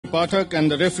Pathak, and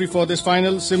the referee for this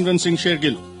final, Simran Singh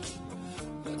Shergill.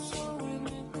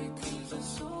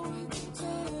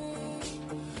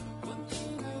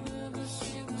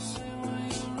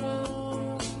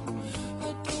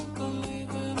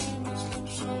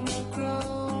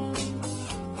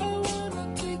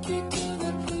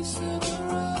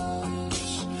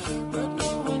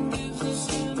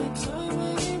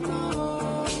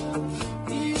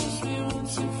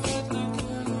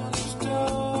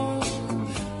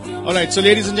 Alright, so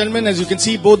ladies and gentlemen, as you can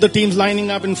see, both the teams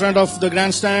lining up in front of the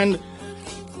grandstand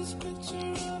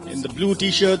in the blue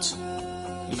t-shirts.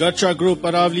 The Garcha group,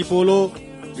 Aravali Polo.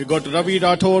 We got Ravi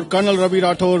Rathore, Colonel Ravi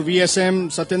Rathore, VSM,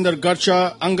 Satinder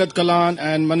Garcha, Angad Kalan,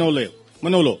 and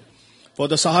Manolo. For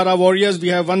the Sahara Warriors, we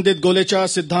have Vandit Golecha,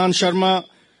 Siddhant Sharma,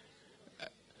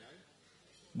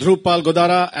 Dhrupal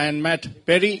Godara, and Matt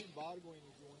Perry.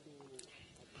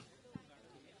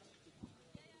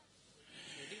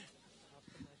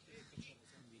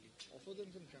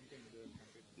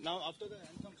 Now, after the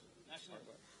anthem, national.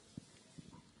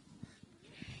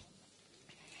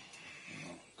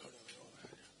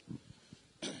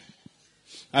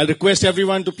 I'll request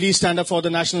everyone to please stand up for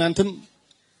the national anthem.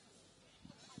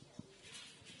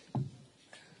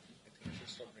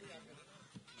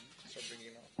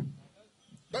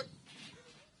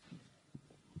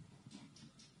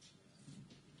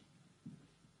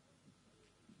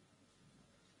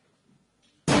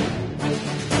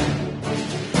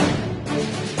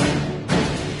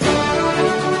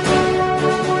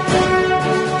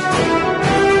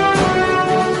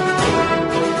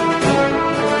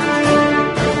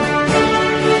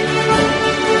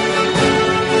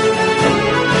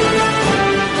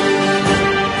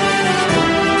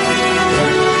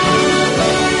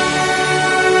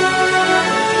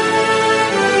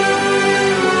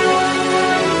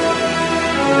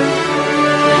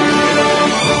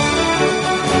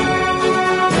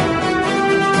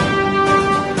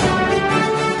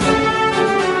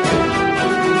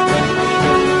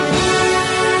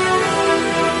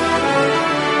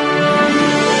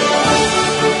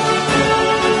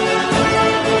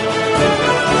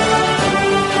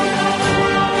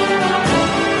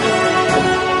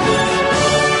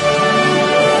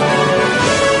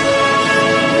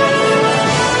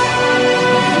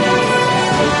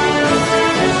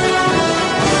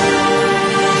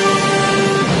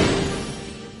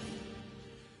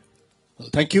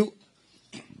 Thank you.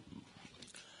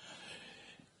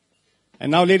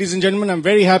 And now, ladies and gentlemen, I'm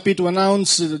very happy to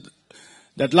announce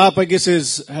that La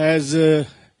Pegasus has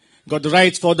got the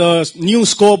rights for the new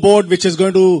scoreboard, which is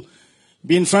going to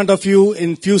be in front of you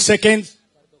in few seconds.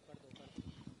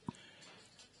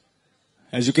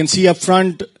 As you can see up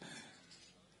front,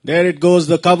 there it goes,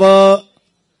 the cover.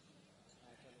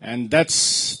 And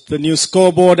that's the new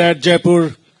scoreboard at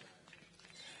Jaipur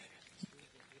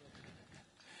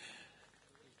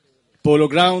Polo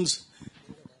Grounds.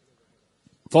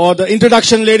 For the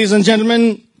introduction, ladies and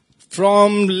gentlemen,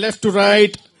 from left to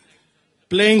right,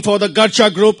 playing for the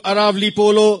Garcha group, Aravali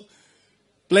Polo,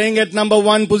 playing at number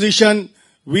 1 position,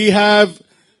 we have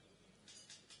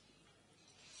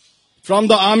from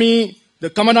the army, the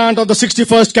commandant of the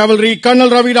 61st Cavalry, Colonel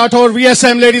Ravi Rathore,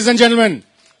 VSM, ladies and gentlemen.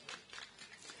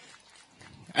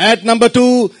 At number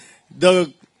 2,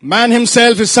 the man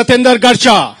himself is Satinder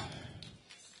Garcha.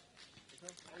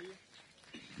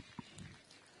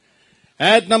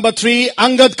 At number 3,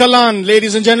 Angad Kalan,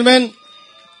 ladies and gentlemen.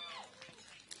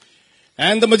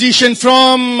 And the magician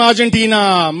from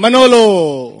Argentina,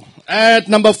 Manolo, at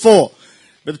number 4.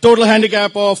 With a total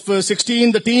handicap of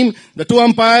 16, the team, the 2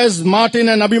 umpires, Martin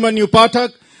and Abhimanyu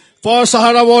Pathak. For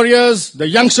Sahara Warriors, the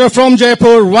youngster from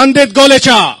Jaipur, Vandit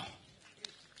Golecha.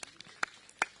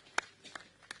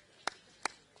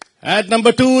 At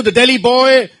number 2, the Delhi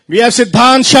boy, we have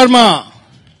Siddhant Sharma.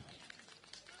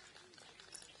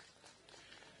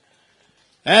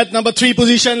 At number 3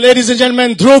 position, ladies and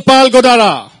gentlemen, Dhrupal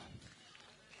Godara.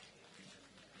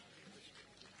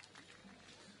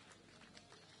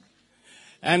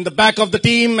 And the back of the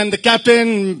team and the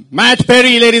captain, Matt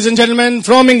Perry, ladies and gentlemen,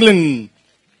 from England.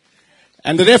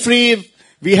 And the referee,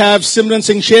 we have Simran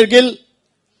Singh Shergill.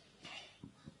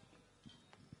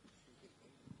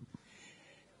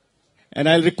 And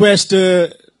I'll request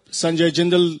Sanjay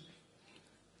Jindal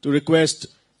to request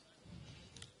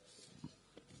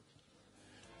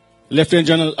Lieutenant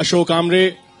General Ashok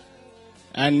Amre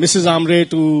and Mrs. Amre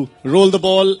to roll the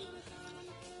ball.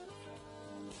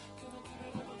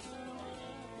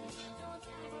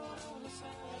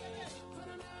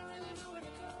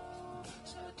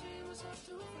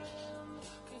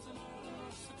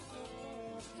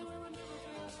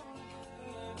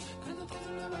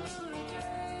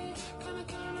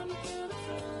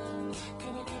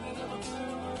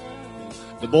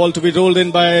 The ball to be rolled in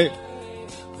by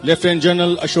Lieutenant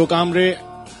General Ashok Amre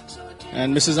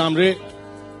and Mrs. Amre.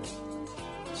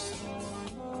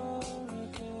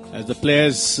 As the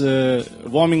players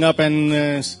warming up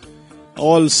and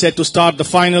all set to start the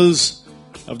finals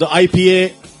of the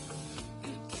IPA.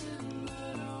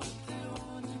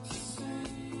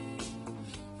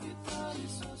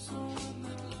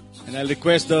 And I'll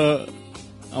request the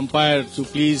umpire to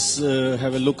please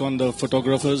have a look on the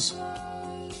photographers.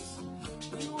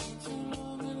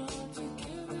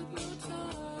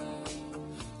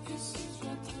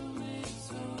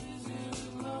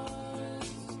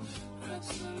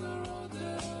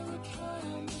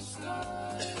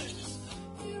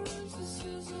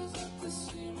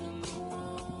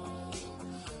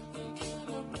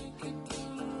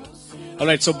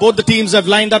 Alright, so both the teams have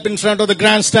lined up in front of the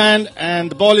grandstand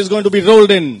and the ball is going to be rolled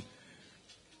in.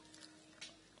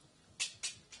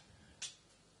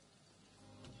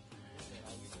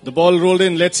 The ball rolled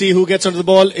in. Let's see who gets onto the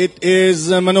ball. It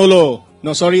is Manolo.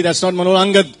 No, sorry, that's not Manolo.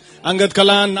 Angad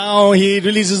Kalan. Now he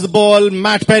releases the ball.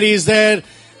 Matt Perry is there.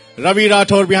 Ravi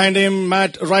Rathore behind him.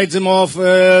 Matt rides him off.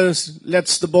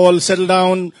 Lets the ball settle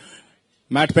down.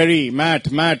 Matt Perry,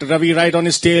 Ravi right on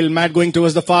his tail. Matt going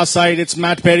towards the far side. It's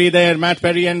Matt Perry there. Matt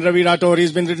Perry and Ravi Rathore.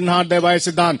 He's been ridden hard there by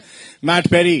Siddhant. Matt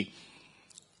Perry.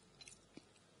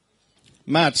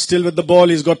 Matt still with the ball.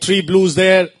 He's got 3 blues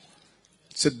there.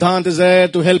 Siddhant is there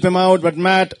to help him out, but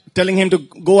Matt telling him to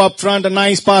go up front. A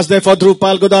nice pass there for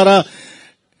Dhrupal Godara.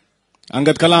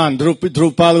 Angad Kalan,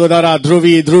 Dhrupal Godara,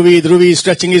 Dhruvi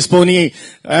stretching his pony.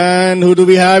 And who do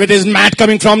we have? It is Matt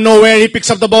coming from nowhere. He picks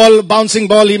up the ball, bouncing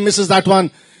ball. He misses that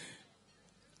one.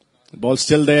 The ball's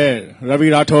still there. Ravi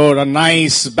Rathore, a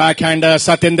nice backhander.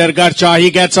 Satinder Garcha,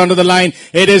 he gets onto the line.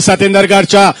 It is Satinder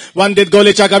Garcha. Vandit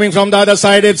Golicha coming from the other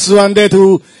side. It's Vandit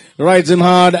who rides him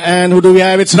hard. And who do we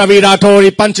have? It's Ravi Rathore.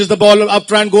 He punches the ball up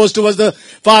front, goes towards the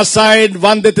far side.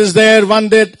 Vandit is there.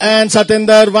 Vandit and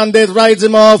Satinder. Vandit rides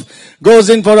him off. Goes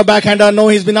in for a backhander. No,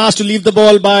 he's been asked to leave the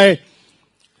ball by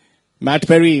Matt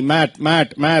Perry. Matt.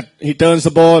 He turns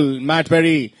the ball. Matt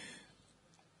Perry.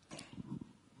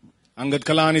 Angad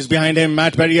Kalan is behind him.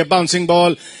 Matt Perry, a bouncing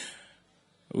ball.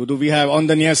 Who do we have on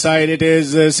the near side? It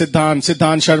is Siddhant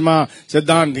Sharma.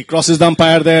 Siddhant, he crosses the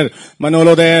umpire there.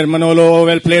 Manolo there. Manolo,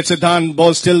 well played Siddhant.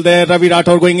 Ball still there. Ravi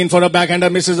Rathore going in for a backhander.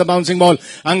 Misses a bouncing ball.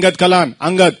 Angad Kalan.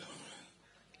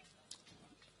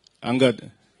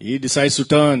 Angad. He decides to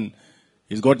turn.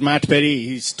 He's got Matt Perry.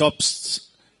 He stops,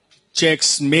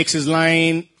 checks, makes his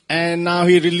line. And now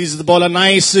he releases the ball. A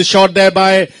nice shot there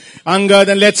by Angad.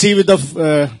 And let's see with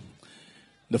the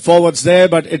forwards there,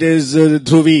 but it is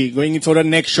Dhruvi going in for a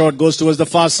neck shot, goes towards the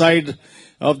far side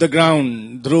of the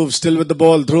ground. Dhruv still with the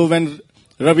ball. Dhruv and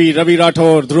Ravi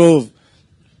Rathore. Dhruv.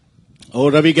 Oh,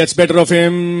 Ravi gets better of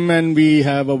him and we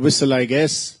have a whistle, I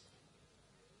guess.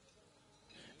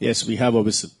 Yes, we have a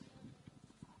whistle.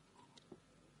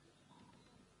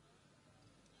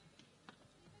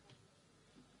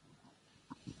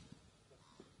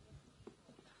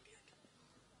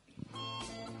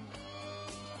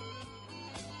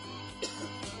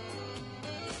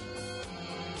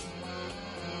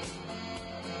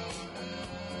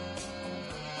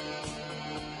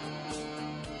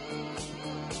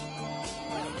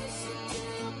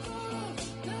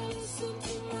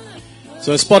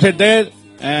 So spotted there,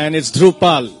 and it's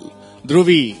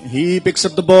Dhruvi. He picks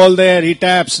up the ball there, he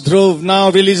taps. Dhruv now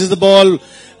releases the ball.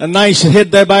 A nice hit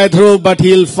there by Dhruv, but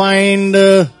he'll find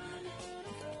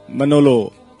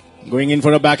Manolo. Going in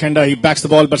for a backhander, he backs the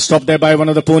ball, but stopped there by one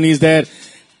of the ponies there.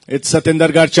 It's Satinder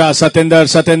Garcha.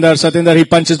 Satinder, he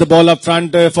punches the ball up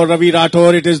front for Ravi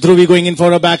Rathore. It is Dhruvi going in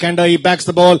for a backhander, he backs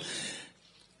the ball.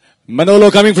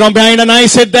 Manolo coming from behind, a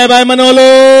nice hit there by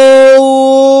Manolo.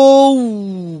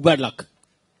 Bad luck.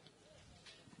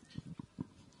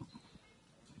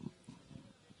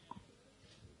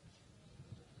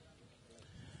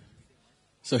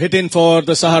 So hit in for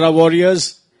the Sahara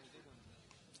Warriors.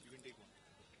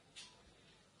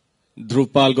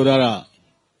 Dhrupal Godara.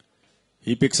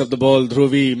 He picks up the ball.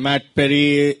 Dhruvi, Matt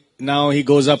Perry. Now he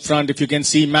goes up front. If you can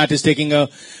see, Matt is taking a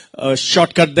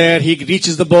shortcut there. He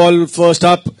reaches the ball first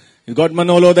up. He's got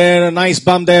Manolo there. A nice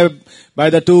bump there by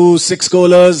the 2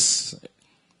 6-goalers.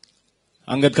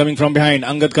 Angad coming from behind.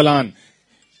 Angad Kalan.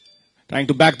 Trying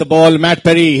to back the ball. Matt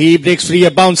Perry. He breaks free.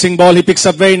 A bouncing ball. He picks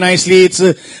up very nicely. It's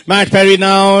Matt Perry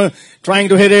now trying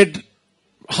to hit it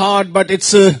hard, but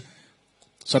it's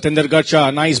Satinder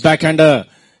Garcha. Nice backhander.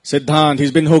 Siddhant.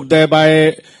 He's been hooked there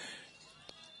by...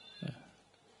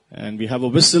 And we have a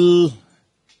whistle.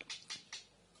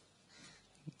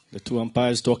 The 2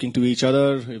 umpires talking to each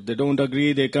other. If they don't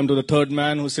agree, they come to the third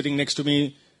man who's sitting next to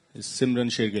me. Is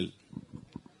Simran Shergill.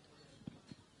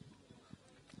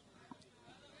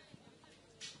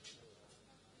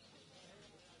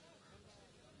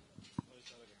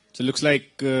 So it looks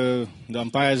like the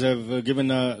umpires have given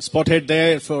a spot hit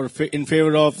there in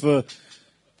favor of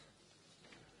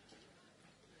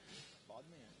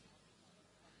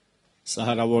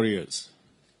Sahara Warriors.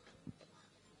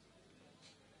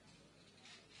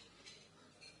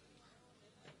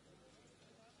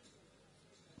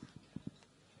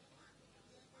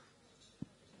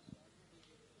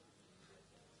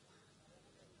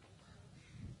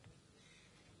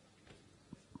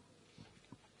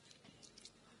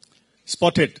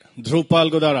 Spotted,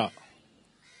 Dhrupal Godara.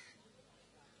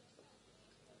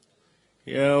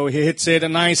 Yeah, he hits it, a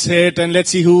nice hit, and let's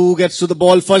see who gets to the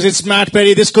ball first. It's Matt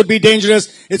Perry. This could be dangerous.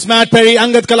 It's Matt Perry.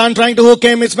 Angad Kalan trying to hook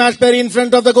him. It's Matt Perry in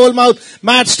front of the goal mouth.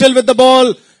 Matt still with the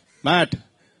ball. Matt.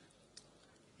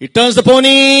 He turns the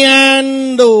pony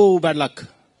and oh, bad luck.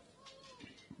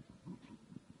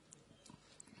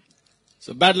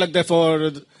 So bad luck there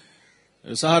for the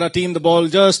Sahara team. The ball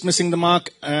just missing the mark,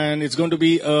 and it's going to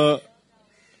be a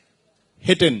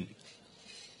hit in.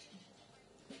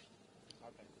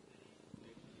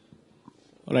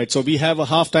 Alright, so we have a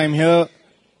half time here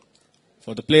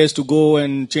for the players to go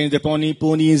and change their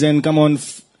ponies and come on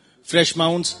fresh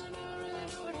mounts.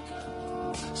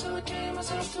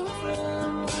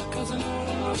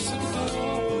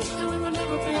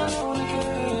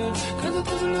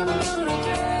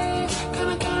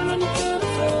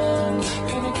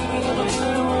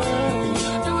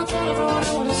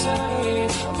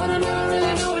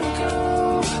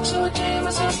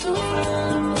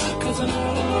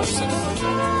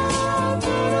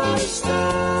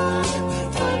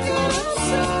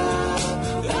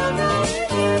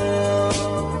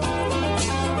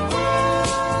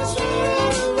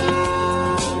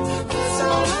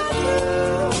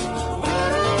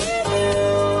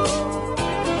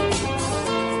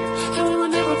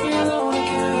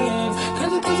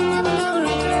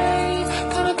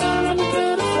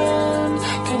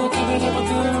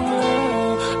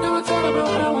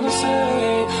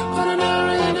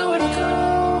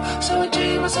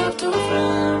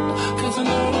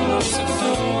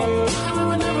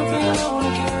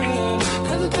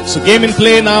 So game in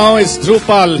play now is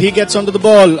Dhrupal. He gets onto the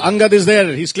ball. Angad is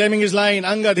there. He's claiming his line.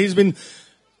 Angad, he's been...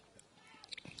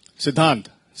 Siddhant.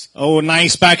 Oh,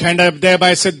 nice backhand up there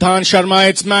by Siddhant Sharma.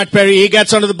 It's Matt Perry. He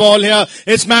gets onto the ball here.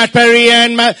 It's Matt Perry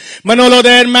and Manolo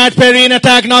there. Matt Perry in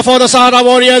attack now for the Sahara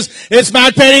Warriors. It's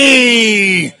Matt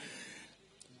Perry.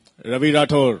 Ravi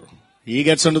Rathore. He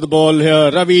gets onto the ball here.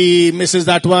 Ravi misses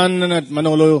that one. And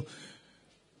Manolo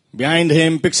behind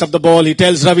him picks up the ball. He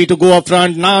tells Ravi to go up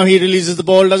front. Now he releases the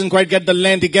ball. Doesn't quite get the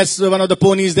length. He gets one of the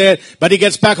ponies there. But he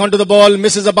gets back onto the ball.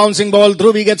 Misses a bouncing ball.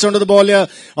 Dhruvi gets onto the ball here.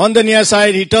 On the near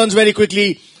side. He turns very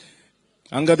quickly.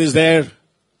 Angad is there.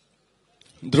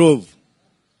 Dhruv.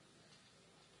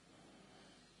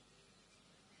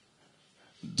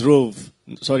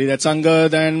 Sorry, that's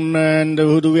Angad. And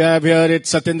who do we have here?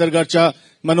 It's Satinder Garcha.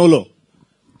 Manolo.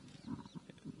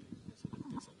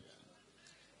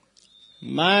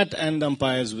 Matt and the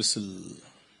umpire's whistle.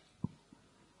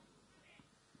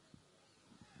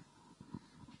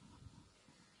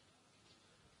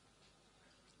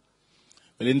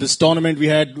 Well, in this tournament we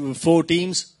had 4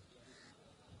 teams.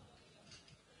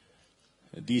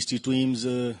 These 2 teams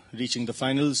reaching the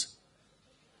finals.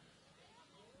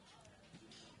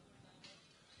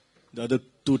 The other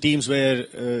 2 teams were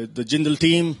the Jindal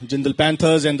team, Jindal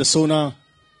Panthers, and the Sona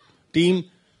team.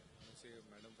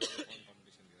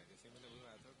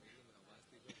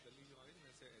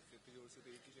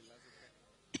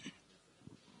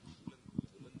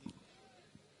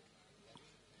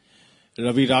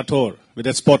 Ravi Rathore with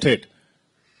a spot hit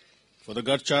for the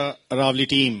Garcha Aravali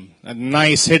team. A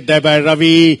nice hit there by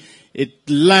Ravi. It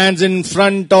lands in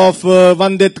front of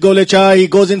Vandit Golecha. He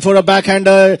goes in for a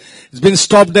backhander. It's been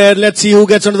stopped there. Let's see who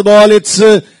gets onto the ball. It's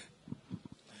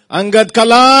Angad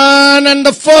Kalan. And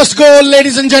the first goal,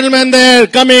 ladies and gentlemen, there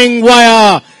coming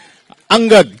via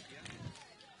Angad.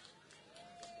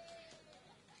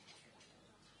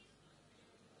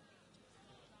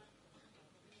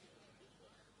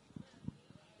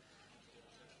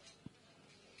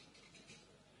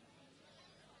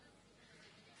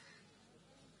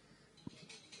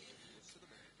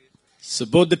 So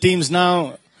both the teams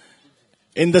now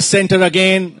in the center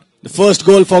again. The first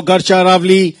goal for Garcha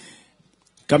Aravali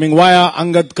coming via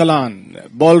Angad Kalan.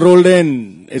 Ball rolled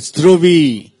in. It's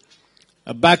Dhruvi.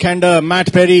 A backhander,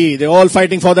 Matt Perry. They're all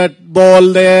fighting for that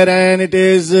ball there, and it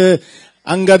is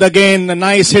Angad again. A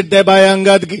nice hit there by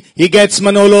Angad. He gets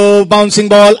Manolo, bouncing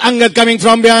ball. Angad coming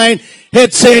from behind.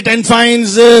 Hits it and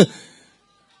finds...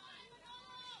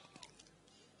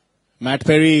 Matt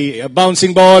Perry, a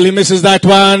bouncing ball, he misses that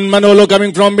one. Manolo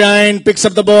coming from behind, picks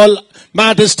up the ball.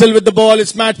 Matt is still with the ball.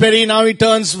 It's Matt Perry. Now he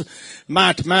turns.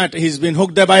 Matt, he's been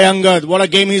hooked there by Angad. What a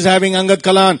game he's having, Angad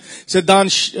Kalan.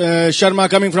 Siddhant Sharma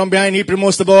coming from behind. He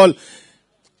promotes the ball.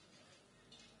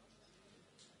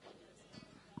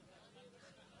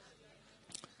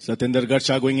 Satinder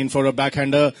Garcha going in for a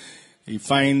backhander. He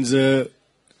finds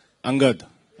Angad.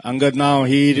 Angad now,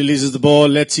 he releases the ball.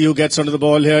 Let's see who gets onto the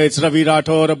ball here. It's Ravi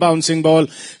Rathore, a bouncing ball.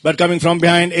 But coming from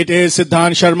behind, it is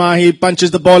Siddhant Sharma. He punches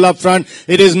the ball up front.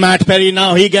 It is Matt Perry.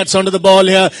 Now he gets onto the ball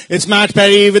here. It's Matt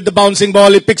Perry with the bouncing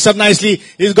ball. He picks up nicely.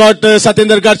 He's got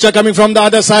Satinder Garcha coming from the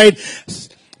other side.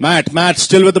 Matt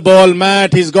still with the ball.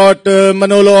 Matt, he's got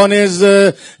Manolo on his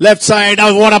left side.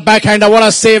 Oh, what a backhander. What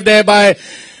a save there by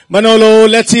Manolo.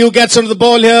 Let's see who gets onto the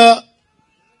ball here.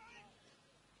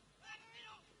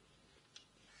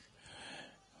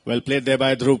 Well played there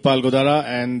by Dhruv Palgodara,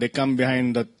 and they come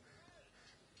behind the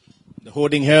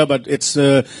hoarding here, but it's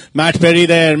Matt Perry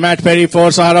there. Matt Perry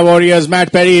for Sahara Warriors.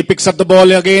 Matt Perry picks up the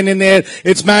ball again in there.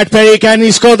 It's Matt Perry. Can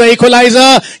he score the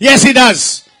equalizer? Yes, he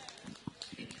does.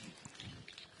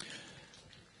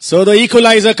 So the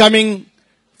equalizer coming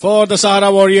for the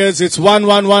Sahara Warriors. It's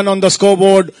 1-1-1 on the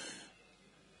scoreboard.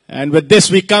 And with this,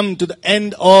 we come to the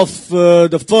end of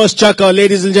the first chakra,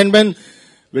 ladies and gentlemen,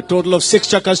 with total of 6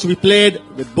 chakras to be played,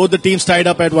 with both the teams tied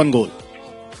up at 1 goal.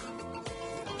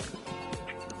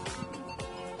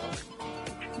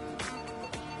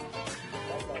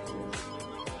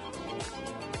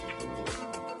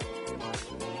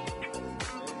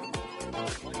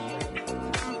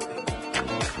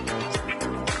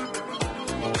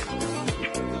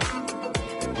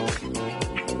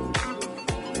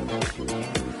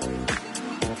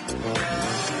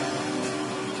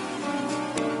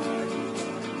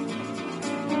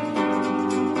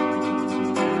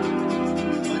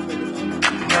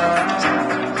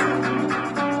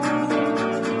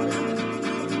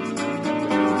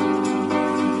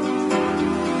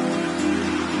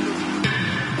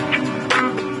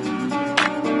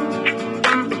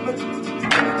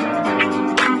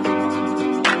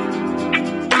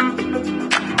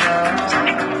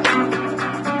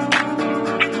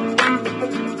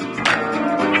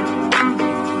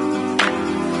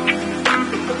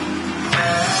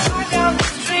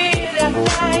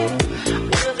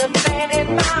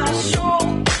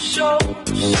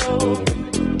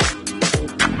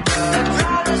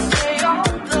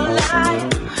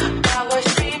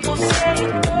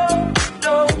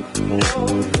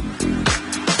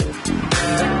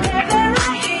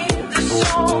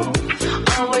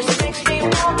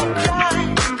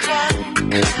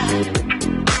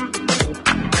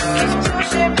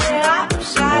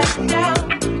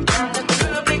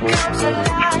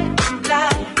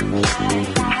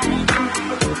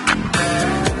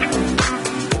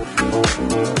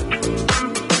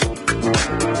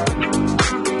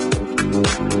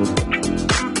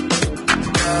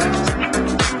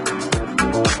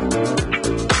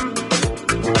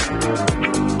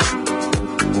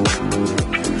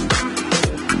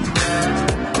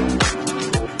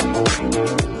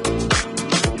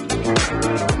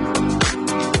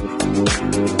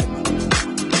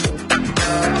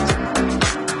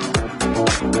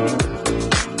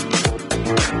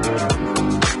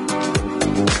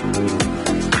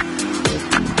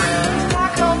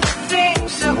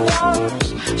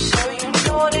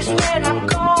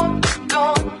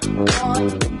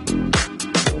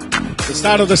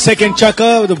 Start of the second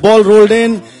chakra, the ball rolled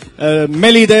in,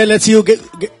 melee there. Let's see who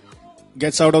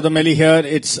gets out of the melee here.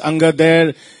 It's Angad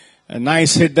there. A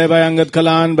nice hit there by Angad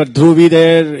Kalan, but Dhruvi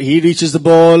there, he reaches the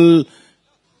ball.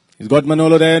 He's got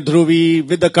Manolo there. Dhruvi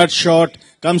with the cut shot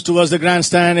comes towards the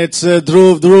grandstand. It's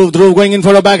Dhruv going in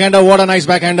for a backhander. What a nice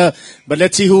backhander. But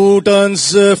let's see who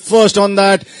turns first on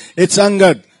that. It's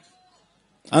Angad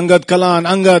Kalan,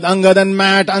 Angad and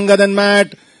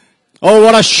Matt. Oh,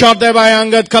 what a shot there by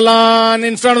Angad Kalan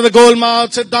in front of the goal mouth.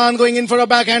 Siddhant going in for a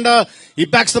backhander. He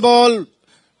backs the ball.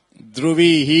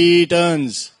 Dhruvi, he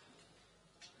turns.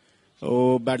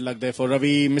 Oh, bad luck there for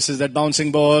Ravi. Misses that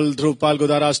bouncing ball. Dhruv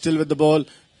Palgodara still with the ball.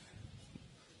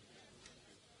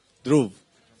 Dhruv.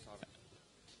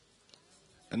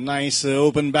 A nice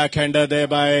open backhander there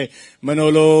by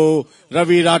Manolo.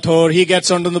 Ravi Rathore, he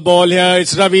gets onto the ball here.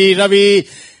 It's Ravi.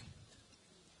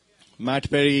 Matt.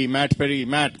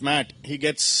 He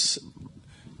gets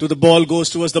to the ball,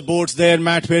 goes towards the boards there.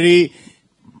 Matt Perry.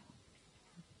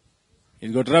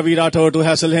 He's got Ravi Rathore to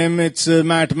hassle him. It's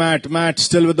Matt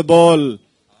still with the ball.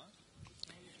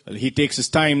 Well, he takes his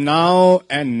time now,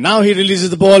 and now he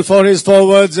releases the ball for his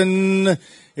forwards, and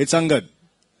it's Angad.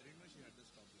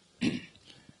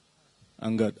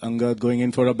 Angad going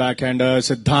in for a backhander.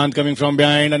 Siddhant coming from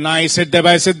behind. A nice hit there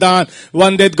by Siddhant.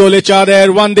 Vandit Golicha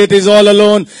there. Vandit is all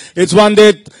alone. It's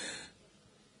Vandit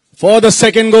for the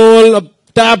second goal. A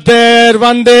tap there.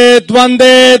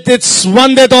 Vandit. It's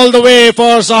Vandit all the way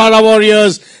for Sahara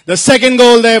Warriors. The second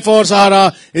goal there for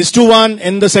Sahara is 2-1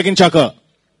 in the second chakra.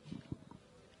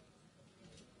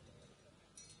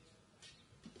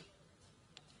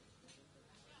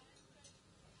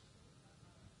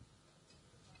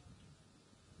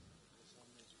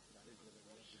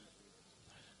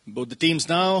 Both the teams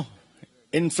now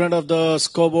in front of the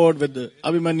scoreboard with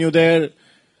Abhimanyu there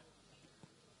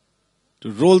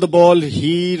to roll the ball.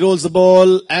 He rolls the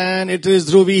ball and it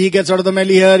is Dhruvi. He gets out of the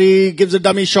melee here. He gives a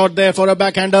dummy shot there for a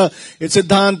backhander. It's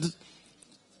Siddhant.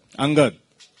 Angad.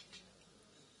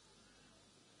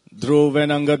 Dhruv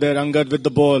and Angad there. Angad with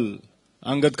the ball.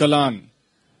 Angad Kalan.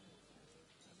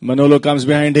 Manolo comes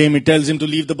behind him. He tells him to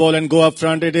leave the ball and go up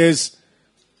front. It is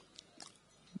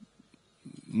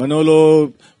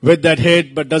Manolo with that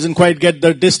hit, but doesn't quite get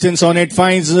the distance on it.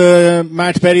 Finds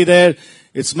Matt Perry there.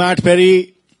 It's Matt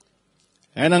Perry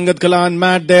and Angad Kalan.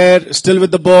 Matt there, still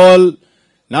with the ball.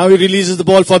 Now he releases the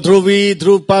ball for Dhruvi.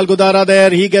 Dhruv Palgodara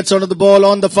there. He gets out of the ball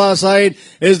on the far side.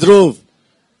 Is Dhruv.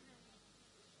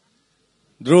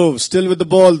 Dhruv still with the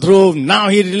ball. Dhruv. Now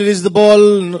he releases the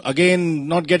ball. Again,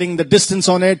 not getting the distance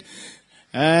on it.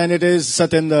 And it is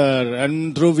Satinder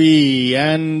and Dhruvi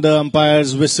and the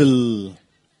umpire's whistle.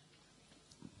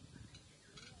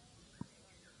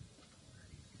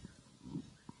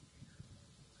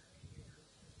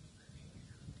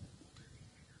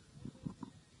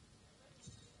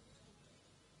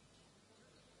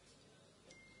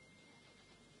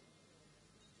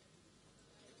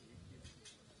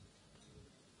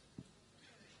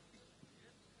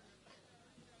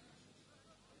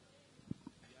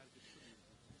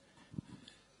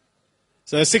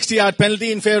 So a 60-yard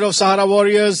penalty in favor of Sahara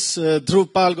Warriors.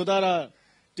 Dhruv Palgodara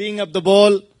teeing up the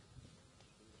ball.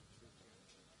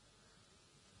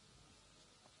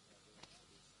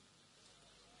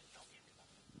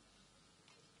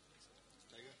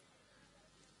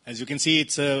 As you can see,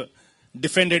 it's a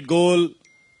defended goal.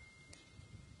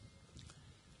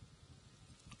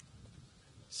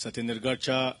 Satinder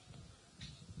Garcha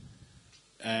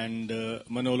and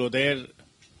Manolo there.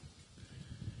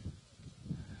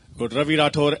 Got Ravi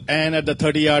Rathore and at the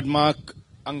 30-yard mark,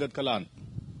 Angad Kalan.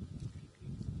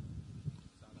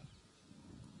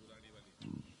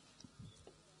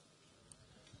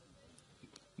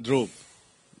 Dhruv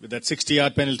with that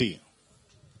 60-yard penalty.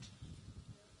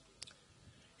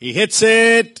 He hits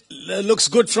it. Looks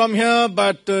good from here,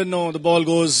 but no, the ball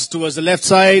goes towards the left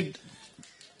side.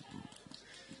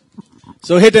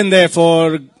 So hit in there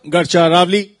for Garcha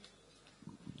Aravali.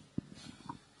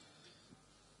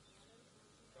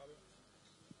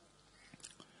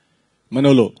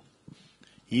 Manolo.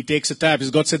 He takes a tap.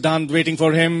 He's got Siddhant waiting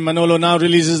for him. Manolo now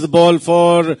releases the ball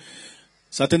for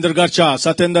Satinder Garcha.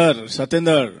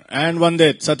 Satinder and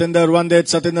Vandit. Satinder,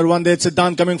 Vandit.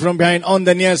 Siddhant coming from behind on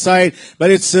the near side.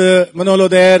 But it's Manolo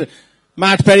there.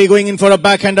 Matt Perry going in for a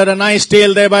backhander. A nice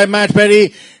tail there by Matt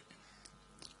Perry.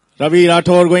 Ravi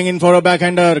Rathore going in for a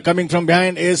backhander. Coming from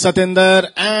behind is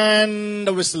Satinder and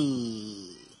a whistle.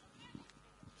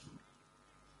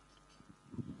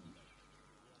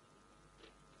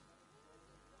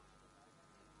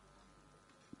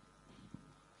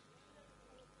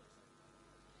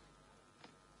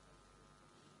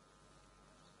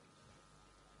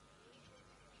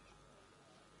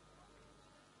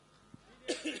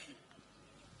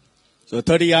 So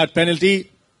 30-yard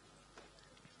penalty.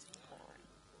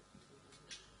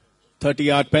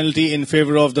 30-yard penalty in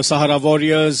favor of the Sahara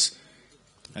Warriors.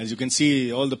 As you can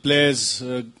see, all the players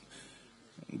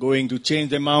going to change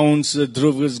their mounts.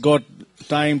 Dhruv has got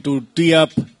time to tee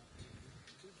up.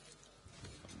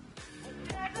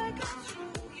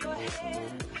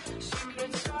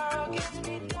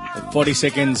 The 40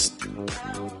 seconds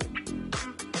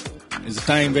is the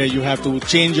time where you have to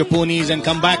change your ponies and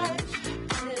come back.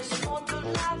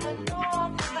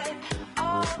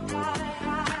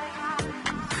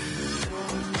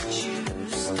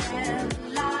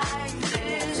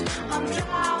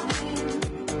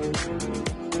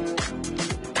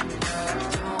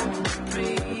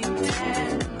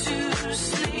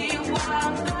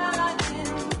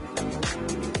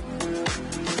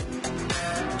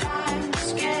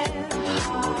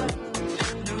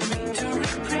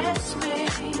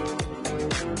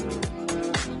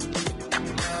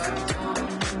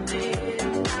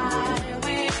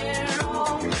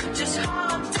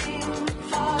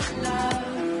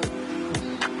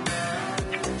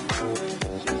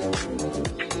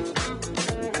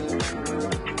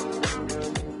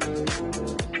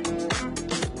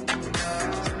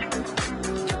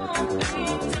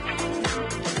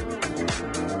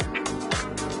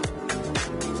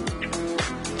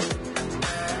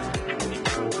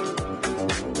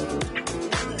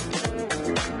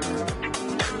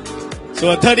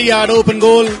 So a 30-yard open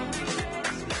goal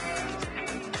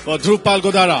for Dhrupal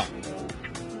Godara.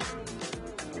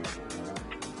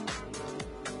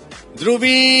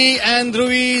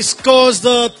 Dhruvi scores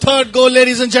the third goal,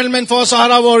 ladies and gentlemen, for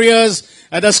Sahara Warriors.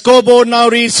 And the scoreboard now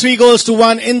reads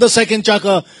 3-1 in the second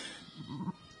chakra.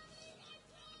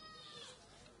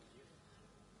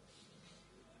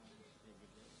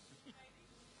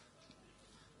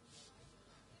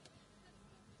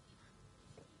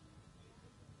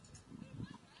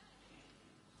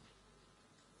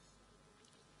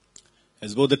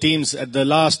 As both the teams at the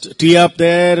last tee up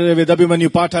there with Abhimanyu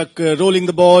Pathak rolling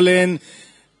the ball in.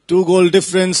 2-goal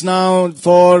difference now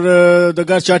for the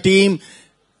Garcha team.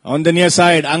 On the near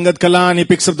side, Angad Kalan, he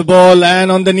picks up the ball,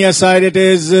 and on the near side it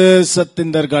is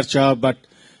Satinder Garcha, but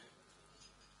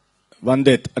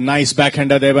Vandit, a nice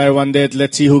backhander there by Vandit.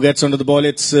 Let's see who gets onto the ball.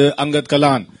 It's Angad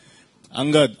Kalan.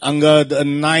 Angad, a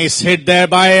nice hit there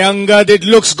by Angad. It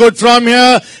looks good from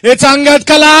here. It's Angad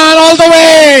Kalan all the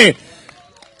way.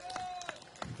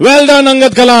 Well done,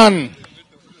 Angad Kalan.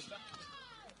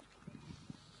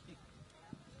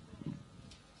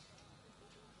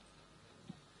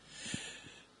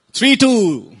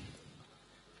 (3-2).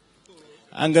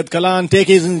 Angad Kalan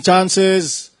taking his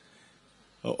chances.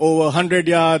 Over 100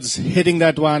 yards, hitting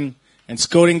that one and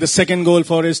scoring the second goal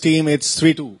for his team. It's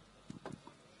 3-2.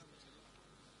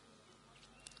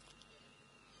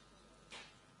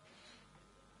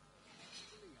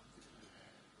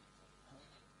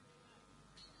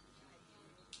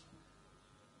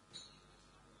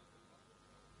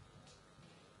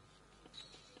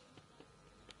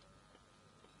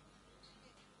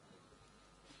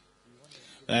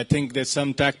 I think there's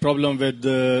some tack problem with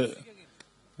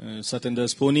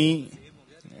Satinder's pony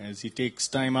as he takes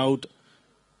time out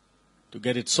to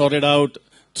get it sorted out.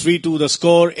 3-2 the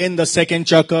score in the second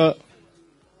chakra.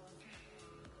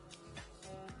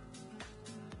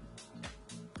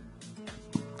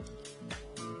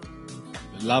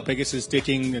 La Pegasus is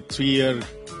taking a 3-year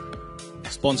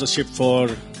sponsorship for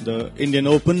the Indian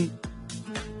Open.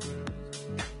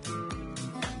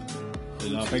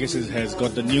 La Pegasus has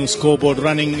got the new scoreboard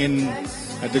running in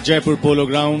at the Jaipur Polo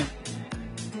Ground.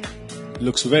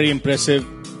 Looks very impressive.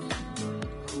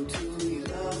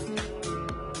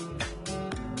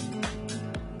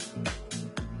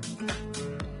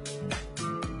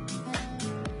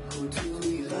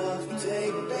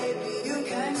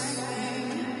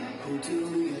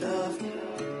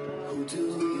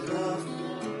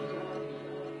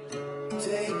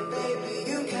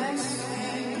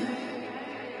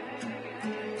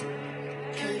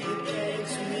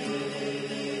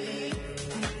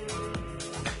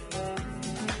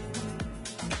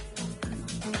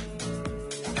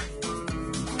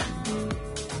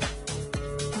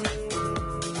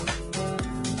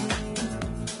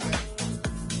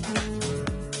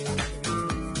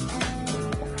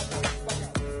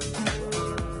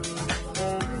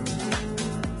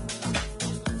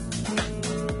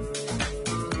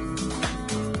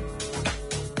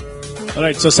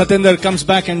 Alright, so Satinder comes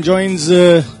back and joins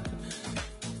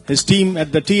his team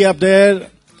at the tee up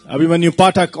there. Abhimanyu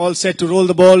Pathak all set to roll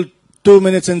the ball. 2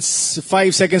 minutes and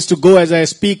 5 seconds to go as I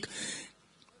speak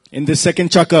in this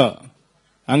second chakra.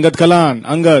 Angad Kalan,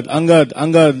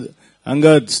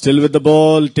 Angad still with the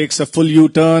ball, takes a full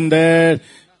U-turn there.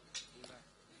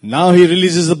 Now he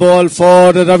releases the ball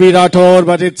for Ravi Rathore,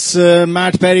 but it's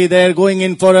Matt Perry there going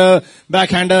in for a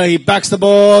backhander. He backs the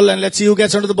ball and let's see who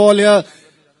gets onto the ball here.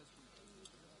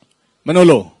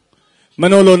 Manolo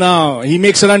now, he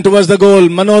makes a run towards the goal.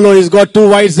 Manolo, he's got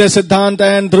two wides there, Siddhant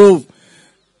and Dhruv.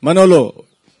 Manolo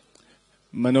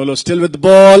still with the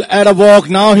ball, at a walk.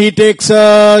 Now he takes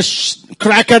a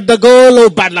crack at the goal. Oh,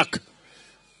 bad luck.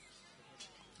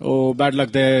 Oh, bad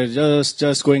luck there,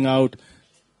 just going out.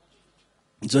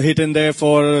 So hit in there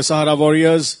for Sahara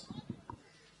Warriors.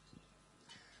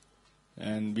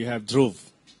 And we have Dhruv.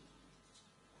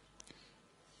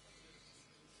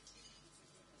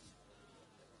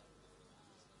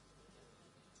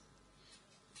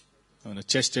 On a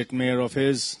chest-hit mare of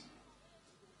his.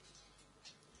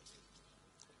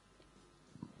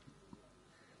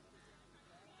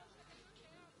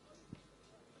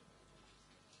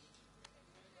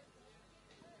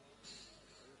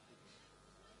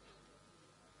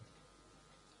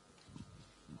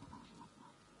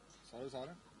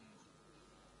 Sahara?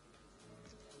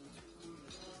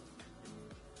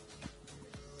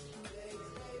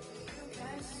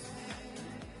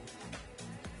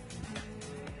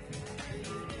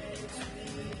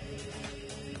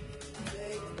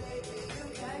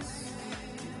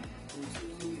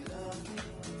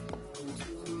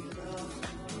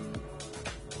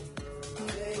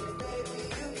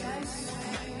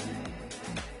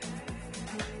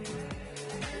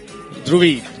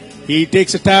 Dhruvi. He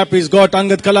takes a tap. He's got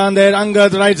Angad Kalan there.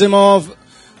 Angad rides him off.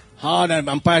 Hard, and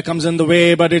umpire comes in the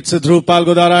way, but it's Dhruv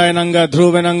Palgodara and Angad.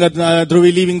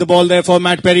 Dhruvi leaving the ball there for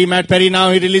Matt Perry. Matt Perry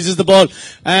now, he releases the ball,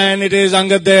 and it is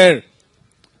Angad there.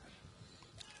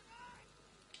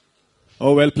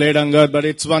 Oh, well played, Angad, but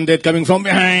it's one dead coming from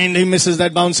behind. He misses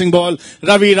that bouncing ball.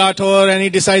 Ravi Rathore, and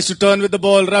he decides to turn with the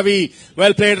ball. Ravi,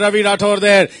 well played, Ravi Rathore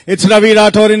there. It's Ravi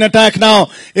Rathore in attack now.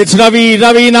 It's Ravi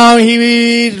now,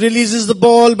 he releases the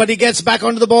ball, but he gets back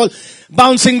onto the ball.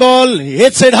 Bouncing ball, he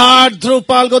hits it hard. Dhruv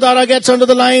Palgodara gets onto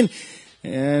the line.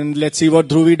 And let's see what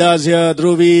Dhruvi does here.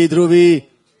 Dhruvi.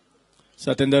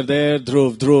 Satinder there.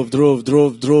 Dhruv,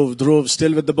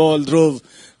 still with the ball.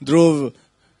 Dhruv.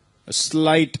 A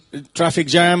slight traffic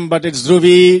jam, but it's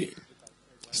Dhruvi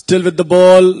still with the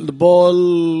ball. The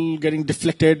ball getting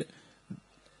deflected.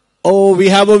 Oh, we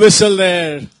have a whistle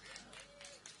there.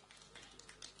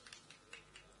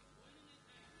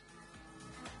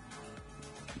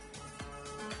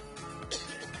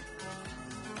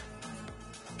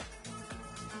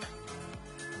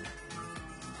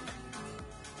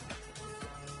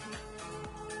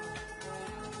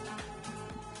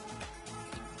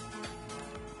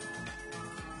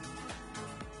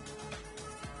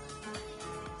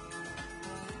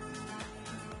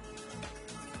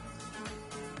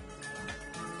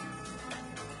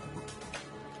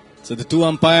 So the two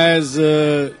umpires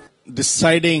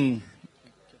deciding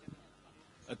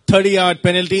a 30-yard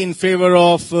penalty in favor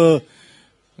of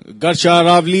Garcha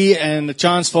Aravali and a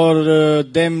chance for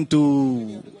them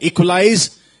to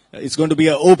equalize. It's going to be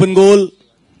an open goal.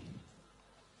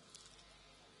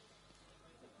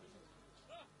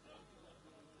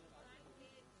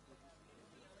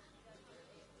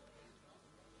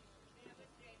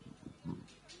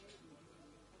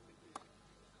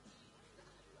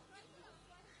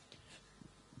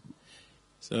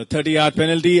 So 30-yard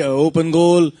penalty, an open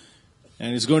goal,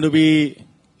 and it's going to be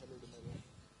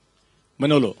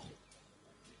Manolo.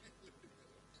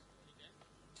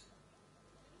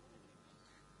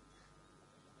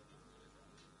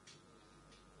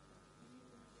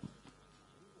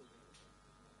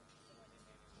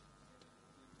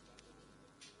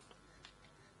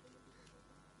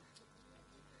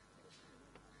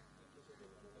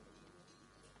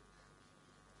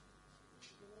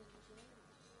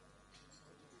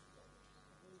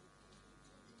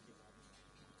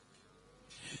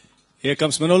 Here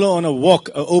comes Manolo on a walk,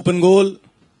 an open goal.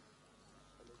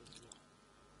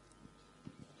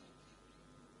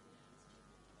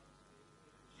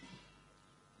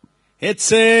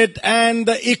 Hits it, and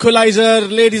the equalizer,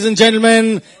 ladies and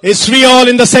gentlemen, is 3-all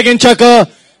in the second chakra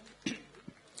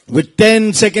with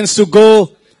 10 seconds to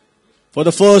go for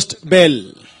the first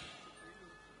bell.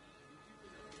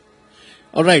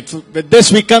 Alright, with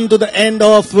this we come to the end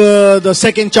of the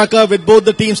second chakra with both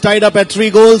the teams tied up at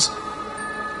 3 goals.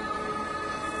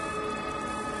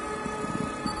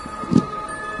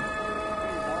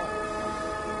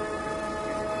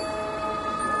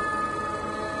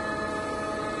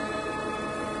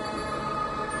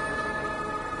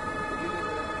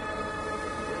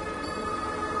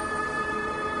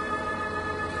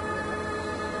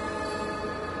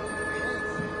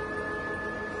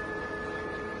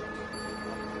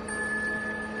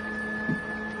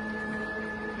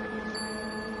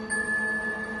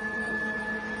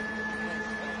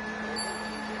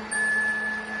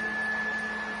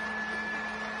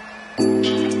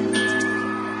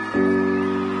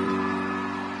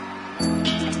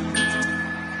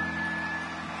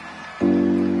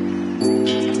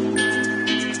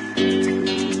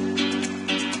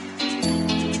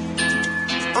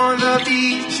 On the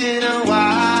beach in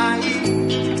Hawaii,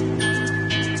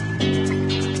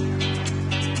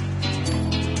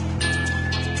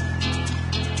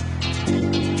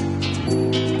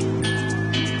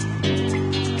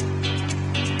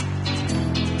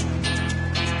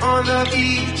 on the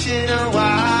beach in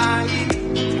Hawaii.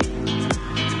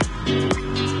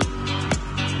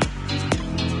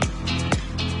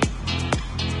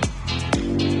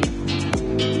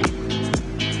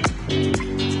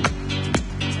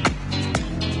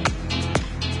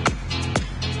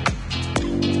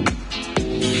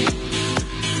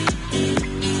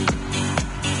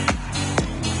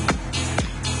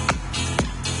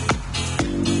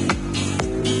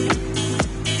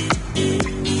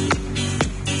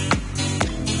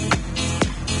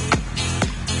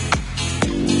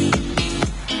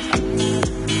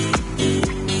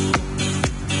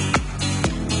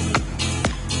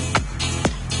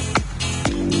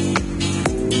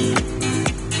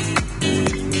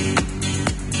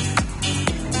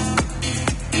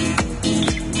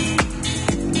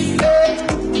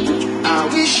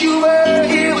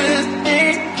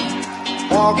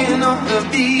 the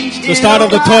beach. The start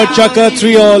of the third chakra,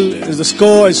 3-all is the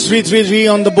score. It's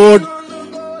 3-3-3 on the board.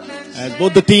 As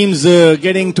both the teams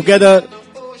getting together.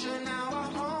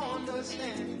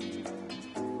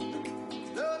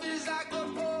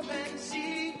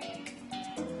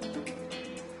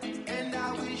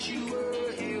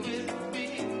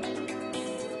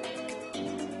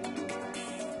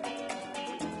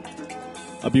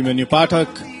 Abhimanyu Pathak.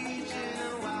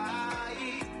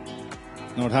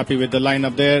 Not happy with the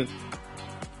lineup there.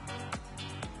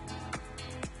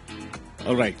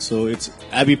 Alright, so it's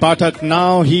Abhi Pathak.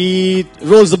 Now he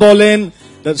rolls the ball in.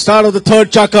 The start of the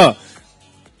third chakra.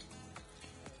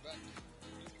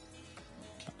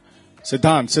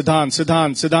 Siddhant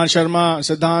Sharma,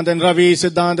 Siddhant and Ravi,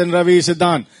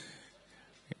 Siddhant.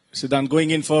 Siddhant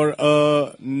going in for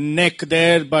a neck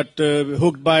there, but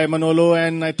hooked by Manolo,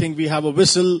 and I think we have a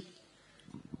whistle.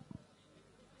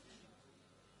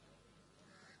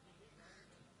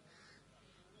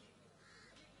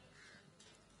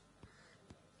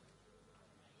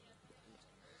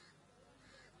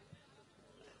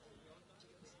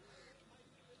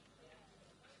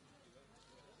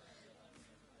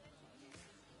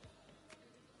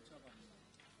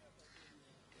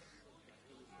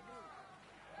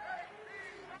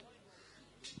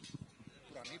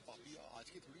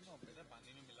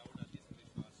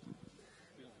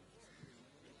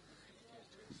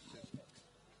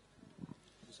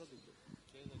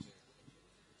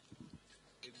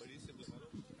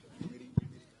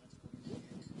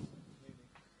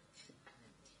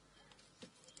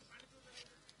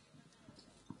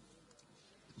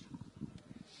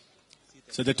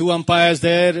 So the two umpires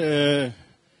there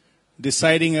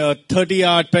deciding a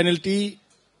 30-yard penalty,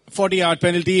 40-yard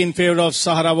penalty in favor of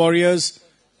Sahara Warriors.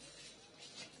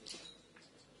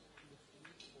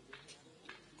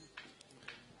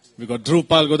 We got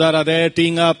Dhrupal Godara there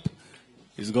teeing up.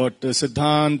 He's got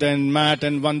Siddhant and Matt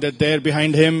and Vandet there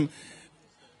behind him.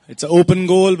 It's an open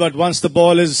goal, but once the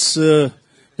ball is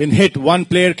been hit, one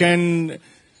player can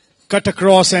cut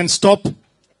across and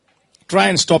try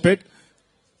and stop it.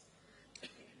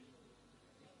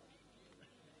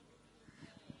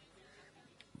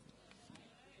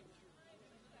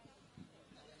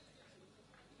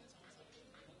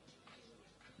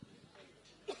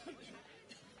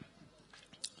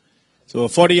 So a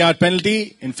 40-yard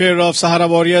penalty in favor of Sahara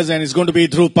Warriors, and it's going to be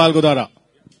Dhrupal Godara.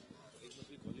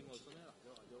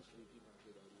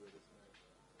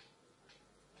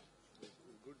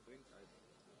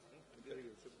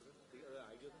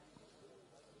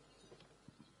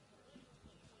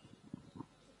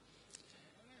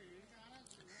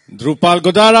 Dhrupal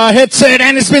Godara hits it,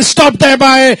 and it's been stopped there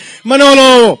by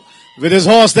Manolo. With his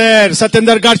horse there,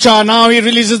 Satinder Garcha. Now he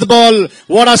releases the ball.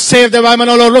 What a save there by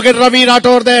Manolo. Look at Ravi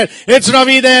Rathore there. It's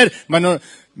Ravi there.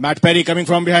 Matt Perry coming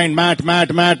from behind. Matt.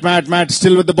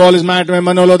 Still with the ball is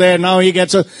Manolo there. Now he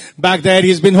gets back there.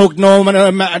 He's been hooked. No,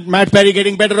 Matt Perry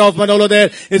getting better off Manolo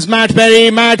there. It's Matt Perry.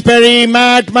 Angad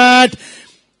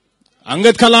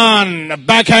Khalan,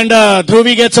 backhander.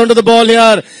 Dhruvi gets onto the ball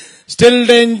here. Still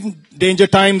danger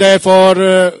time there for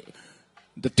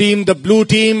the blue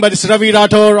team, but it's Ravi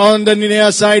Rathore on the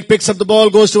near side, picks up the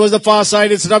ball, goes towards the far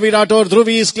side. It's Ravi Rathore.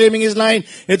 Dhruvi is claiming his line.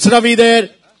 It's Ravi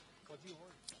there.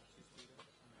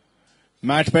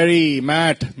 Matt Perry,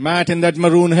 Matt in that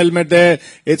maroon helmet there.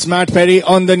 It's Matt Perry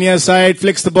on the near side,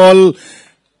 flicks the ball.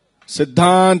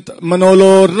 Siddhant,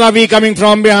 Manolo, Ravi coming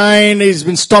from behind. He's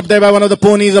been stopped there by one of the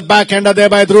ponies. A backhander there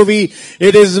by Dhruvi.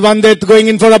 It is Vandet going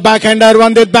in for a backhander.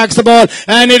 Vandet backs the ball.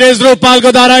 And it is Dhrupal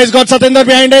Godara. He's got Satinder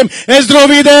behind him. Is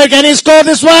Dhruvi there? Can he score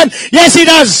this one? Yes, he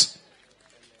does.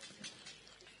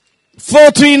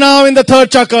 4-3 now in the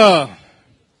third chakra.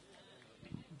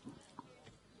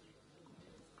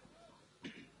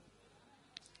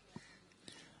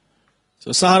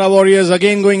 So Sahara Warriors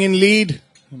again going in lead.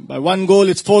 By one goal,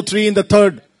 it's 4-3 in the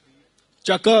third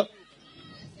chakra.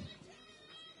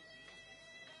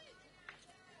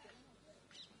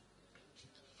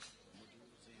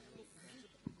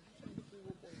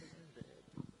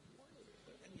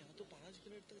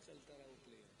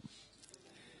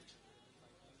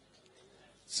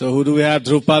 So who do we have?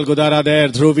 Dhrupal Godara there.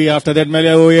 Dhruvi after that.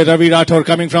 Ravi Rathore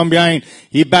coming from behind.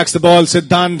 He backs the ball.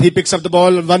 Siddhant, he picks up the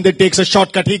ball. Vandet takes a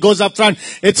shortcut. He goes up front.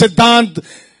 It's Siddhant.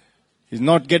 He's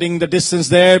not getting the distance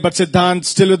there, but Siddhant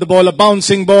still with the ball. A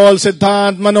bouncing ball.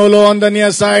 Siddhant, Manolo on the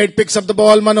near side. Picks up the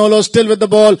ball. Manolo still with the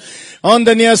ball on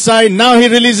the near side. Now he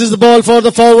releases the ball for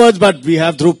the forwards, but we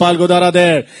have Dhrupal Godara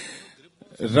there.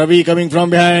 Ravi coming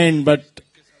from behind, but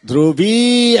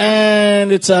Dhruvi,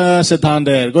 and it's Siddhant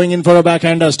there. Going in for a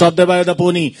backhander. Stopped there by the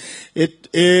pony. It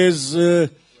is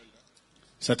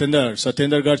Satinder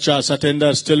Garcha,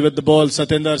 Satinder still with the ball.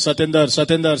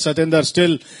 Satinder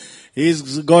still.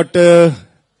 He's got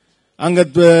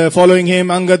Angad following him.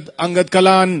 Angad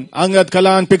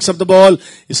Kalan picks up the ball.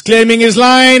 He's claiming his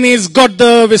line. He's got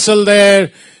the whistle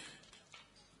there.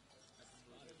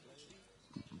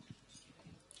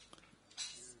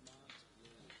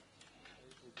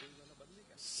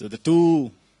 So the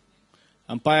two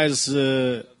umpires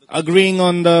agreeing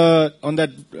on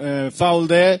that foul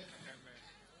there.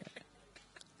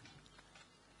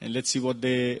 And let's see what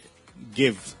they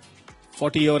give.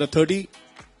 40 or a 30.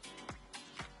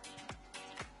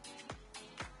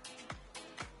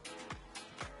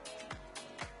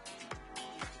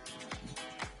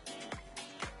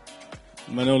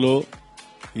 Manolo,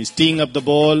 he's teeing up the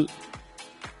ball.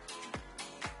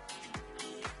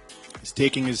 He's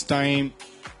taking his time.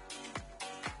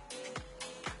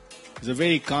 He's a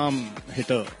very calm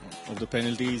hitter of the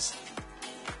penalties.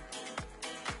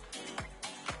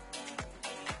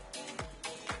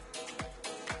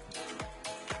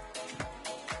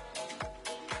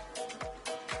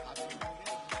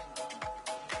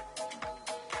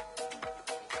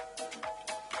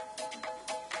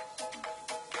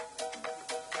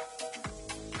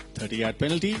 Yard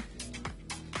penalty.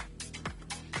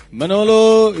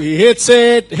 Manolo, he hits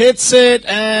it,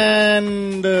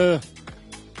 and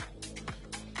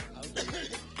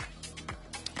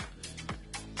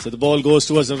so the ball goes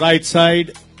towards the right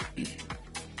side.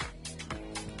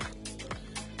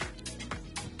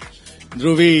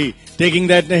 Dhruvi taking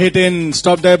that hit in,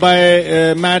 stopped there by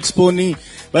Matt Sponi,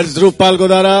 but it's Dhruv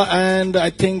Palgodara, and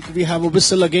I think we have a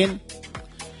whistle again.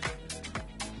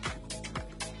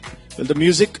 Well, the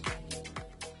music.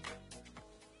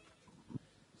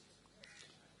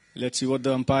 Let's see what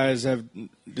the umpires have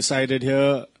decided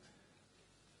here.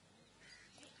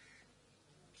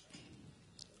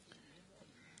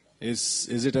 Is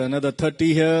it another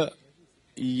 30 here?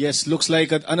 Yes, looks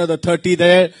like another 30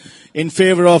 there in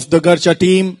favor of the Garcha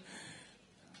team.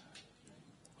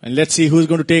 And let's see who's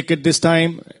going to take it this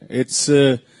time. It's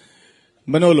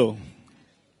Manolo.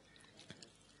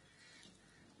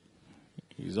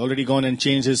 He's already gone and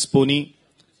changed his pony.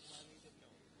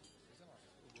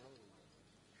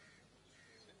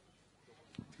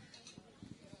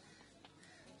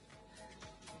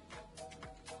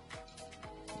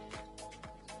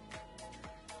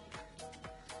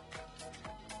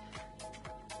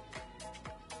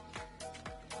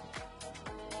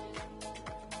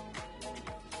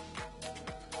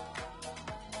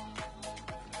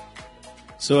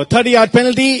 So a 30-yard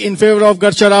penalty in favor of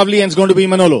Garcha Aravali, and it's going to be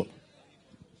Manolo.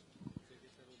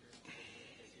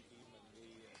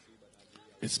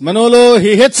 It's Manolo,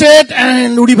 he hits it,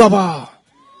 and Udi Baba.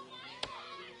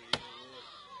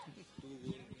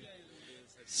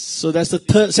 So that's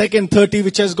the second 30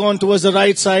 which has gone towards the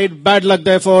right side. Bad luck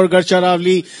there for Garcha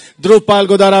Aravali. Dhruv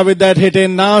Palgodara with that hit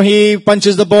in. Now he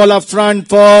punches the ball up front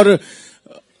for...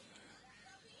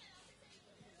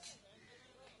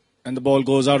 and the ball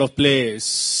goes out of place.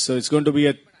 So it's going to be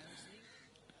a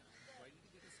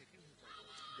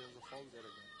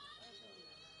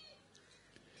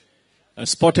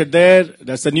spotted there.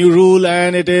 That's the new rule,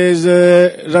 and it is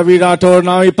Ravi Rathore.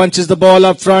 Now he punches the ball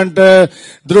up front.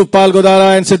 Dhruv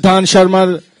Palgodara and Siddhant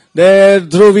Sharma there.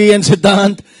 Dhruvi and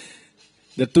Siddhant,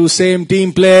 the two same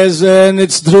team players, and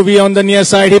it's Dhruvi on the near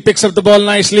side. He picks up the ball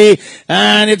nicely,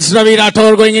 and it's Ravi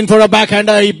Rathore going in for a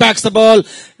backhander. He backs the ball.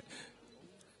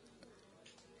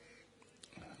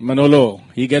 Manolo,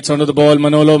 he gets onto the ball.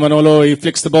 Manolo, he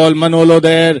flicks the ball. Manolo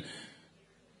there.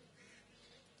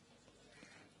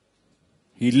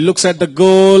 He looks at the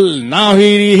goal. Now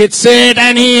he hits it,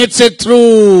 and he hits it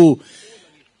through.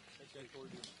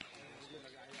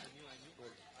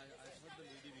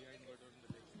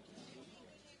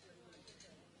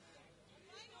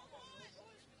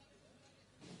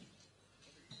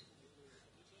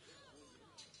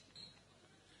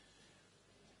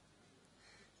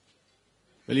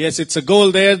 Well, yes, it's a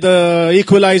goal there, the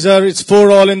equalizer. It's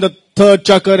 4-all in the third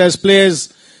chukker as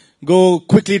players go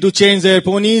quickly to change their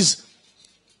ponies.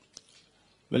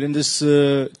 Well, in this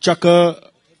chukker,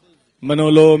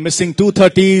 Manolo missing 2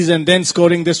 30s and then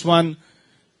scoring this one.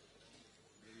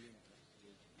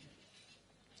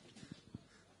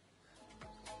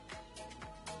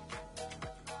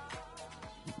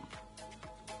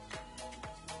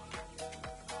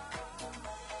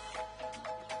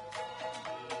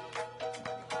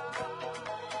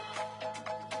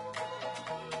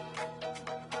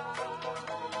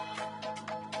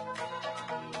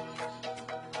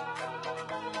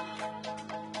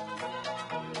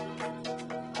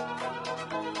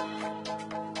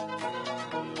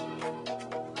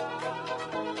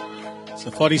 So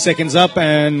 40 seconds up,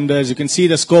 and as you can see,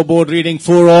 the scoreboard reading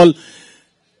 4-all.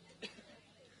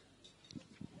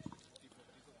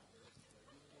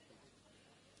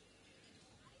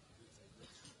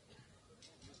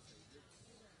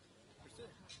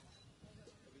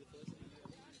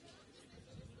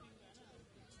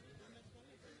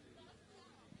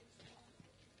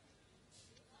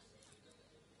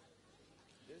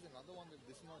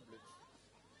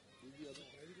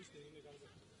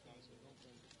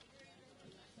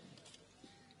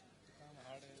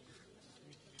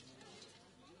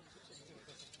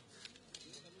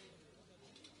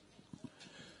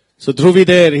 So Dhruvi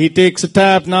there, he takes a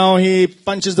tap, now he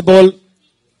punches the ball.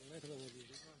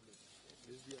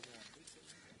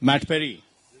 Matt Perry.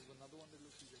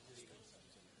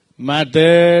 Matt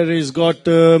there, he's got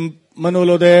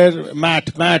Manolo there.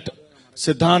 Matt.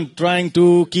 Siddhant trying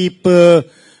to keep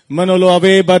Manolo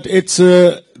away, but it's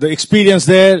the experience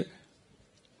there.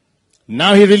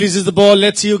 Now he releases the ball.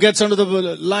 Let's see who gets onto the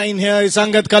line here. It's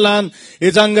Angad Kalan.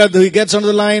 It's Angad. He gets onto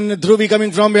the line. Dhruvi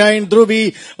coming from behind.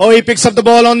 Dhruvi. Oh, he picks up the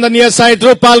ball on the near side.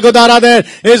 Dhrupal Godara there.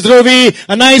 Is Dhruvi.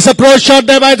 A nice approach shot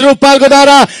there by Dhrupal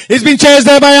Godara. He's been chased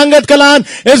there by Angad Kalan.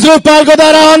 Is Dhrupal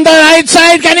Godara on the right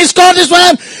side. Can he score this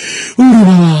one?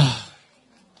 Ooh.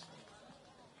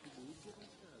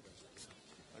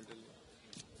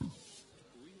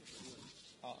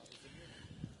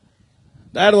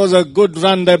 That was a good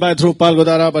run there by Dhrupal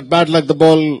Godara, but bad luck, the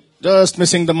ball just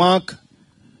missing the mark.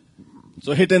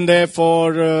 So hit in there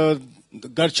for the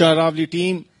Garcha Aravali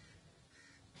team.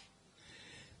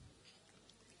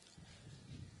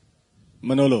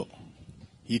 Manolo.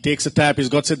 He takes a tap. He's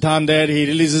got Siddhant there. He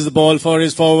releases the ball for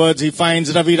his forwards. He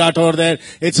finds Ravi Rathore there.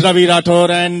 It's Ravi Rathore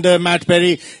and Matt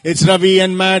Perry. It's Ravi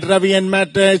and Matt.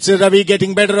 It's Ravi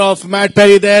getting better off Matt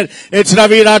Perry there. It's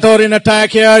Ravi Rathore in attack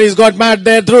here. He's got Matt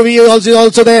there. Dhruvi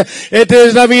also there. It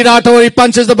is Ravi Rathore. He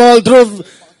punches the ball. Dhruv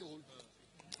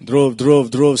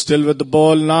still with the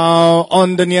ball now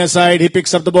on the near side. He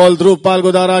picks up the ball. Dhrupal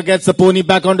Godara gets the pony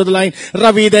back onto the line.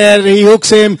 Ravi there. He hooks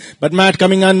him. But Matt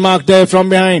coming unmarked there from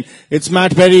behind. It's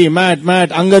Matt Perry. Matt.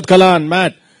 Angad Kalan.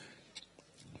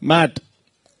 Matt.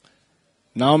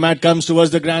 Now Matt comes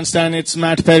towards the grandstand. It's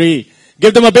Matt Perry.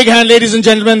 Give them a big hand, ladies and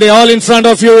gentlemen. They're all in front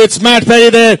of you. It's Matt Perry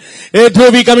there.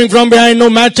 Dhruvi coming from behind. No,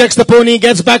 Matt checks the pony.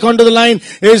 Gets back onto the line.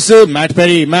 It's Matt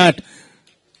Perry. Matt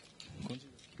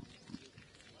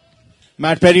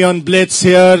Perry on blitz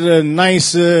here.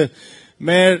 Nice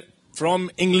mare from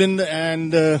England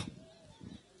and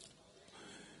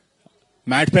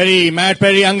Matt Perry,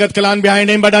 Angad Kalan behind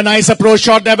him, but a nice approach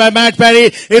shot there by Matt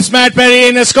Perry. It's Matt Perry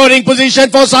in a scoring position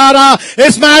for Sahara.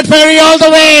 It's Matt Perry all the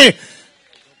way.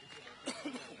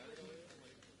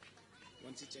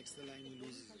 Once he checks the line, he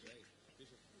loses it, right?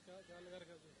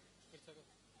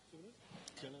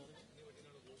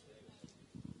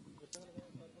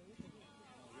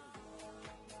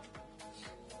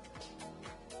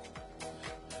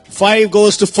 5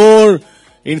 goes to 4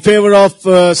 in favor of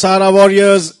Sahara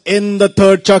Warriors in the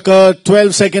third chukka.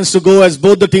 12 seconds to go as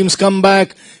both the teams come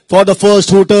back for the first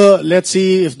hooter. Let's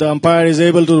see if the umpire is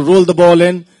able to roll the ball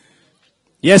in.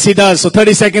 Yes, he does. So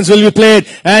 30 seconds will be played.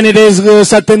 And it is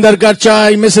Satinder Garcha.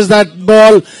 He misses that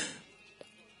ball.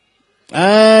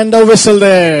 And a whistle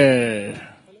there.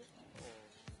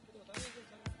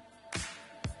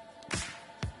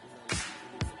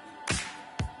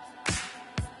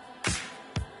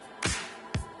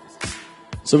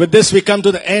 So with this, we come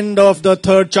to the end of the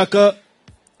third chukka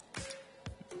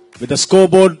with a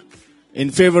scoreboard in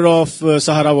favor of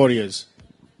Sahara Warriors.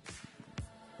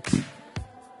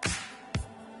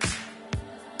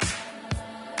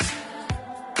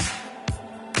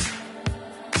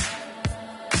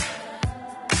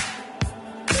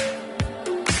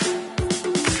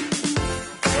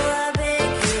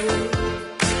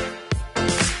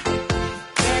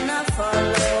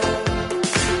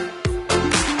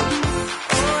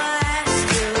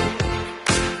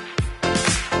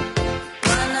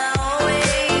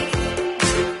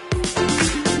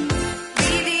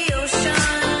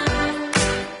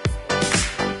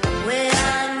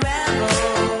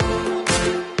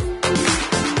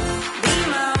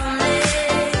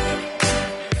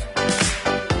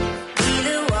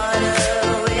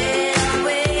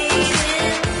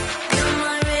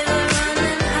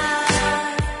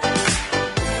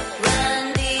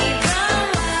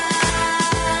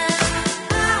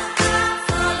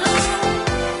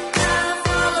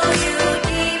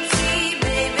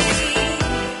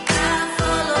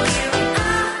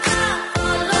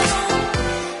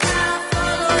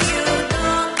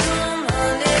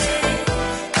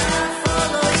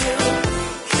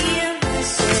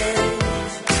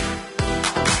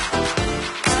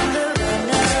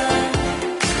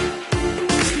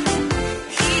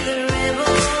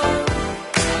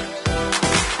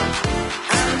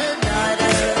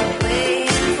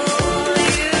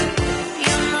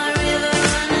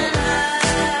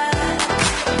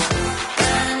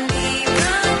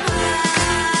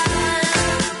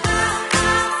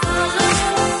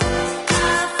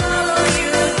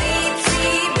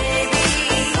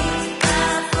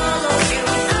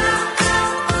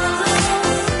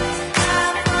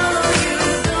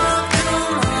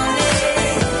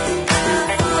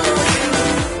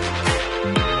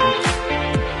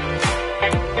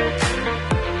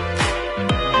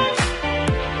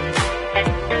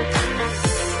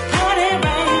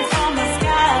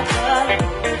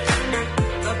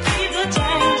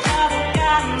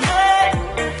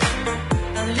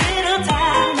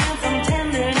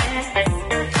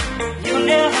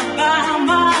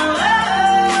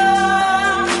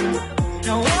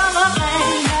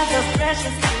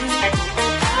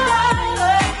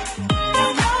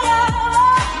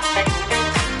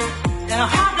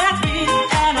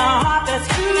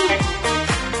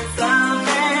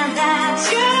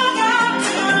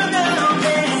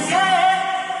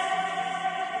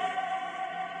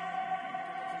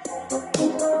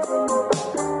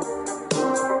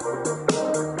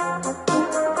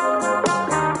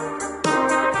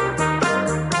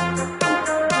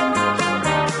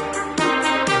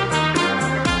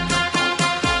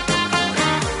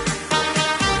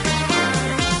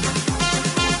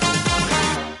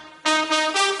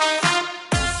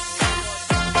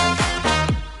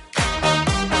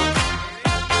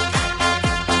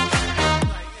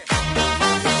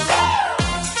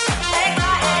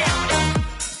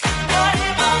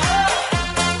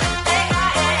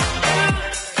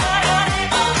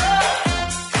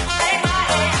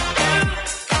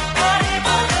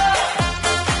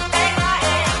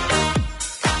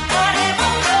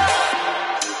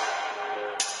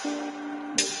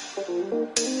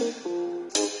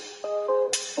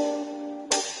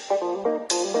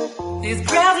 These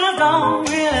presents don't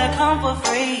really come for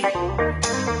free.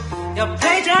 Your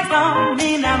paycheck don't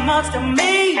mean that much to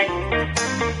me.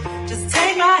 Just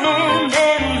take my hand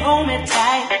and hold me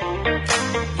tight.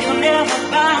 You'll never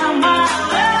buy my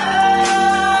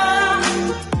love.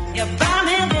 You buy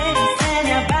me this and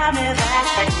you buy me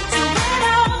that. So lean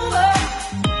over,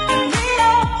 lean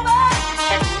over.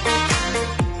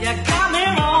 You got me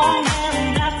wrong and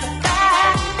that's a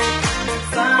fact.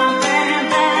 Something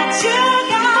that you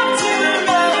got to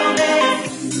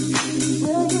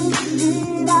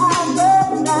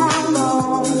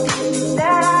know is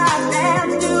that I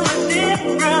dance to a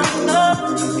different love.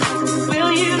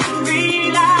 Will you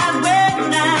realize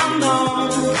when I'm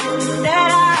gone that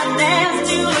I dance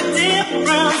to a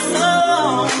different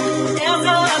song? It's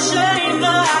a shame, but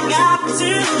I got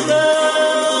to love.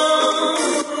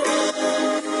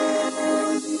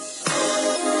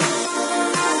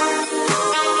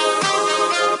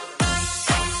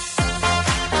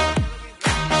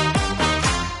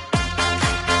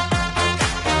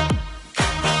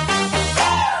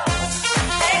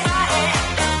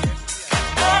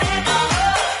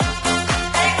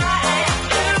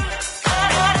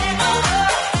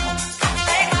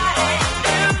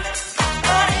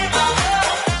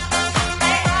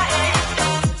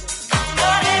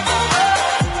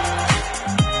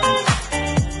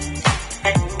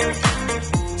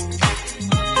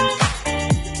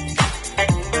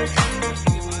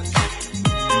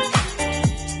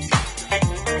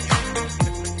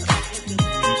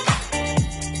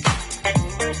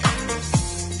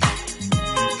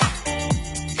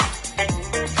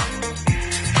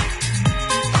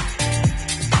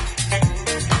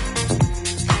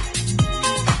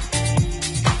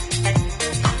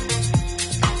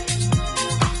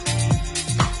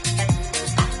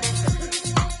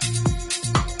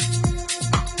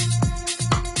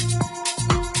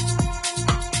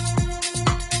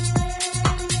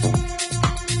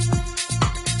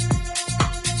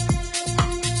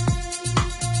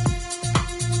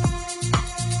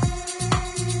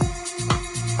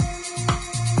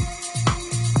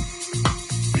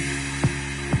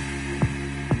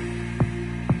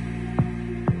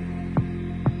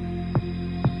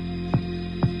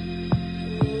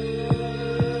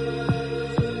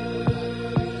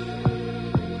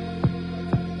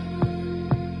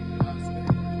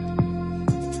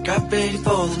 Got ready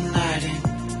for the night in.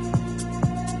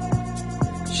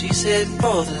 She's heading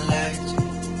for the light,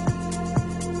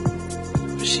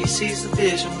 but she sees the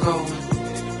vision going,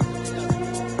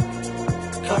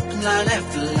 dropping line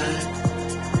after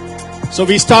line. So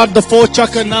we start the fourth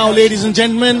chakra now, ladies and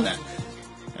gentlemen.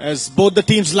 As both the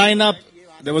teams line up,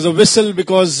 there was a whistle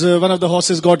because one of the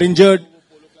horses got injured.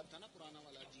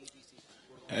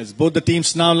 As both the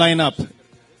teams now line up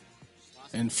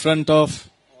in front of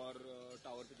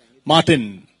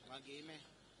Martin.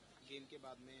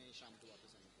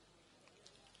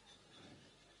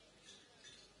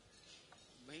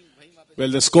 Well,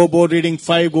 the scoreboard reading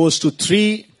 5 goes to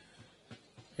 3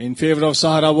 in favor of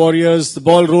Sahara Warriors. The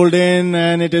ball rolled in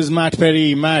and it is Matt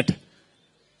Perry. Matt.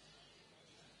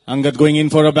 Angad going in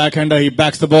for a backhander. He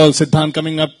backs the ball. Siddhant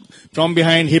coming up from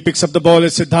behind. He picks up the ball.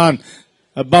 It's Siddhant.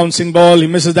 A bouncing ball. He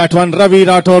misses that one. Ravi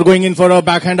Rathore going in for a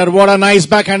backhander. What a nice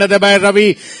backhander there by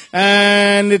Ravi.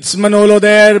 And it's Manolo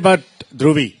there, but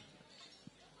Dhruvi.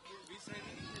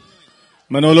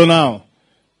 Manolo now.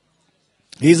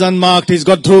 He's unmarked. He's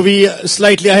got Dhruvi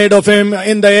slightly ahead of him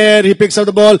in the air. He picks up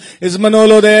the ball. Is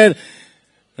Manolo there?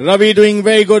 Ravi doing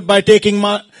very good by taking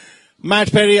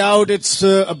Matt Perry out. It's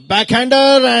a backhander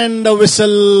and a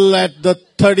whistle at the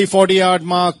 30-40 yard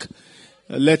mark.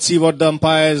 Let's see what the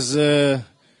umpires...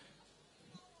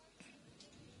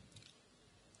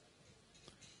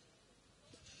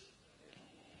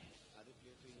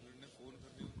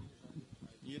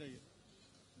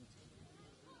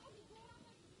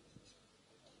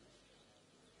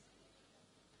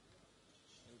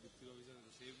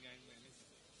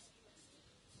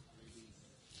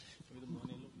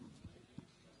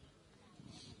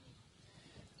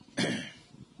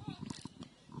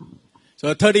 So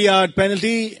a 30-yard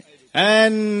penalty,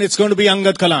 and it's going to be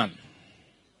Angad Kalan.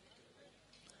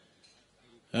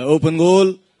 Open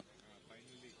goal,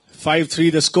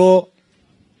 5-3 the score.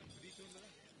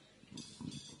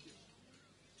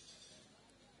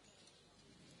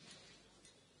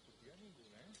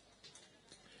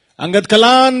 Angad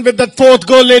Kalan with that fourth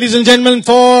goal, ladies and gentlemen,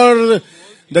 for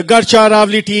the Garcha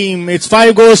Aravali team. It's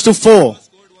 5-4.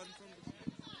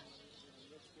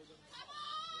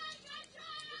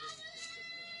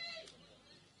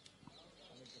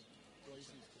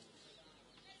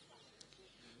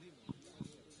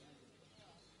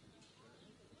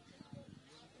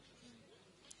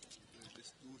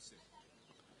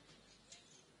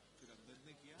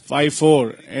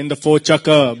 (5-4) in the fourth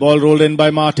chukker. Ball rolled in by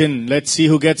Martin. Let's see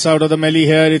who gets out of the melee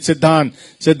here. It's Siddhant.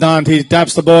 Siddhant, he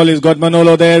taps the ball. He's got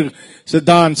Manolo there.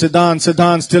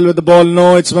 Siddhant still with the ball.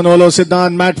 No, it's Manolo.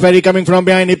 Siddhant, Matt Perry coming from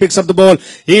behind. He picks up the ball.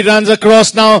 He runs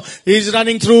across now. He's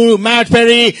running through Matt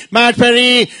Perry.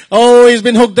 Oh, he's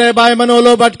been hooked there by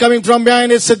Manolo, but coming from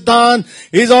behind is Siddhant.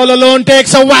 He's all alone.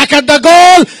 Takes a whack at the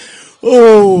goal.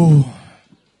 Oh.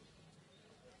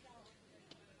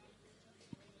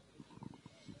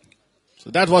 So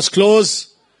that was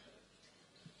close.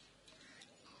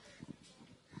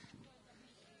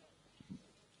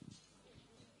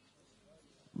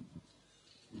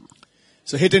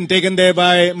 So hit and taken there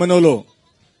by Manolo.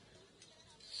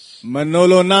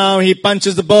 Manolo now, he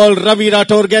punches the ball. Ravi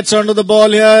Rathore gets onto the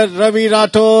ball here. Ravi.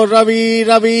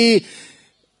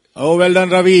 Oh, well done,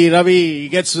 Ravi. He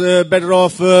gets better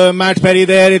off Matt Perry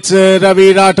there. It's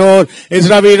Ravi Rathore. It's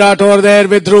Ravi Rathore there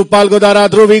with Dhruv Palgodara.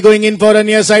 Dhruvi going in for a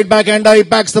near side backhander. He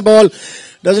backs the ball.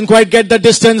 Doesn't quite get the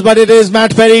distance, but it is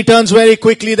Matt Perry. Turns very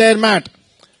quickly there, Matt.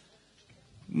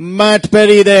 Matt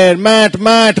Perry there. Matt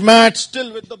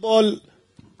still with the ball.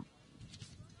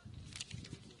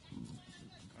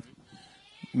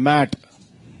 Matt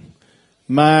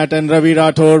and Ravi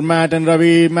Rathore. Matt and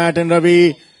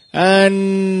Ravi.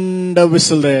 And a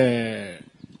whistle there.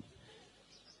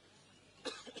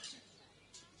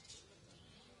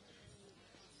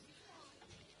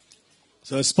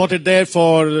 So spotted there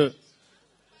for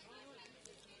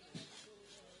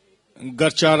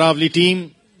Garcha Aravali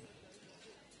team.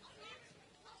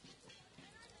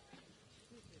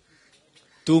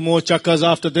 Two more chukkers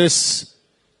after this.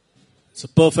 It's a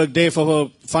perfect day for a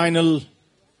final.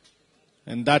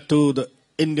 And that too, the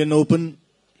Indian Open.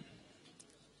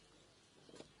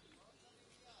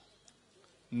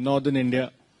 Northern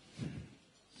India.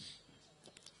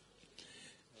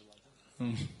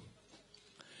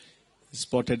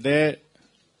 Spotted there.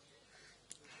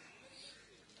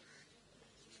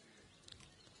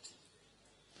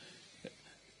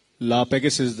 La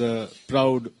Pegasus is the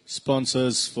proud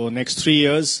sponsors for next 3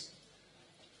 years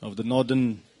of the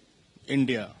Northern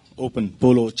India Open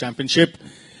Polo Championship.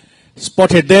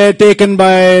 Spotted there, taken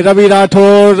by Ravi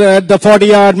Rathore at the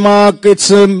 40-yard mark.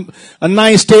 It's a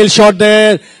nice tail shot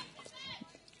there.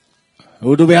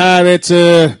 Who do we have? It's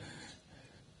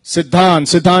Siddhant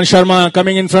Sharma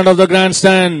coming in front of the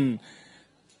grandstand.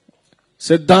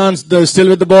 Siddhant still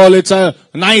with the ball. It's a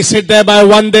nice hit there by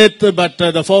Vandit, but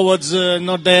the forward's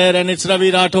not there, and it's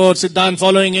Ravi Rathore. Siddhant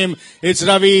following him. It's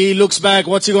Ravi. He looks back.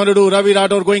 What's he going to do? Ravi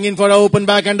Rathore going in for an open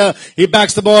backhander. He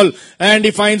backs the ball, and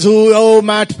he finds who? Oh,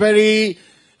 Matt Perry.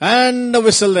 And the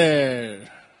whistle there.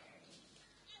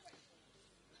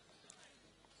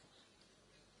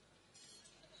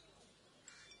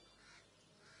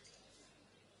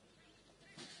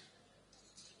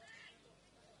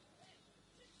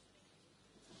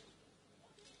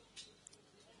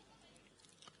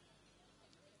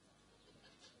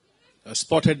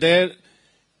 Spotted there,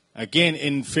 again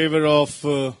in favor of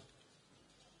Garcha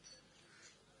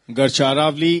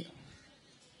Aravali.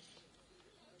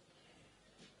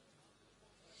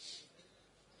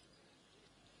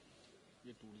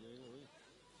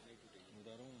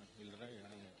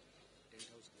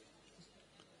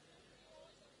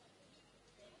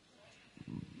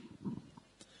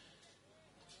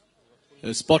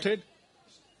 Spotted,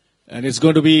 and it's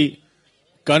going to be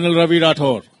Colonel Ravi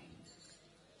Rathore.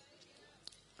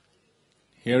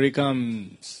 Here he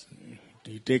comes.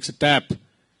 He takes a tap.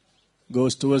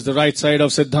 Goes towards the right side of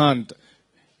Siddhant.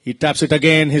 He taps it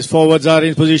again. His forwards are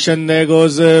in position. There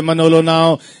goes Manolo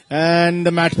now.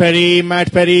 And Matt Perry.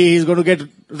 He's going to get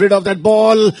rid of that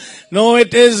ball. No,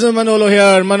 it is Manolo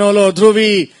here. Manolo,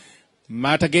 Dhruvi.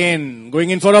 Matt again, going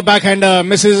in for a backhander,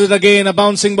 misses it again, a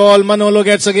bouncing ball, Manolo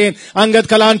gets again, Angad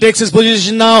Kalan takes his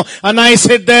position now, a nice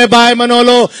hit there by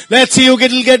Manolo, let's see who will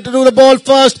get to the ball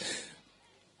first.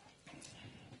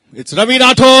 It's Ravi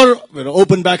Rathore, with an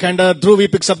open backhander, Dhruv, he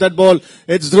picks up that ball,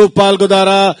 it's Dhruv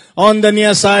Palgodara on the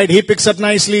near side, he picks up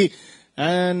nicely,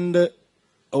 and,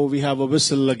 we have a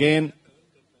whistle again.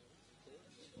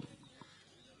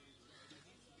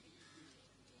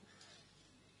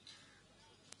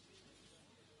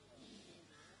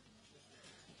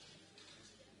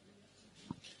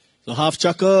 So half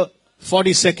chukker,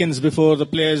 40 seconds before the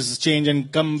players change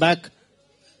and come back.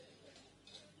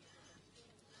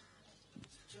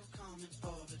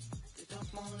 They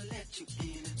don't want to let you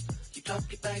in. You drop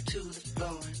your back to the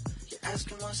floor and you're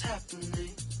asking what's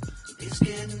happening. It's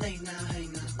getting late now, hey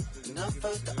now. Enough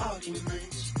of the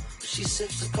arguments. She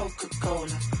sips the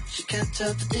Coca-Cola. She can't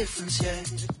tell the difference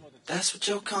yet. That's what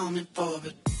you're coming for,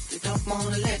 but they don't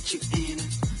want to let you in.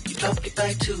 You drop your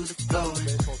back to the floor and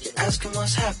you're asking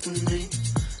what's happening.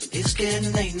 It's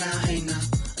getting late now, hey now.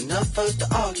 Enough of the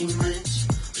arguments.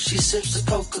 She sips the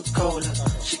Coca-Cola.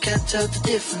 She can't tell the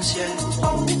difference yet.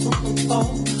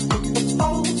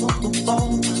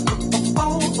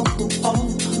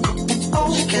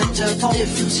 She can't tell the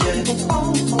difference yet.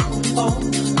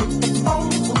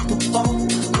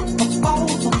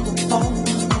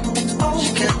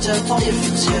 She can't tell the difference yet. She can't tell the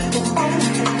difference.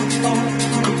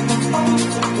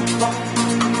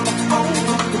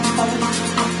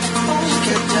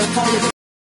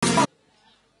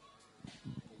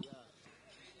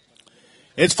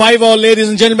 It's 5-all, ladies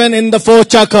and gentlemen, in the fourth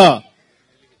chukker.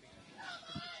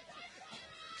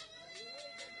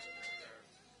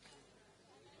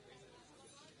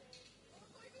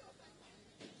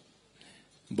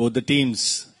 Both the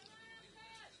teams.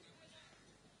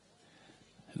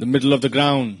 The middle of the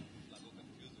ground.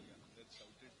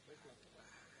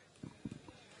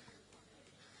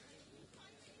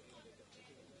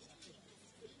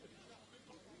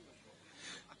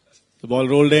 The ball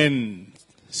rolled in.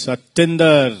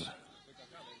 Satinder.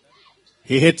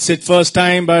 He hits it first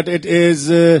time, but it is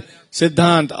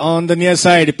Siddhant on the near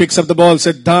side. He picks up the ball.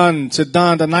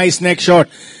 Siddhant, a nice neck shot.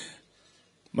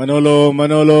 Manolo,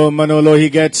 he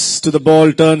gets to the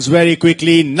ball, turns very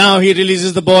quickly. Now he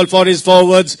releases the ball for his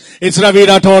forwards. It's Ravi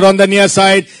Rathore on the near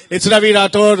side. It's Ravi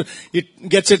Rathore. He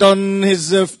gets it on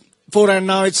his forehand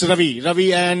now. It's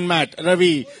Ravi and Matt.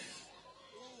 Ravi.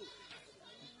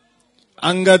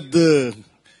 Angad.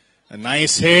 A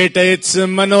nice hit. It's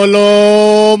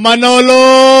Manolo.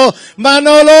 No,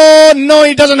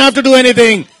 he doesn't have to do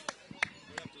anything.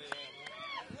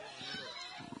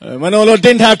 Manolo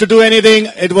didn't have to do anything.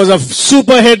 It was a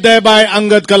super hit there by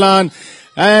Angad Kalan.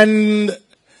 And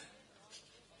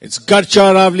it's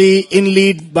Garcha Aravali in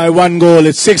lead by 1 goal.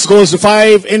 It's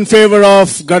 6-5 in favor of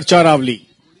Garcha Aravali.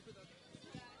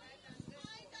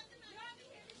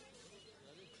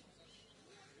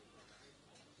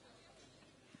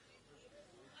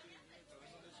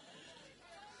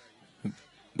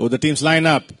 Both the teams line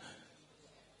up.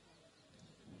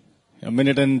 A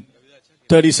minute and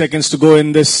 30 seconds to go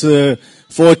in this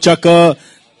fourth chukker.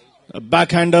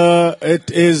 Backhander, it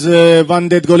is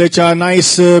Vandit Golecha.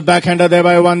 Nice backhander there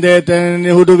by Vandit. And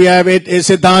who do we have? It is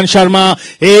Siddhant Sharma.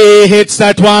 He hits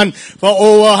that one for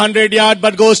over 100 yards,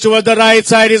 but goes towards the right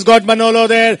side. He's got Manolo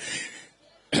there.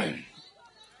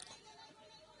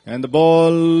 And the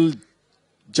ball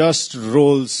just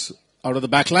rolls out of the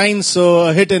back line. So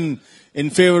a hit in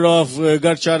favor of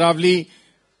Garcha Aravali.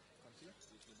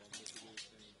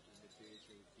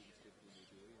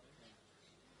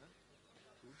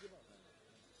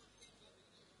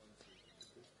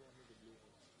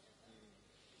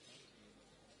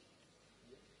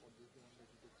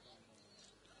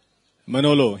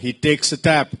 Manolo, he takes a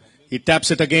tap. He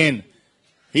taps it again.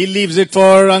 He leaves it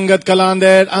for Angad Kalan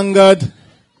there. Angad,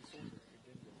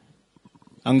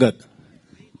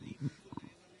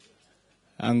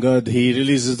 he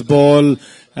releases the ball.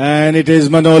 And it is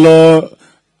Manolo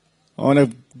on a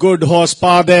good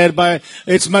horsepower there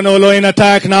it's Manolo in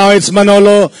attack now. It's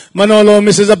Manolo. Manolo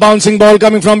misses a bouncing ball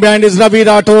coming from behind. It's Ravi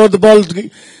Rathore. The ball.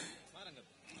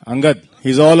 Angad,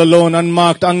 he's all alone,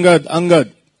 unmarked.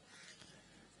 Angad.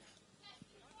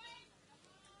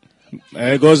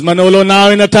 There goes Manolo now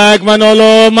in attack.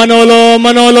 Manolo.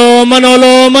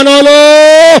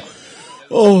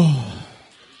 Oh.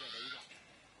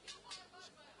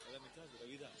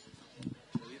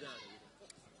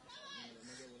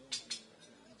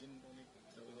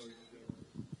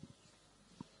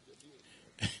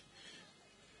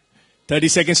 "30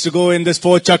 seconds to go in this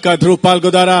fourth chukker. Dhruv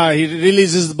Palgodara, he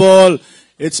releases the ball.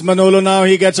 It's Manolo now.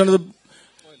 He gets onto the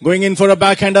Going in for a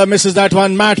backhander, misses that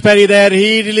one. Matt Perry there.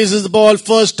 He releases the ball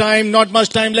first time. Not much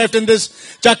time left in this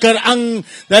chakkar.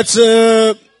 That's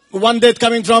one death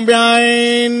coming from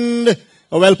behind.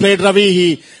 Oh, well played,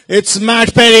 Ravi. It's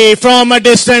Matt Perry from a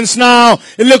distance now.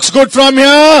 It looks good from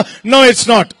here. No, it's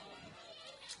not.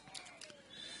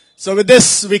 So with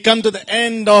this, we come to the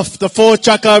end of the fourth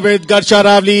chakkar with Garcha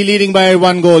Aravali leading by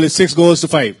 1 goal. It's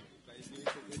 6-5.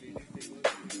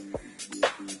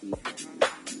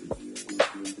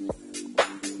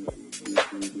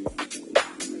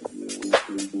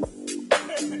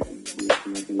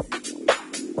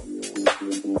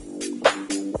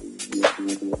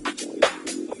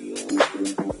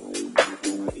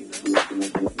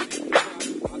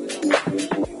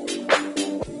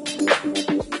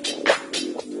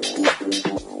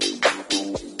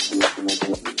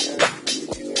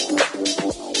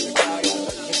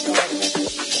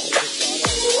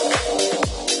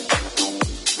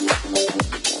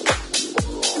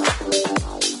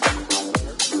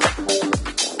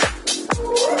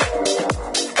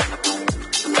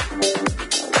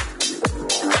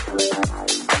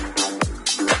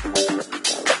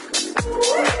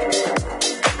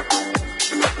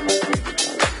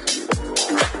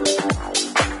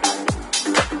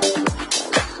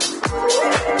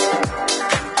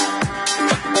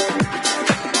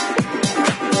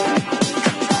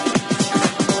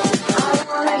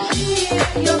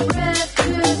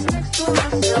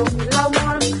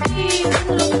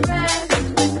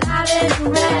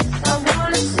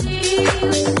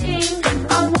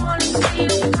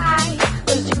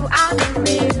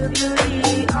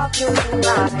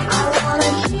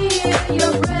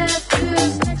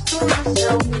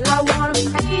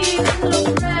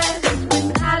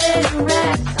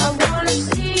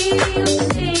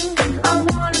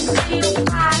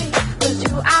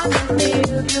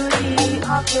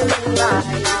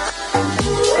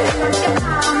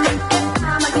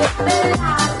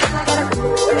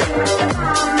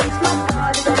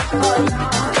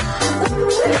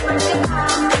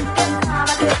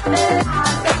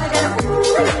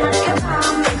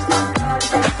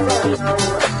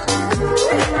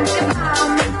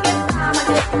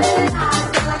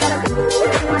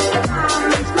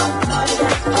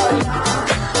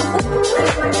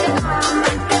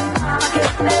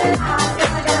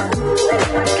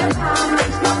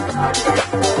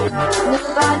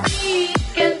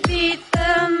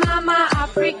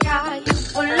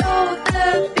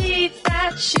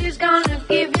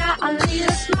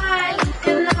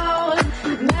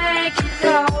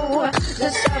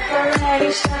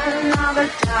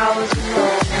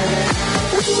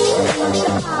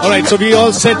 Alright, so we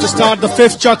all set to start the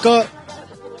fifth chakkar.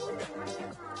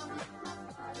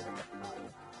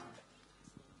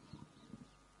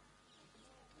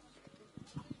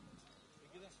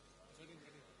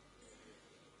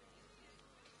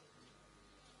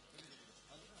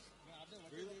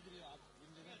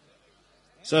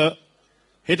 So,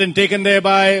 hit and taken there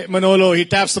by Manolo. He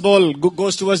taps the ball,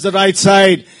 goes towards the right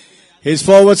side. His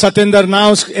forward Satinder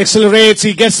now accelerates.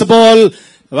 He gets the ball.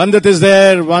 Vandit is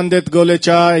there. Vandit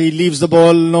Golecha. He leaves the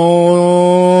ball.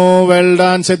 No. Well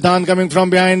done. Siddhant coming from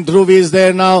behind. Dhruvi is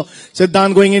there now.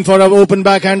 Siddhant going in for an open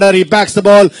backhander. He backs the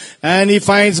ball and he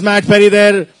finds Matt Perry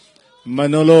there.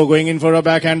 Manolo going in for a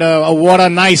backhander. Oh, what a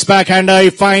nice backhander. He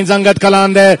finds Angad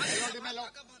Kalan there.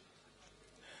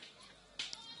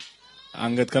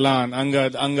 Angad Kalan.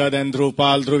 Angad and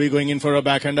Dhrupal. Dhruvi going in for a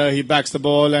backhander. He backs the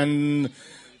ball and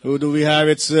who do we have?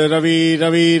 It's Ravi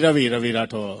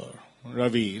Rathore.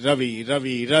 Ravi.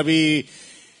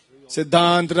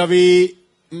 Siddhant, Ravi,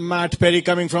 Matt Perry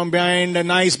coming from behind. A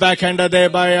nice backhander there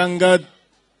by Angad.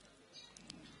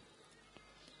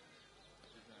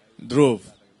 Dhruv.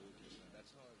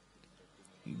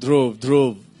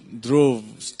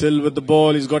 Still with the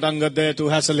ball. He's got Angad there to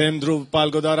hassle him. Dhruv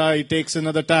Palgodara. He takes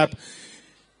another tap.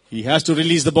 He has to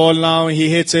release the ball now. He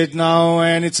hits it now.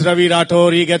 And it's Ravi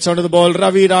Rathore. He gets onto the ball.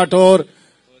 Ravi Rathore.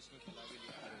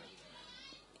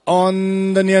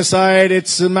 On the near side,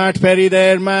 it's Matt Perry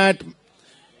there. Matt,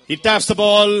 he taps the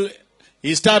ball.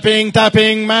 He's tapping.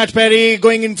 Matt Perry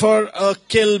going in for a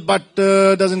kill, but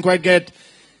doesn't quite get.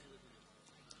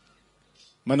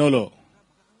 Manolo.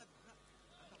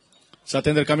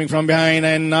 Satinder coming from behind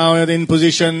and now in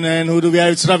position. And who do we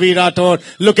have? It's Ravi Rathore.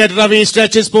 Look at Ravi,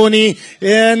 stretches pony.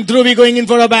 And Dhruvi going in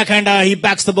for a backhander. He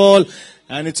backs the ball.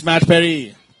 And it's Matt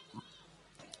Perry.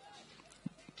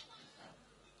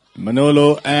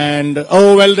 Manolo and,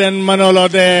 oh well then Manolo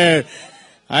there.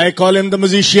 I call him the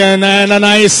musician and a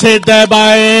nice hit there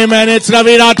by him and it's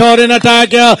Ravi Rathore in attack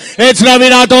here. It's Ravi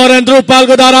Rathore and Dhruv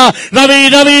Palgodara.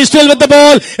 Ravi still with the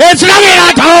ball. It's Ravi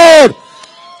Rathore!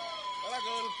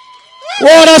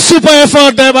 What a super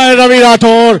effort there by Ravi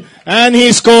Rathore. And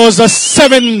he scores the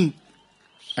seventh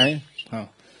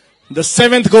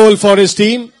goal for his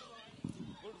team.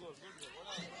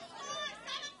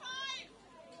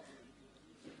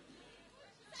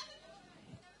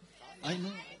 I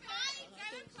know.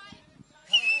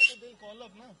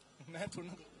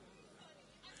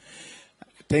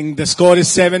 I think the score is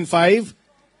 7-5.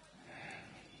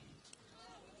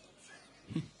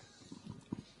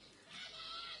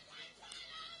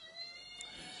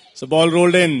 So ball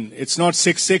rolled in. It's not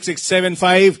 6-6, it's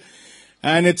 7-5.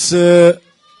 And it's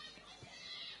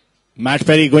Matt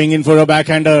Perry going in for a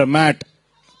backhander. Matt.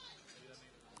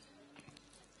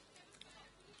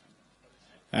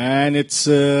 And it's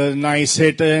a nice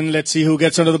hit, and let's see who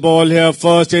gets under the ball here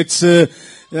first. It's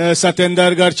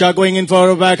Satyendar Garcha going in for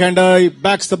a backhander. He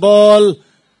backs the ball,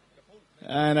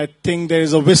 and I think there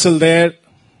is a whistle there.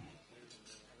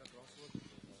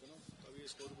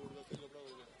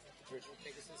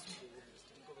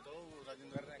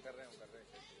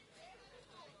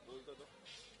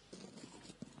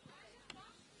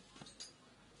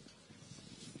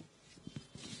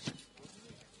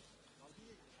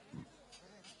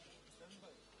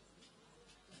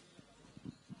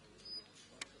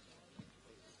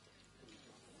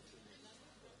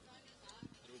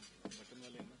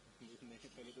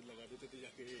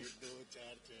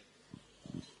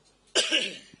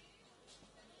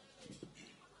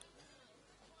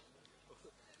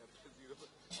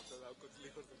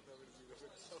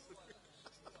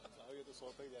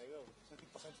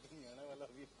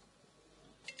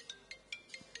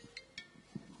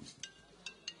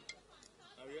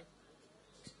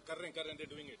 They're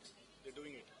doing it. They're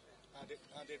doing it.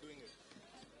 They're doing it.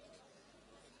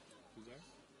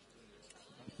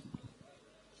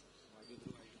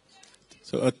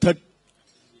 So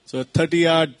a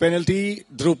 30-yard penalty,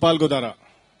 Dhrupal Godara.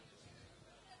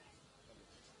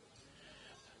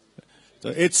 So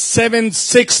it's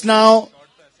 7-6 now.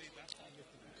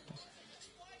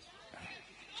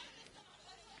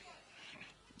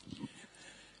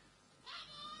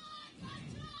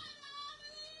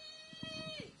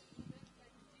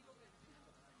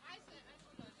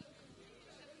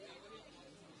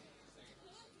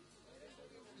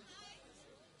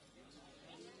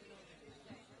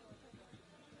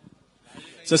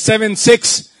 So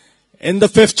 7-6 in the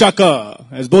fifth chakra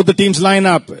as both the teams line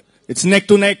up. It's neck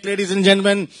to neck, ladies and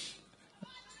gentlemen.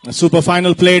 A super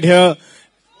final played here.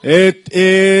 It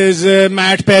is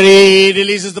Matt Perry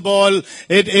releases the ball.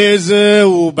 It is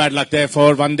bad luck there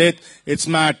for Vandit. It's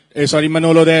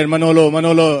Manolo there.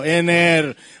 Manolo in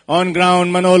air on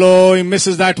ground. Manolo, he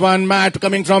misses that one. Matt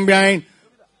coming from behind,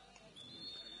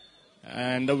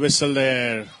 and the whistle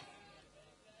there.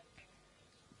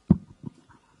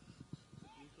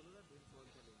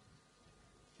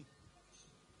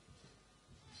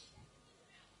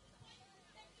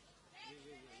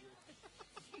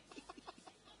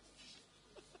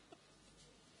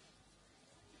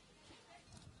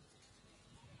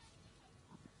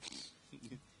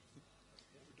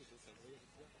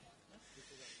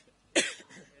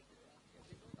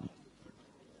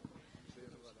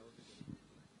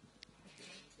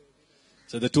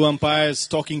 So the two umpires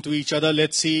talking to each other.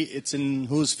 Let's see, it's in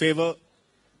whose favor.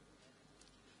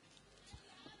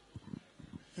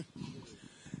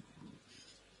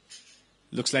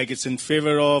 Looks like it's in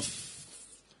favor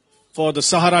for the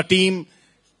Sahara team.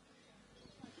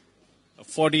 A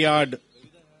 40-yard.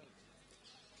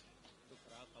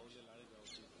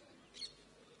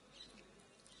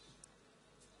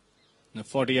 A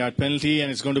 40-yard penalty, and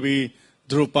it's going to be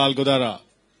Dhrupal Godara.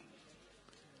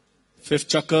 Fifth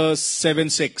chakra,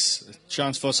 7-6.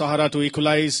 Chance for Sahara to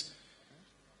equalize.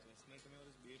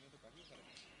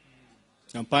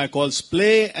 Umpire calls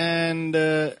play, and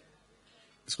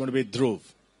it's going to be Dhruv.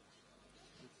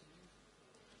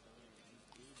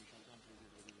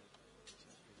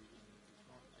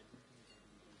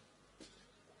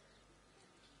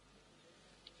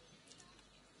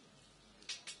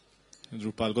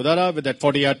 Dhrupal Godara with that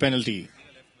 40-yard penalty.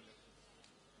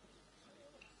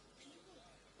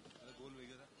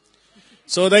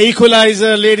 So the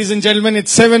equalizer, ladies and gentlemen,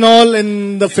 it's 7-all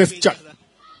in the fifth chakra.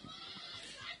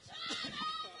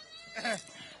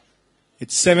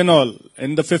 It's 7-all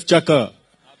in the fifth chakra.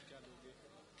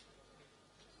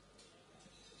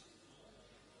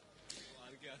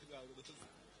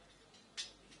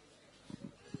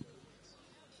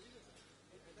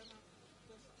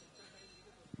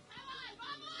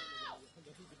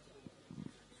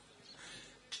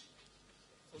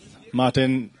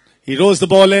 Martin, he rolls the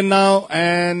ball in now,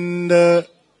 and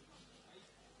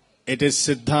It is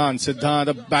Siddhant. Siddhant,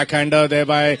 the backhander there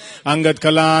by Angad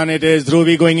Kalan. It is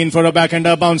Dhruvi going in for a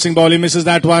backhander. Bouncing ball. He misses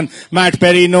that one. Matt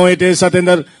Perry. No, it is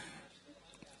Satinder.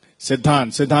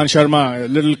 Siddhant Sharma. A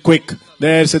little quick.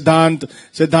 There, Siddhant.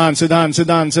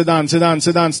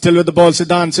 Still with the ball.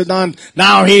 Siddhant.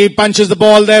 Now he punches the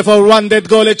ball there for Vandit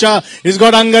Golecha. He's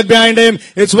got Angad behind him.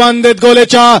 It's Vandit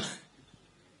Golecha.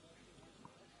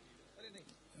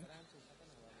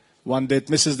 Vandit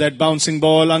misses that bouncing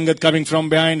ball. Angad coming from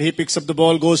behind. He picks up the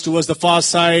ball, goes towards the far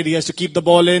side. He has to keep the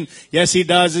ball in. Yes, he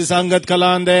does. It's Angad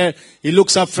Kalan there. He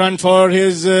looks up front for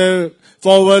his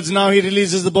forwards. Now he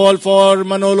releases the ball for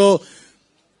Manolo.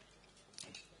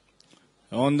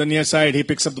 On the near side, he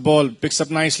picks up the ball. Picks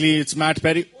up nicely. It's Matt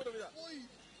Perry.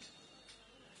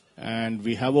 And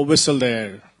we have a whistle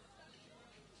there.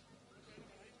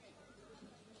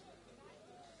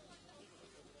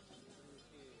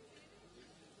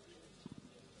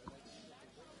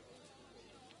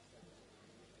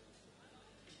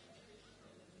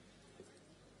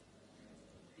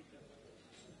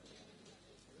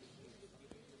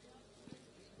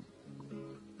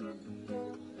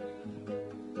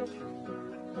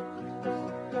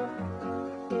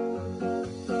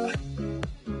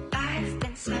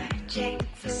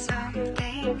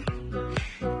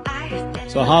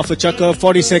 So half a chukker,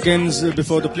 40 seconds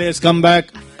before the players come back.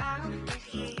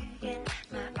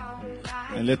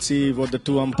 And let's see what the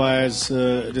two umpires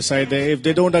decide there. If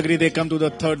they don't agree, they come to the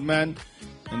third man.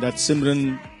 And that's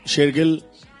Simran Shergill.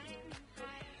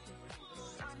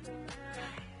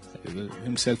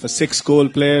 Himself a 6-goal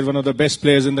player, one of the best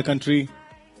players in the country.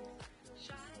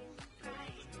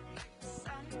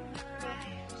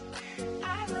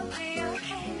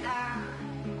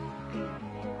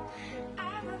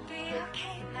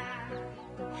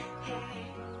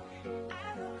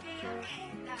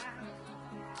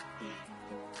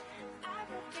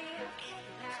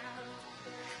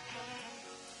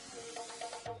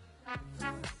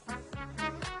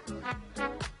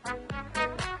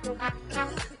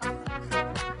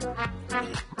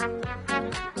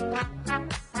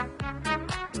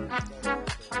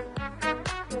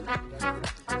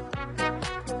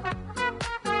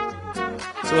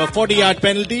 So a 40-yard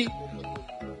penalty.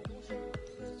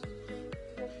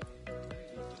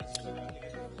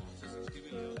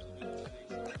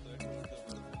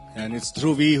 And it's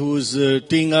Dhruvi who's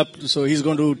teeing up, so he's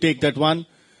going to take that one.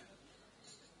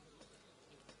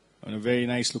 On a very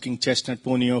nice looking chestnut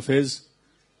pony of his.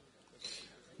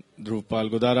 Dhrupal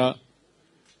Godara.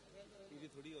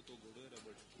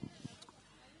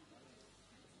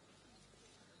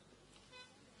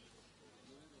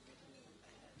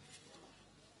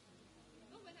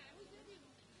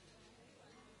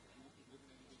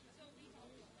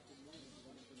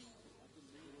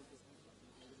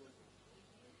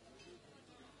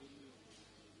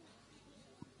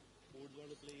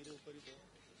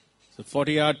 So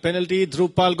 40-yard penalty.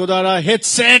 Dhrupal Godara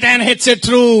hits it and hits it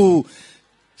through.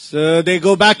 So they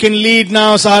go back in lead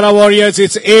now, Sahara Warriors.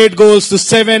 It's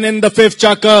 8-7 in the fifth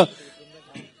chukker.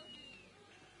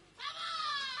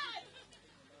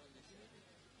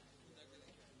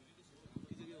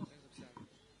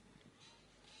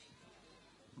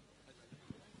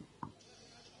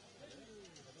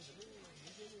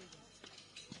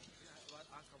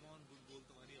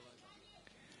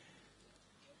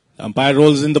 Umpire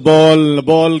rolls in the ball. The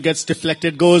ball gets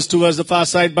deflected, goes towards the far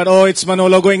side. But oh, it's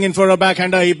Manolo going in for a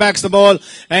backhander. He backs the ball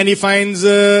and he finds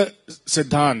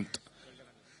Siddhant.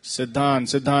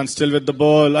 Siddhant still with the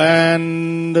ball.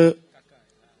 And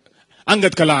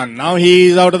Angad Kalan. Now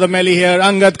he's out of the melee here.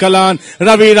 Angad Kalan,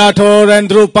 Ravi Rathore and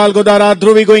Dhrupal Godara.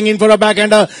 Dhruvi going in for a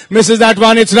backhander. Misses that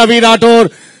one. It's Ravi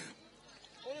Rathore.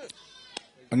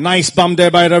 A nice bump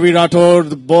there by Ravi Rathore.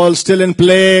 The ball still in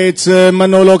play. It's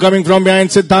Manolo coming from behind.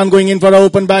 Siddhant going in for an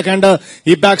open backhander.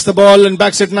 He backs the ball and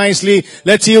backs it nicely.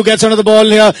 Let's see who gets onto the ball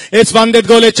here. It's Vandit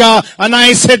Golecha. A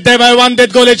nice hit there by Vandit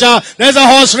Golecha. There's a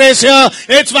horse race here.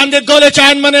 It's Vandit Golecha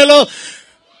and Manolo.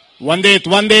 Vandit.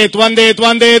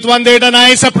 A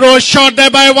nice approach shot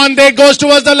there by Vandit. Goes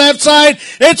towards the left side.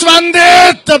 It's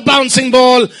Vandit. The bouncing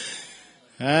ball.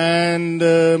 And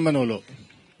Manolo.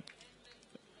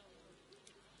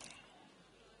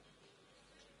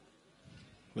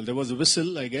 Well, there was a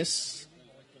whistle, I guess.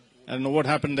 I don't know what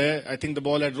happened there. I think the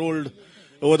ball had rolled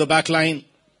over the back line.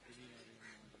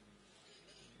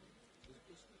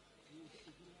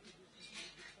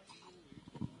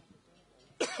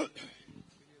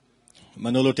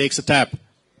 Manolo takes a tap.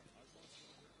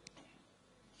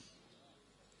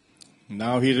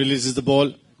 Now he releases the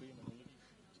ball.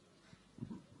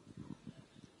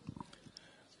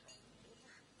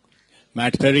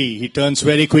 Matt Perry, he turns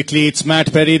very quickly. It's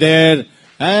Matt Perry there.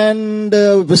 And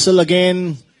whistle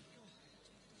again.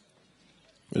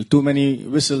 Well, too many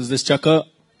whistles this chakra.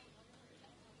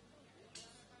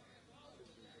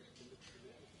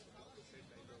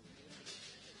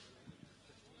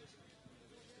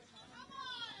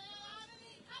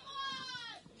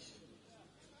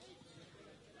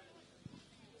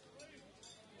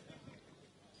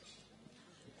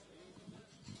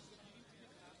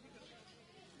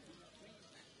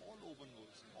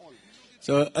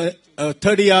 So a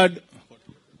 30-yard,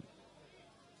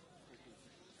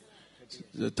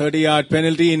 the 30-yard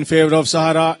penalty in favor of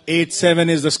Sahara. 8-7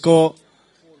 is the score.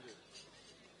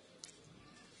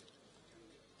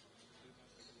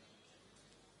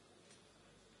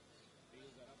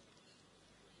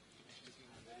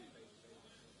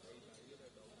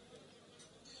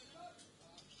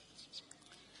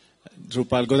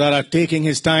 Drupal Godara taking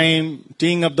his time,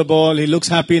 teeing up the ball. He looks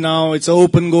happy now. It's an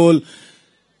open goal.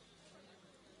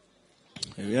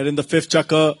 We are in the fifth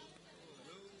chakra.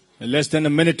 Less than a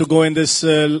minute to go in this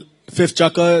fifth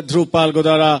chakra. Drupal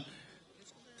Godara.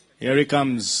 Here he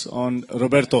comes on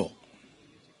Roberto.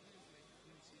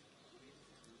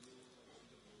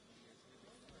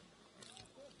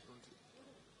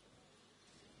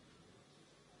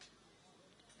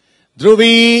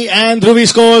 Dhruvi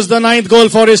scores the 9th goal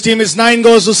for his team. It's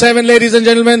 9-7, ladies and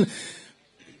gentlemen.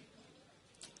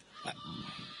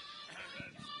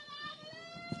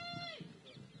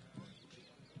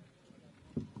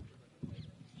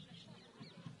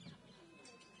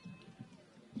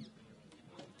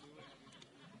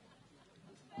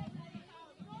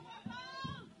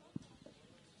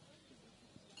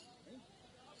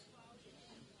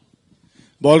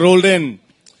 Ball rolled in.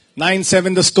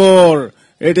 9-7 the score.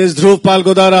 It is Drupal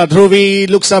Godara. Dhruvi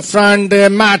looks up front.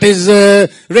 Matt is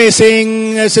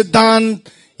racing. Siddhant.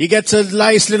 He gets a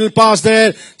nice little pass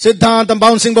there. Siddhant, a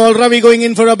bouncing ball. Ravi going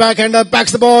in for a backhander.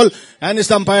 Backs the ball. And it's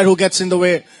the umpire who gets in the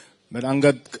way. But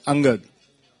Angad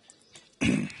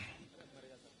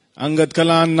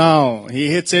Kalan now. He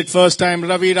hits it first time.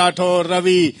 Ravi Rathore.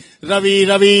 Ravi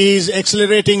is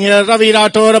accelerating here. Ravi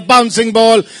Rathore, a bouncing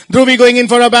ball. Dhruvi going in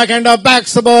for a backhander.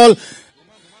 Backs the ball.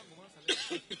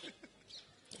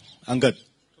 Angad.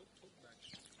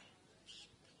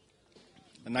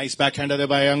 A nice backhander there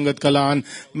by Angad Kalan.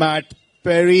 Matt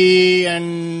Perry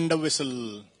and a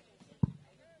whistle.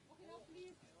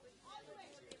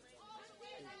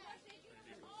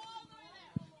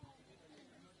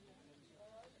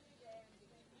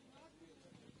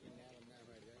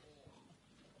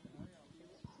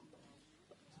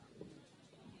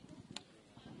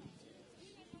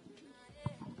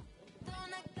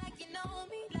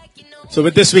 So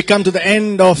with this, we come to the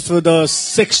end of the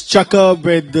sixth chakra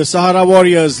with the Sahara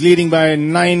Warriors leading by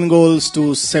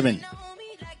 9-7.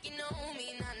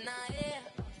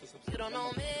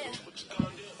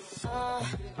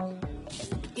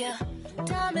 Yeah,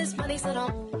 time is money, so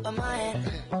don't mind.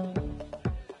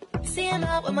 Seeing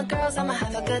out with my girls, I'ma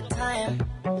have a good time.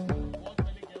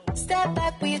 Step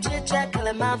back with your chit chat,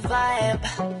 killing my vibe.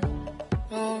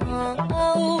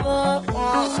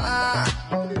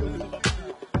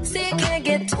 See, you can't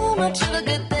get too much of a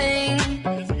good thing.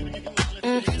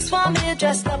 Swan me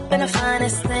dressed up in the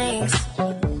finest things.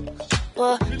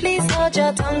 Well, please hold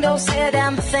your tongue, don't say a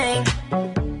damn thing.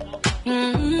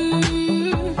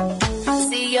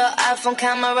 See your iPhone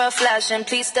camera flashing.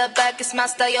 Please step back, it's my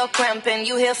style, you're cramping.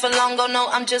 You here for long, go no,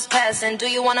 I'm just passing. Do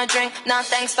you wanna drink? Nah,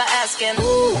 thanks for asking.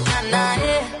 Ooh, nah,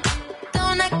 yeah.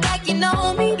 Don't act like you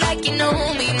know me,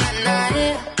 nah,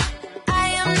 yeah. I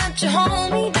am not your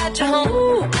homie, not your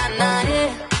homie, nah, yeah.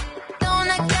 Don't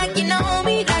act like you know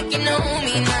me, nah,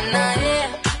 yeah.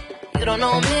 You don't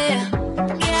know me,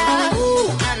 yeah, ooh,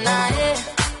 nah, yeah.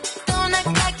 Don't act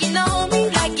like you know me,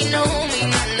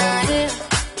 nah, yeah.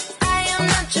 I am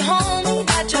not your homie,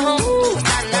 not your homie,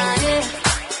 nah, yeah.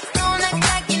 Don't act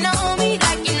like you know me,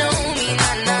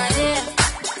 nah, yeah.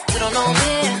 You don't know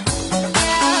me, yeah.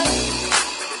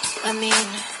 I mean,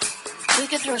 we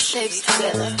could throw shapes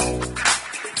together,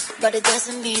 but it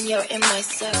doesn't mean you're in my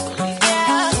circle.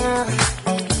 Yeah.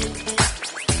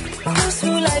 Cruise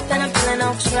through life and I'm feeling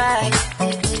off track.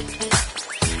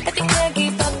 If you can't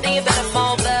keep up, then you better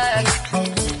fall back.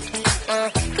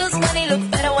 Cause money look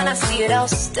better when I see it all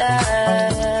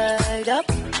stacked up.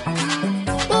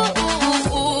 Ooh,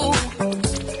 ooh, ooh.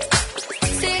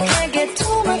 See, you can't get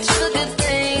too much of a good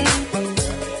thing.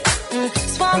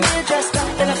 Swan me dressed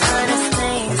up in the finest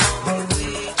things.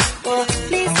 Well,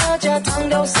 please hold your tongue,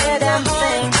 don't say a damn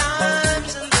thing.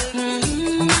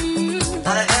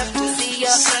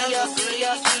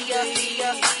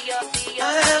 I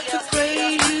have to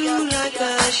grade you like I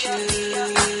should.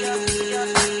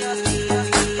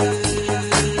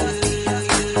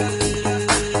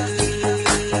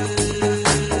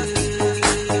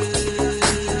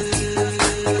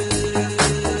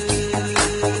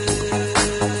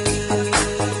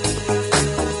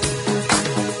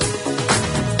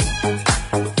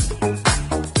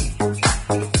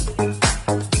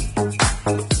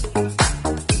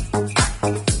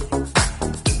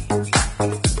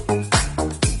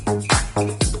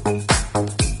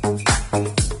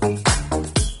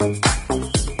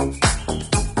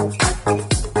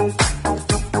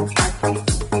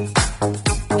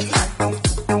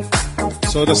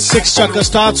 So the sixth chakra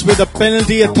starts with a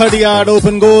penalty, a 30-yard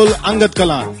open goal, Angad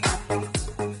Kalan.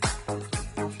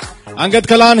 Angad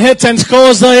Kalan hits and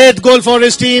scores the 8th goal for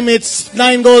his team. It's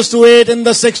 9-8 in the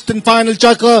 6th and final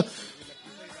chakra.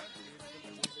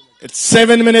 It's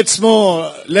 7 minutes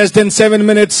more, less than 7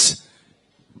 minutes.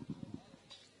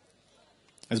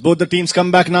 As both the teams come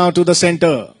back now to the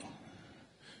center.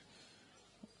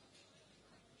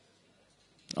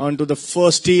 On to the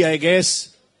first tee, I guess.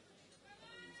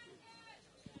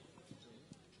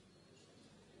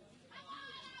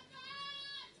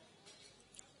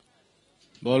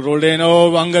 Ball rolled in. Oh,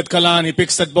 Angad Kalan. He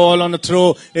picks that ball on the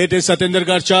throw. It is Satinder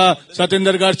Garcha.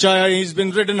 Satinder Garcha. He's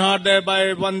been ridden hard there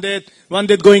by Vandit.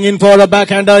 Vandit going in for a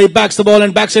backhander. He backs the ball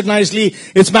and backs it nicely.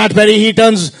 It's Matt Perry. He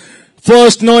turns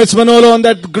first. No, it's Manolo on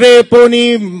that grey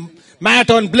pony.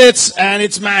 Matt on blitz. And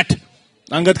it's Matt.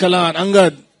 Angad Kalan.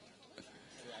 Angad.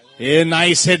 A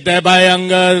nice hit there by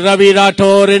Angad. Ravi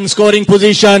Rathore in scoring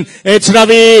position. It's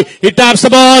Ravi. He taps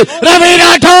the ball. Ravi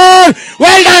Rathore.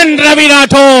 Well done, Ravi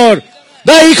Rathore.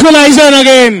 The equalizer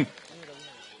again.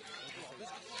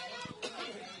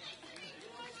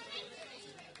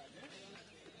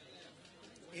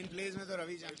 In place में तो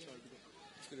रवि जान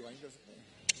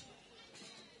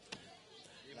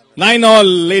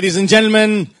 9-9, ladies and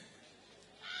gentlemen.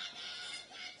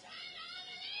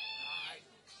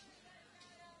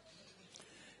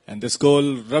 And this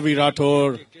goal, Ravi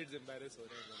Rathore.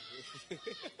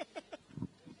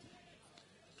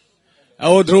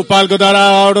 Oh, Dhrupal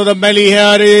Godara out of the belly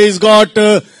here. He's got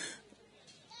Angad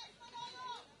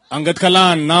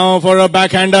Kalan now for a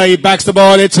backhander. He backs the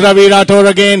ball. It's Ravi Rathore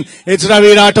again. It's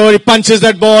Ravi Rathore. He punches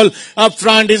that ball up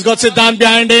front. He's got Siddhant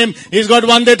behind him. He's got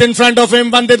Vandit in front of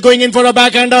him. Vandit going in for a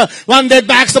backhander. Vandit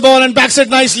backs the ball and backs it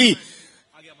nicely.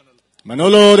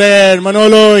 Manolo there.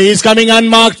 Manolo. He's coming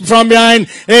unmarked from behind.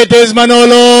 It is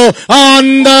Manolo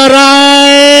on the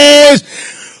rise.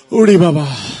 Udi Baba.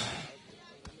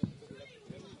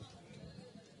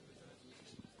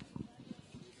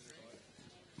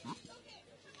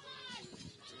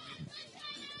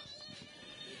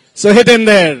 So hit in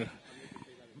there.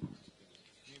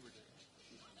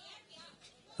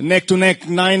 Neck to neck,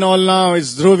 9-9 now.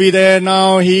 It's Dhruvi there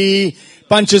now. He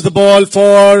punches the ball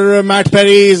for Matt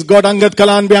Perry. He's got Angad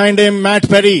Kalan behind him. Matt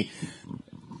Perry.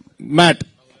 Matt.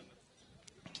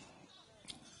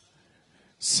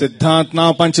 Siddhant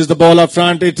now punches the ball up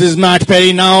front. It is Matt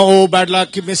Perry now. Oh, bad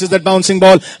luck. He misses that bouncing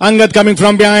ball. Angad coming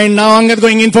from behind. Now Angad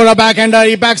going in for a backhander.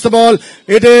 He backs the ball.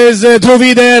 It is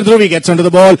Dhruvi there. Dhruvi gets onto the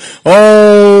ball.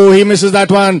 Oh, he misses that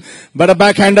one. But a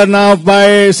backhander now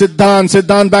by Siddhant.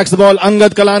 Siddhant backs the ball.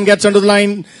 Angad Kalan gets onto the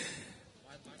line.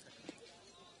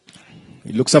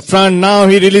 He looks up front. Now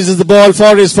he releases the ball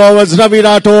for his forwards. Ravi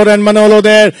Rathore and Manolo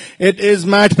there. It is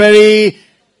Matt Perry.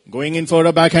 Going in for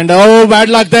a backhander. Oh, bad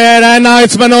luck there. And now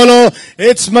it's Manolo.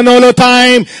 It's Manolo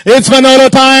time. It's Manolo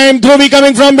time. Dhruvi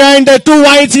coming from behind. The two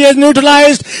wides he has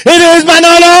neutralized. It is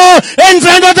Manolo in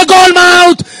front of the goal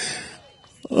mouth.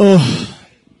 Oh.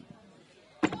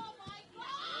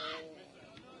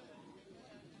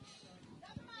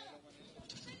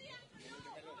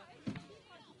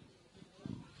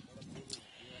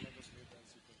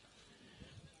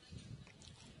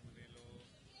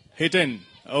 Hit in.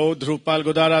 Oh, Dhrupal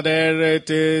Godara there. It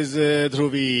is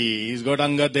Dhruvi. He's got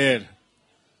Angad there.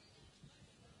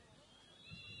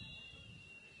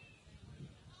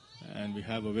 And we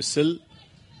have a whistle.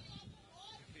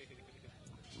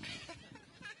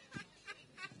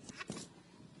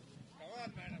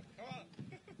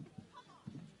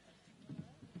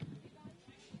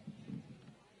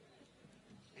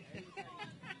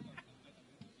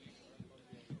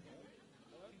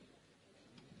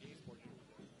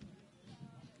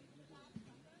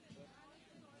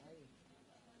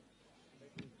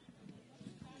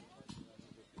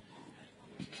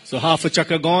 So half a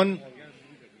chakra gone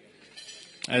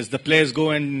as the players go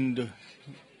and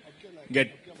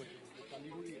get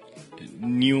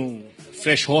new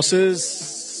fresh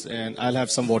horses, and I'll have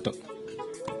some water.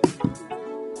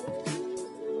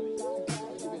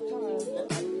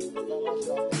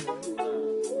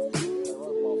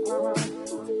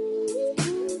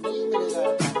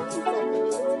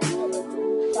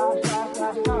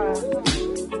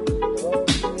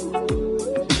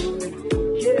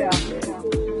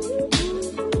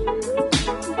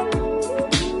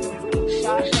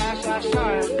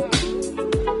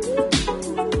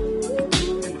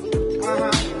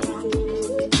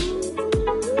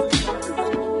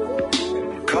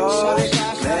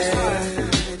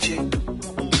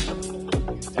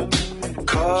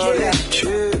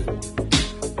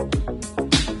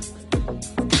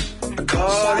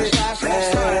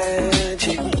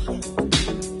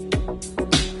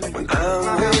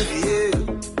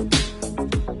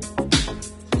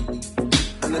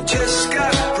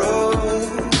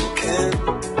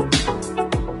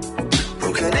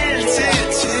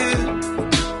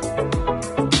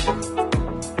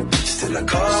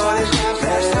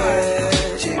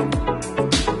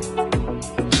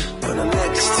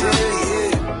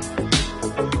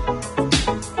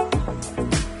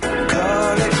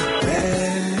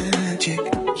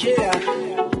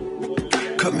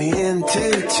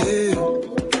 into 2.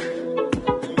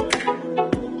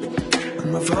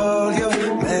 And with all your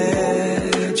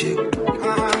magic,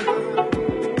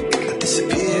 I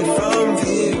disappear from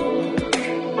view.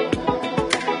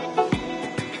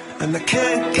 And I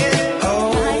can't get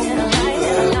over.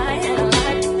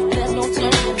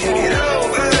 Can't get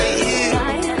over you.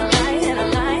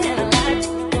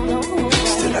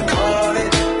 Still I call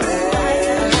it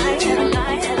magic.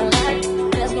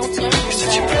 You're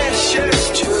such a precious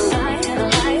truth.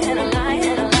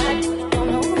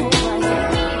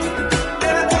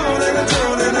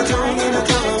 And I don't.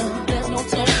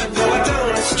 No, I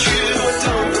don't, it's true.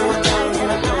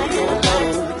 I don't.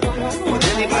 Want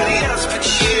anybody else but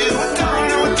you. I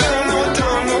don't. No, I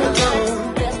don't.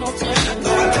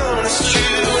 No, I don't, it's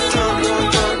true. I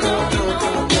don't.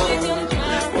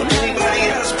 Want anybody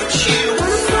else but you.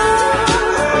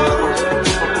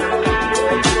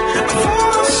 I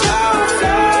fall so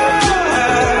far.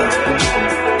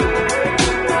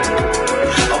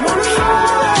 I wanna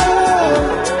fall.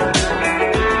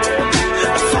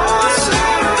 I fall so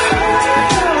hard.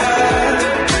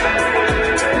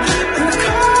 And I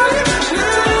call it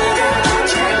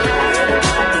magic.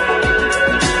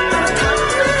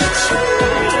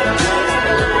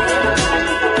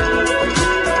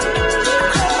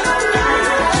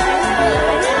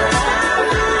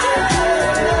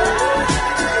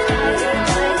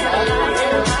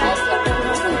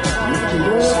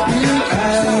 You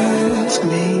ask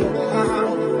me,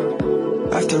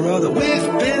 after all that we've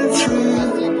been through,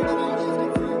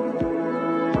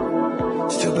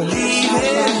 still believe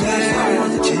in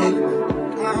magic.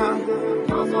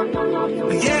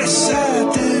 Yes, I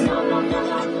do.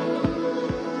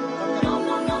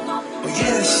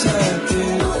 Yes, I do.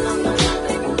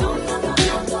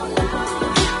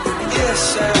 Yes,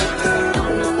 I do.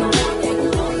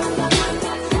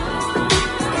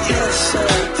 Yes, I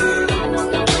do.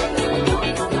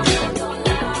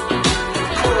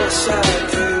 Of course I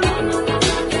do.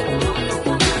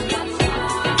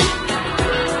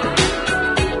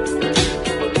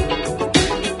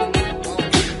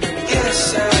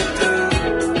 Yes, I do.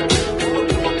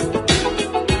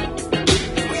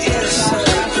 Yes, I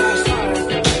do.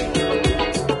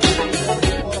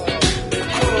 Of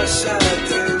course I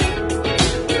do.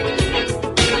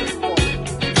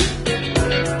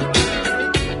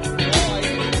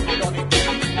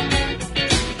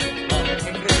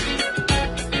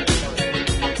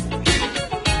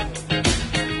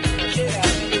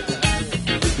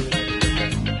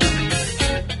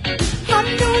 I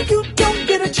know you don't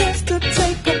get a chance to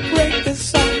take a break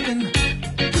this often.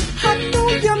 I know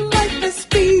your life is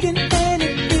speeding and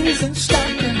it isn't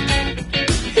stopping.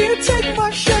 Here, take my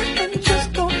shirt and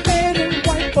just go ahead and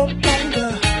wipe up all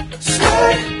the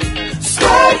sweat.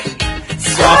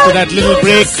 After that little Lose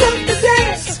break, yourself to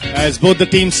dance. as both the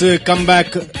teams come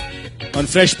back on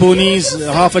fresh ponies,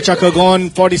 half a chakra gone,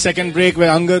 40-second break where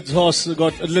Angad's horse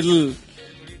got a little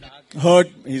hurt.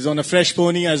 He's on a fresh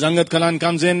pony as Angad Kalan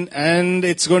comes in, and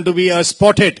it's going to be a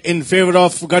spot hit in favor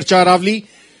of Garcha Aravali.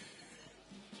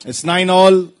 It's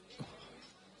 9-all.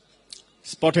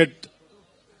 Spot hit.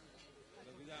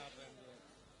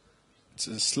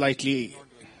 It's slightly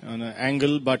on an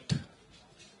angle, but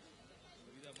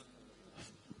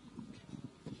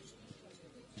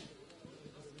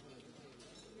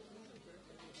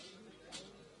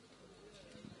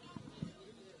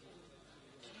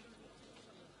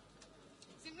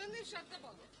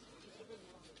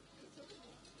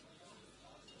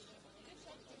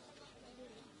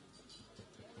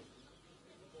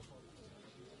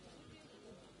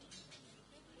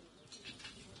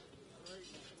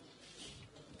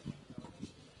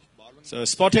so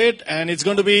spot hit, and it's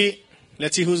going to be,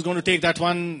 let's see who's going to take that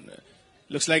one.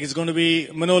 Looks like it's going to be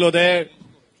Manolo there.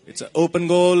 It's an open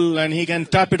goal, and he can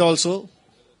tap it also.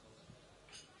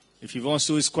 If he wants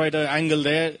to, it's quite an angle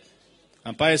there.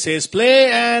 Umpire says play,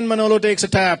 and Manolo takes a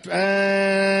tap.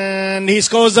 And he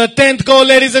scores the 10th goal,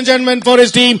 ladies and gentlemen, for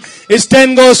his team. It's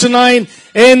 10 goals to 9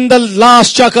 in the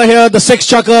last chakra here, the 6th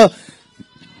chakra.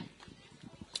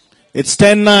 It's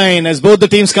 10-9 as both the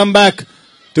teams come back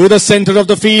to the center of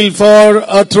the field for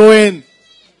a throw-in.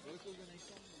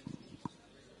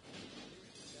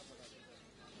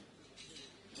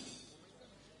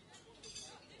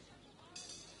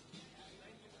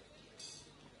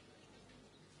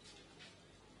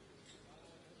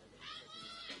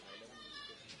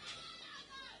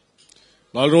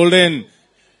 Ball rolled in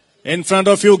front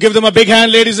of you. Give them a big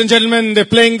hand, ladies and gentlemen. They're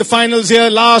playing the finals here.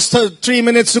 Last 3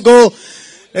 minutes to go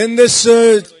in this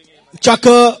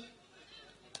chakra.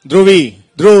 Dhruvi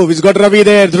Dhruv, he's got Ravi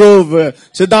there. Dhruv,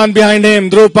 Siddhant behind him.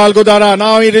 Dhruv Palgodara.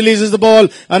 Now he releases the ball.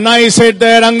 A nice hit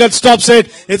there. Angad stops it.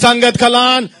 It's Angad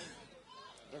Kalan.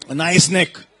 A nice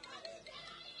nick.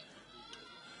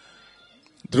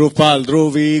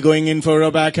 Dhruv going in for a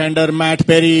backhander. Matt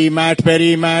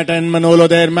and Manolo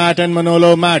there. Matt and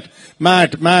Manolo. Matt.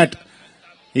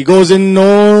 He goes in.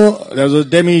 No. There's a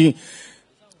demi.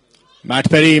 Matt.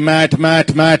 He's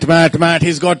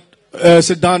got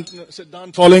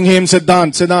Siddhant following him.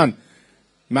 Siddhant.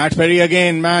 Matt Perry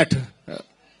again.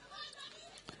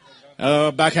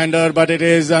 Backhander, but it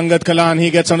is Angad Kalan.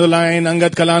 He gets on the line.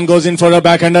 Angad Kalan goes in for a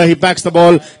backhander. He backs the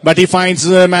ball, but he finds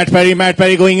Matt Perry. Matt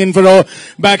Perry going in for a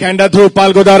backhander. Dhruv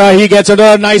Palgodara. He gets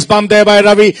a nice bump there by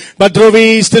Ravi, but Dhruv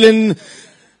is still in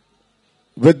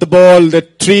with the ball. The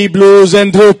three blues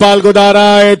and Dhruv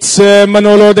Palgodara. It's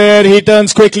Manolo there. He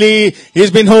turns quickly.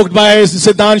 He's been hooked by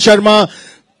Siddhant Sharma.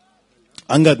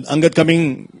 Angad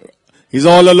coming. He's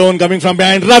all alone coming from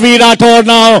behind. Ravi Rathore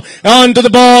now onto the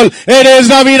ball. It is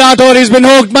Ravi Rathore. He's been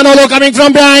hooked. Manolo coming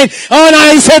from behind. Oh,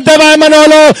 nice hit there by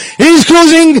Manolo. He's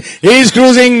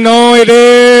cruising. No, it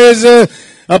is a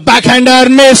backhander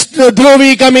missed.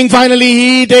 Dhruvi coming finally.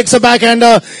 He takes a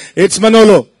backhander. It's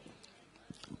Manolo.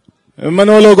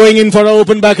 Manolo going in for an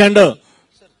open backhander.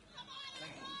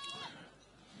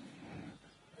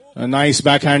 A nice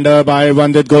backhander by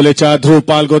Vandit Golicha. Dhruv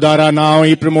Palgodara. Now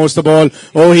he promotes the ball.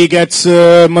 Oh, he gets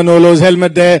Manolo's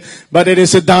helmet there. But it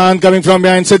is Siddhant coming from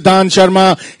behind. Siddhant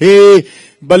Sharma. He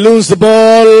balloons the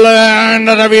ball. And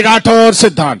Ravi Rathore.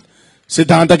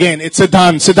 Siddhant again. It's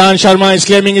Siddhant. Siddhant Sharma is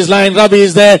claiming his line. Ravi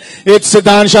is there. It's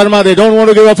Siddhant Sharma. They don't want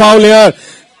to give a foul here.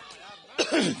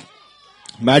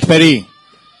 Matt Perry.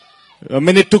 A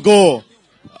minute to go.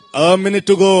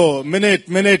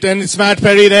 Minute, and it's Matt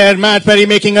Perry there. Matt Perry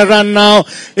making a run now.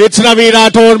 It's Ravi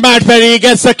Rathore. Matt Perry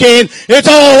gets the cane. It's,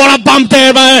 oh, what a bump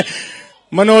there by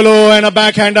Manolo, and a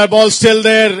backhander. Ball still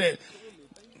there.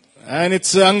 And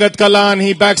it's Angad Kalan.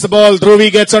 He backs the ball.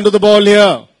 Dhruvi gets onto the ball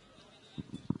here.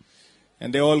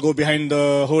 And they all go behind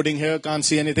the hoarding here. Can't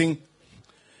see anything.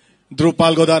 Dhruv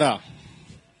Palgodara.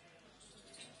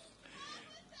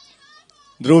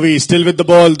 Dhruvi still with the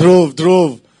ball.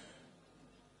 Dhruv,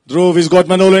 he's got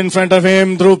Manolo in front of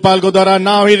him. Dhruv Palgodara.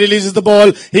 Now he releases the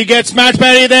ball. He gets Matt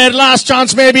Perry there. Last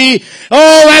chance maybe.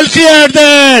 Oh, well cleared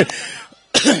there.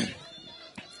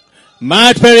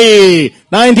 Matt Perry.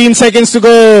 19 seconds to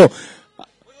go.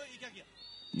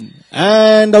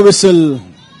 And a whistle.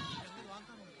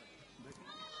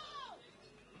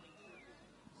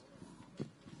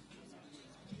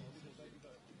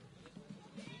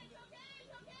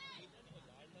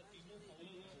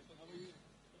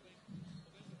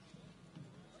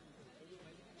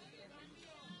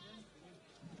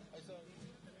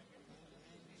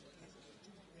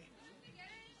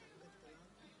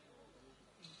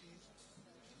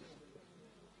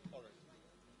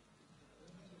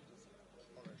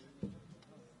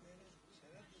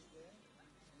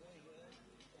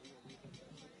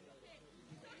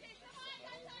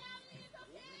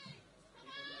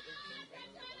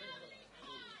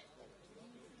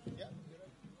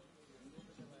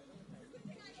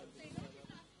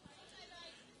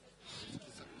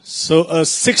 So a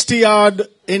 60-yard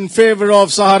in favor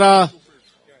of Sahara.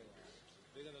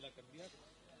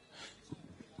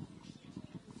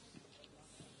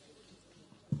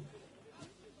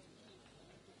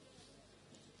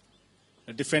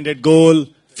 A defended goal.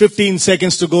 15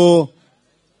 seconds to go.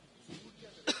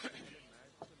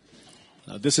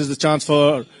 Now this is the chance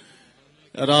for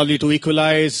Aravali to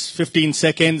equalize. 15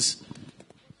 seconds.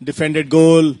 Defended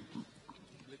goal.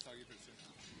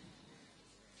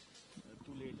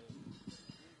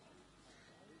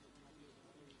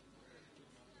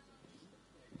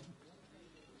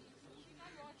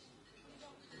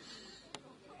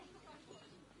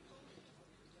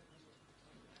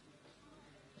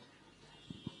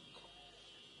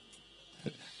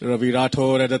 Ravi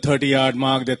Rathore at the 30-yard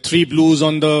mark. There are three blues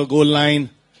on the goal line.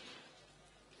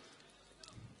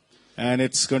 And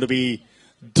it's going to be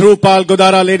Dhruv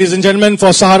Palgodara, ladies and gentlemen,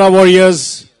 for Sahara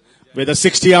Warriors with a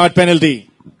 60-yard penalty.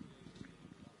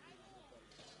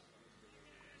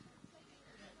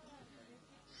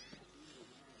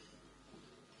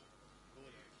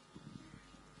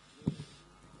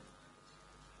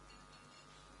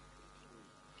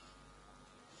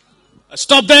 A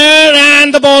stop there,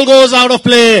 and the ball goes out of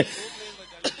play.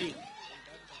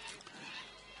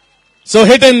 So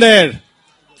hit in there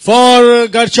for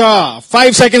Garcha.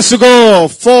 5 seconds to go.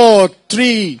 4,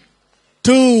 3,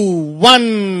 2,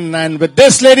 1. And with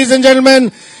this, ladies and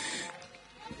gentlemen,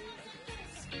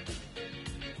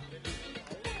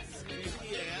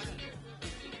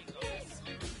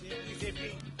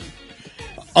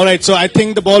 All right, so I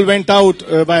think the ball went out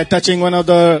by touching one of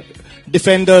the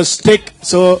defender's stick.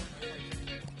 So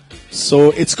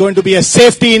it's going to be a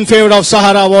safety in favor of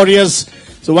Sahara Warriors.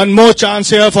 So one more chance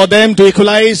here for them to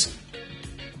equalize.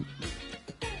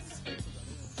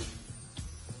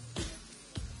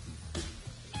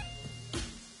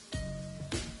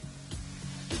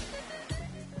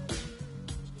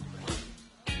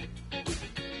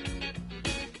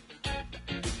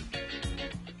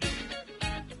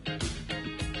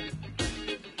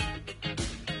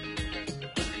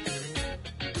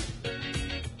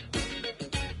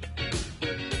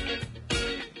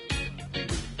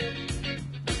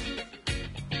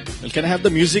 Well, can I have the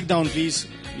music down, please?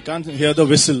 We can't hear the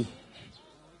whistle.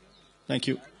 Thank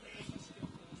you.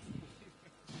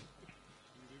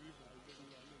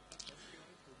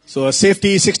 So a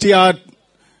safety 60-yard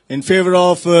in favor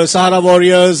of Sahara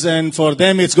Warriors, and for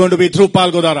them it's going to be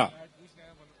Dhrupal Godara.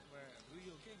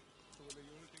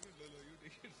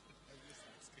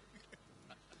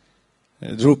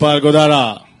 Dhrupal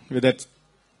Godara with that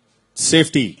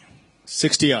safety,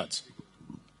 60 yards.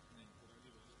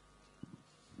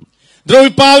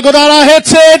 Dhrupal Godara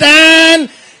hits it and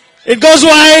it goes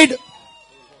wide.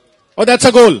 Oh, that's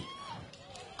a goal.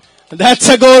 That's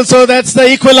a goal, so that's the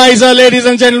equalizer, ladies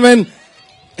and gentlemen.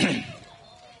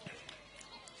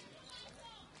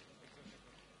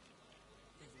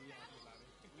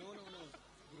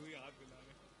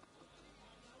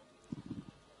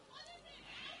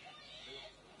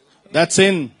 That's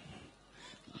in.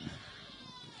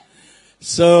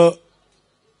 So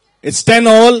it's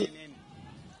 10-all.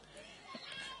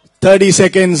 30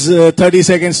 seconds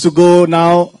to go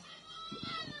now.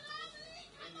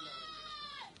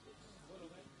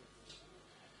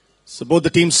 So both the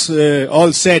teams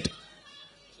all set.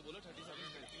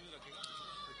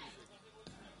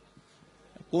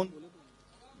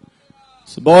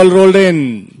 So ball rolled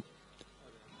in.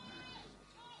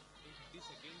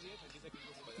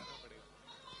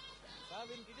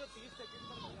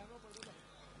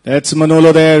 That's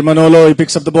Manolo there. Manolo, he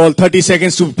picks up the ball. 30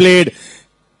 seconds to be played.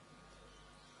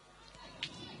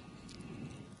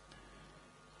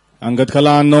 Angad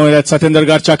Khalan, no, that's Satinder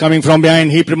Garcha coming from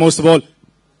behind. He promotes the ball.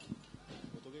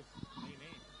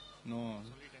 No.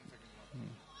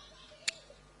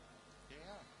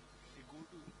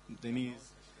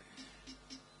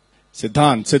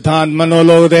 Siddhant,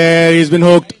 Manolo there. He's been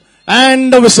hooked.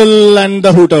 And the whistle and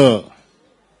the hooter.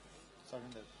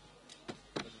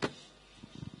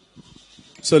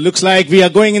 So looks like we are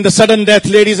going in the sudden death,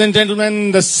 ladies and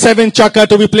gentlemen. The 7th chakka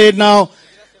to be played now.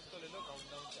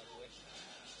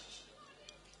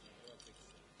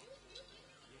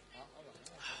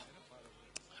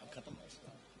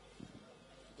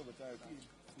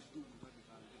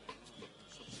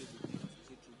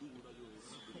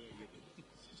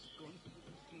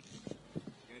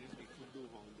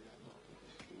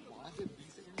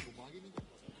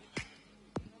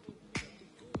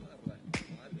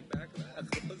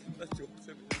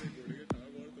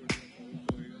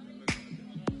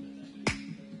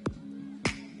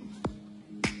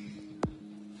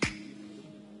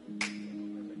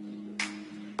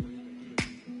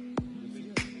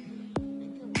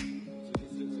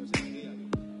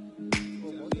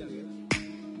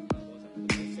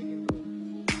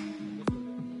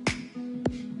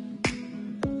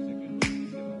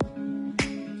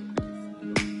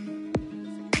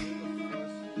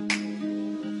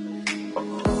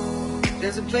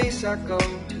 There's a place I go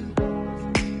to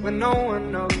when no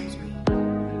one knows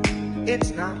me.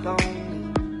 It's not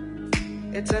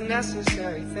lonely, it's a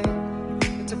necessary thing.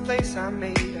 It's a place I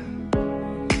made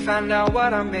up, find out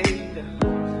what I made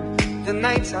of. The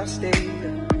nights I've stayed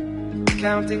up,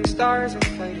 counting stars and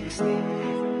fighting sleep.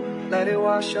 Let it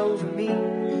wash over me,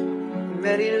 I'm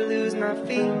ready to lose my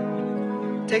feet.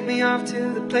 Take me off to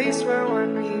the place where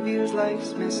one reviews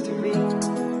life's mystery.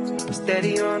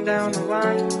 Steady on down the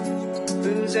line,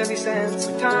 lose every sense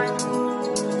of time.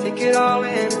 Take it all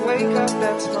in and wake up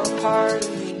that small part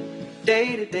of me.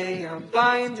 Day to day I'm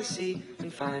blind to see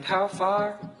and find how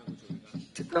far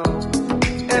to go.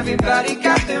 Everybody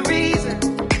got the reason,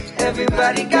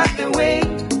 everybody got the way.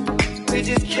 We're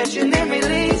just catching and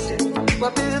releasing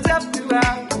what builds up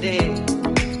throughout the day.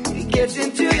 It gets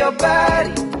into your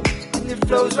body and it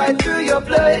flows right through your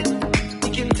blood. We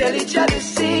can tell each other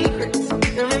secrets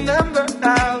and remember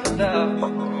our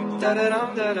love. Da da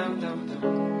dum da dum dum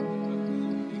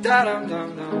dum. Da dum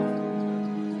dum dum.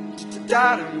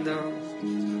 Da dum dum.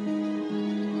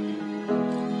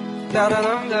 Da da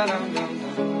dum da dum dum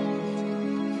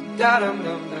dum. Da dum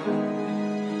dum dum.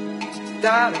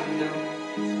 Da dum dum.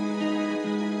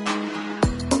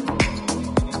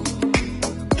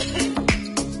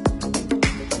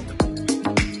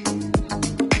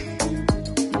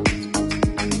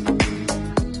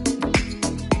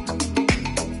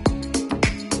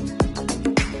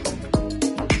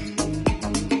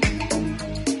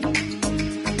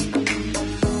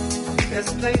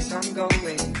 place I'm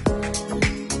going.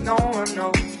 No one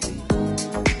knows me.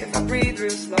 If I breathe real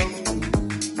slow,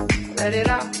 let it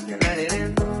out and let it in.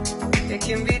 It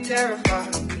can be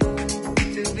terrifying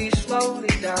to be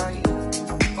slowly dying.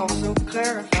 Also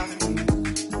clarifying,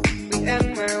 we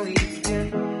end where we begin.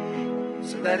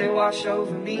 So let it wash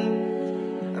over me.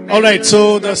 All right,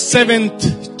 so the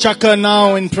 7th chakra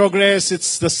now in progress.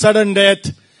 It's the sudden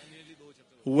death.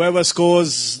 Whoever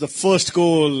scores the first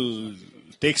goal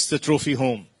takes the trophy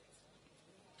home.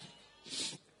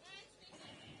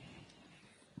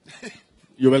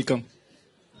 You're welcome.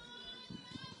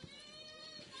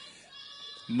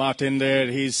 Martin there,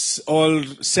 he's all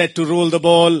set to roll the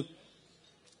ball.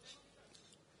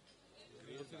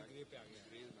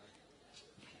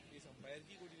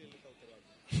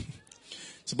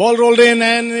 The ball rolled in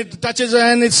and it touches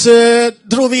and it's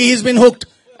Dhruvi, he's been hooked.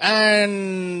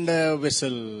 And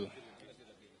whistle.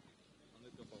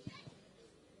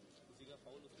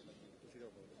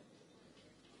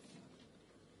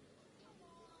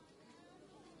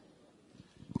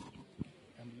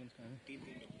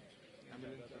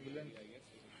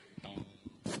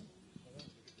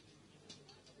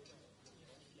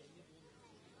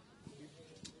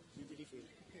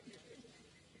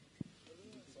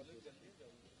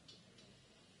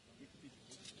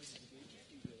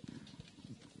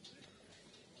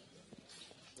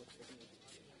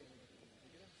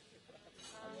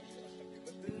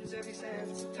 Lose every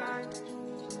sense of time.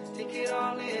 Take it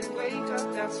all in and wake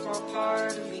up that small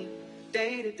part of me.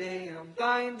 Day to day, I'm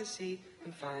blind to see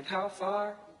and find how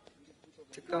far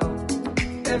to go.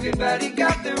 Everybody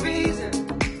got the reason,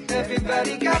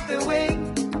 everybody got the way.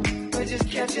 We're just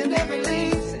catching and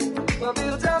releasing what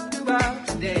builds up throughout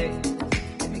the day.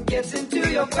 And it gets into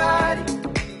your body,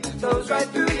 flows right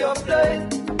through your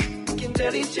blood. We can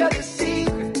tell each other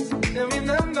secrets and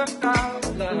remember our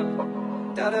love.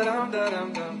 Da da dum da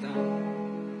dum dum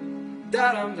dum,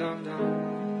 da dum dum dum,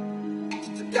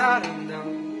 da dum dum,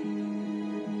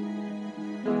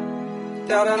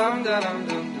 da da dum da dum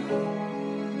dum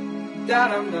dum, da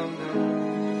dum dum dum,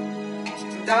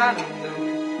 da dum dum.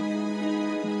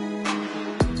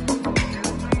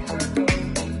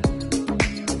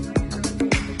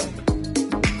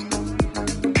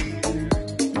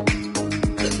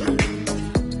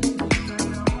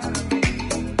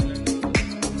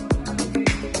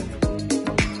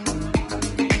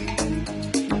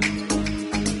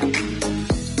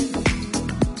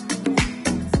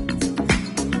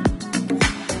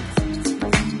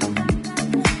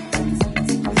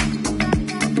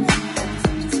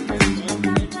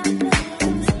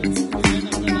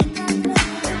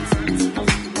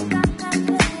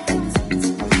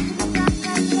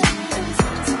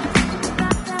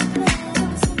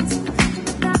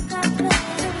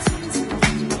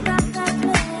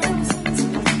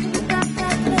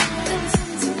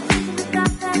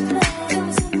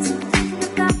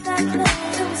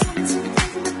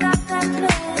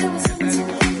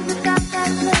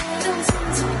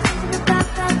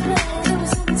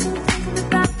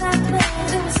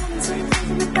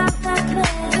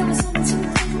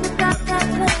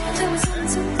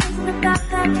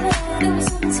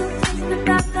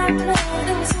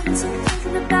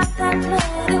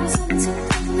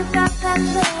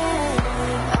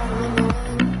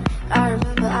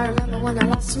 I remember when I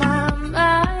lost my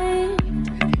mind.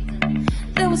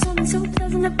 There was something so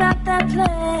pleasant about that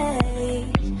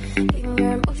place. Even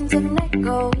your emotions didn't let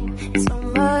go in so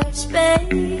much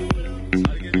space.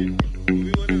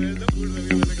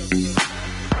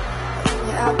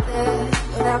 You're out there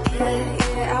without care,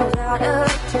 yeah, I was out of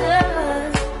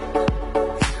touch.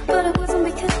 But it wasn't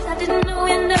because I didn't know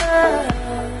enough.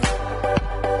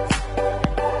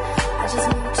 I just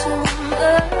knew too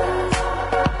much.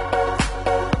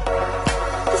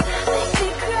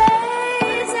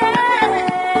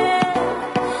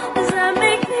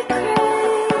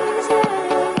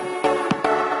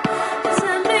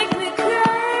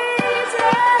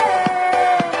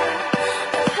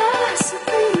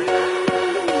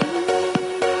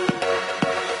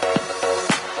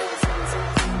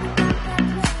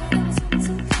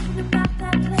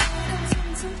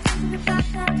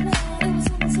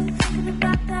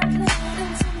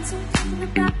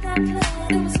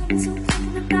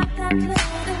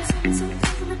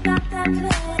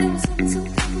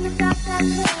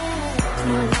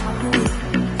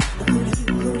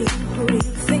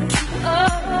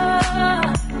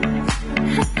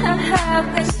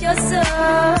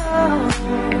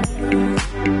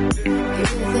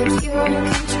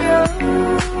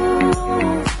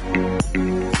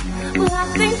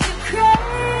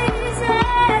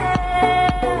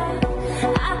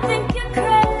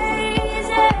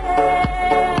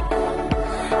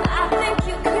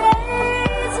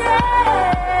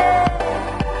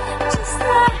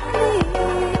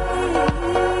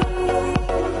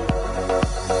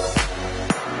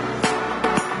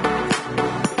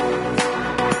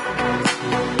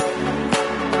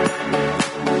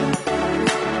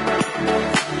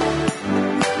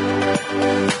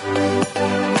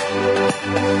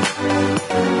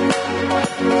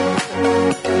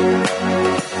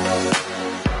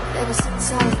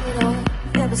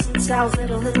 styles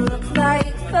that'll look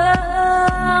like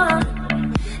fun.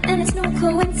 And it's no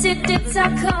coincidence I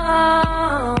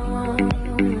come.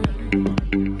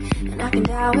 And I can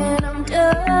die when I'm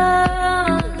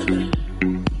done.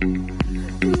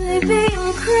 Maybe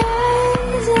I'm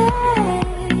crazy.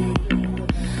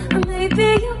 Maybe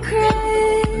you're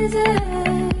crazy.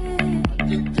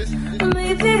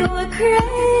 Maybe we're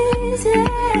crazy.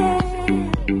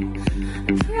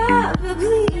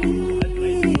 Probably.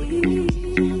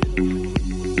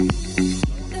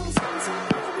 There was something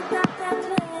about that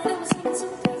play. There was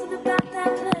something about that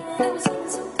play. There was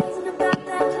something about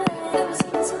that play. There was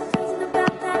something about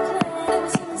that play. There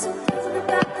was something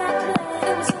about that play.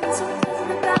 There was something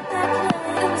about that play.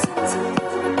 There was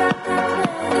something about that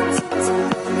play. There was something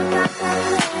about that play. There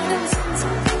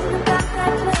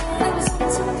was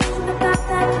something about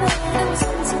that play. There was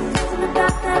something about that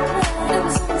play. There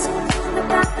was something about that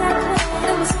play.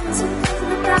 There was something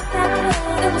about that play.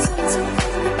 There was something about that play. There was something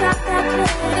about that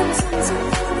play. There was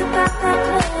something about that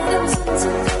play. There was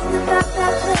something about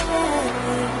that play.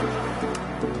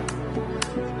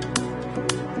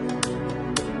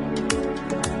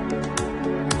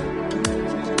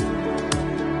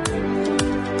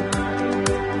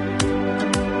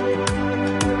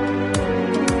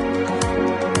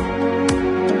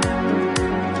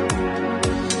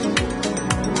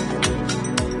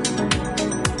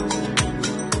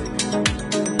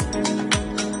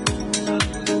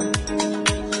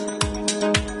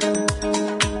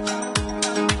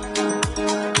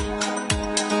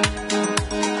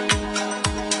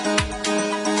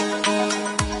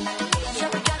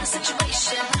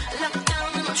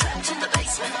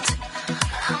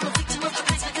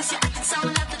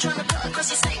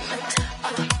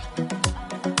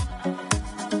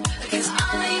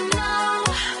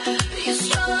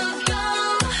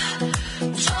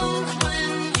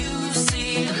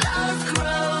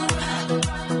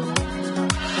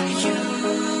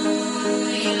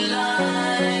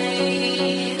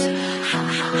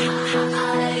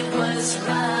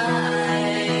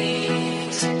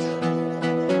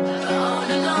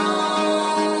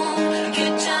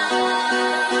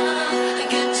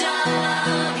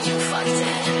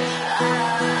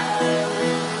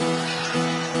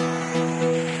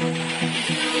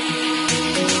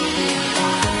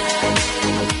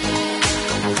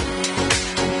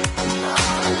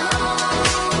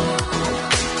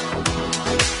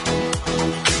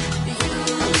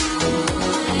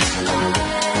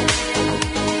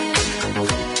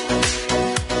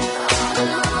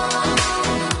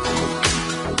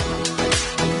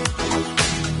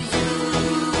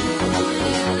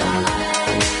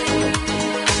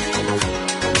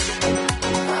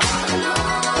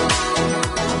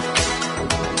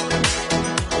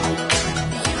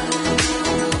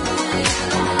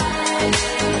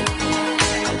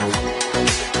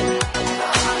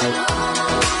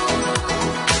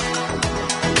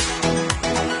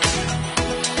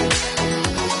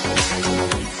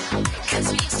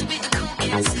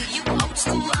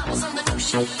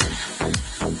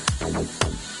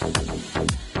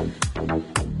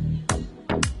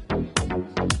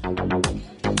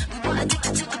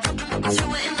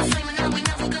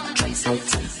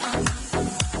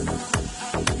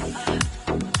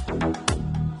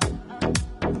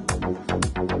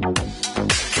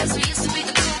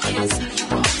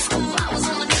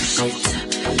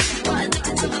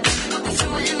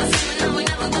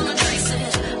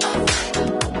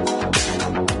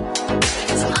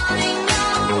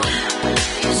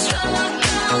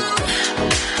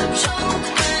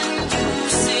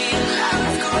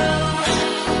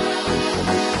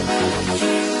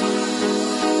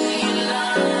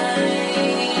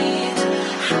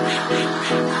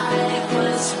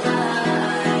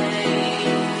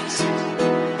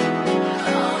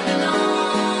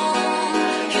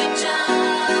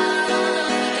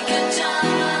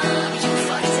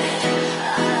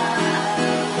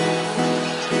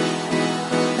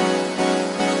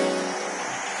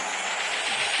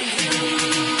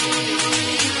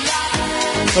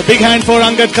 A big hand for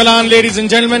Angad Kalan, ladies and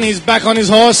gentlemen. He's back on his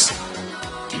horse.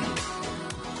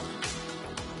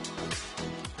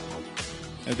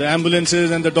 As the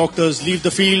ambulances and the doctors leave the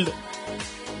field.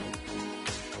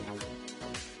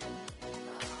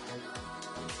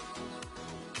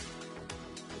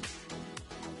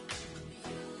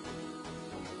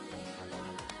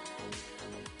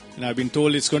 And I've been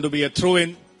told it's going to be a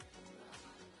throw-in,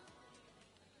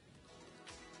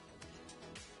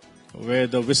 where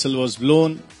the whistle was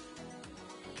blown.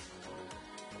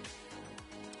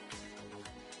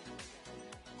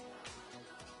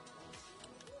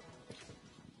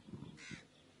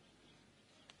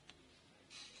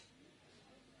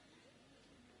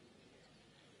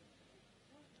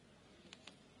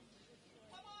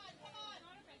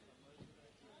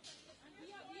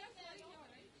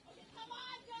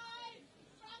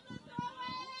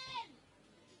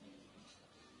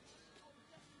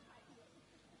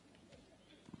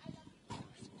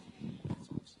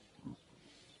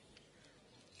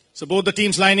 So both the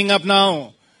teams lining up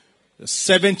now. The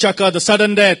 7 Chakka, the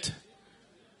sudden death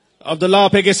of the La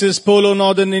Pegasus Polo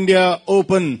Northern India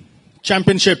Open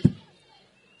Championship.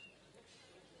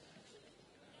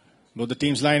 Both the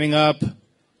teams lining up.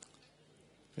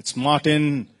 It's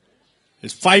Martin.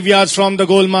 It's 5 yards from the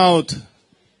goal mouth.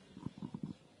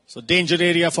 So danger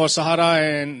area for Sahara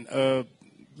and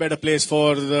better place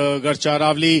for the Garcha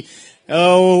Aravali.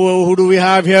 Oh, who do we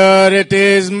have here? It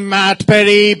is Matt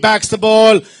Perry. Backs the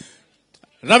ball.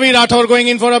 Ravi Rathore going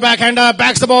in for a backhander.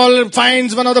 Backs the ball.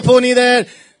 Finds one of the pony there.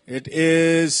 It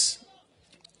is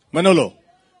Manolo.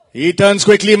 He turns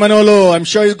quickly, Manolo. I'm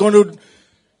sure he's going to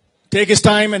take his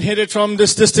time and hit it from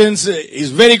this distance. He's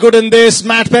very good in this.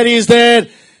 Matt Perry is there.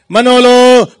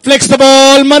 Manolo flicks the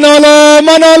ball. Manolo.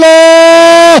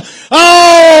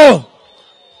 Oh!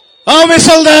 A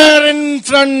whistle there in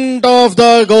front of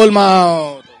the goal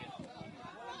mouth.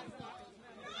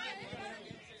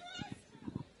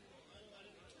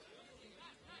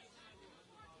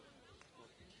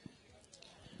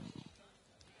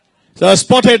 So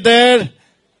spotted there.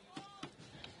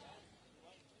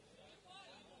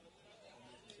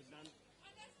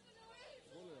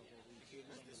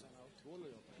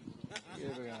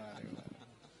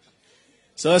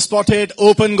 So spotted,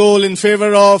 open goal in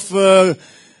favor of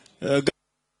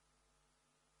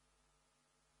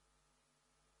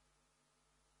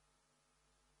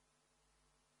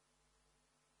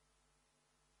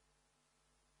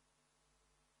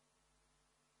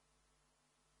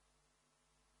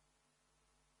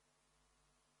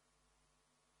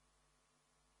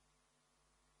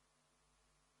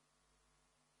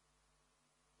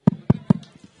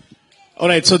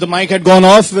Alright, so the mic had gone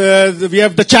off. We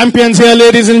have the champions here,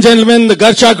 ladies and gentlemen. The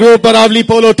Garcha Group Aravali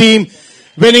Polo team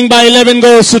winning by 11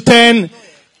 goals to 10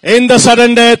 in the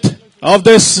sudden death of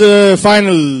this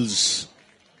finals.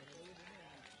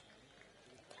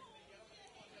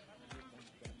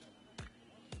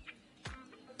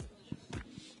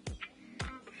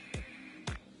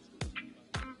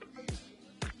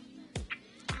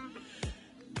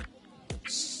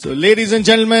 So ladies and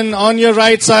gentlemen, on your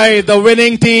right side, the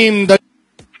winning team, the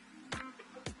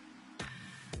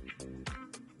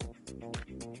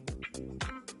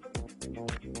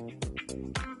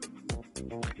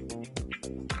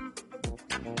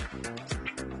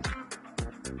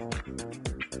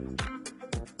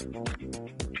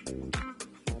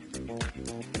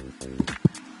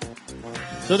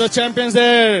So the champions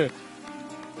there,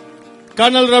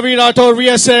 Colonel Ravi Rathore,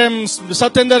 VSM,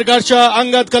 Satyendra Garcha,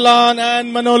 Angad Kalan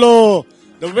and Manolo,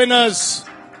 the winners.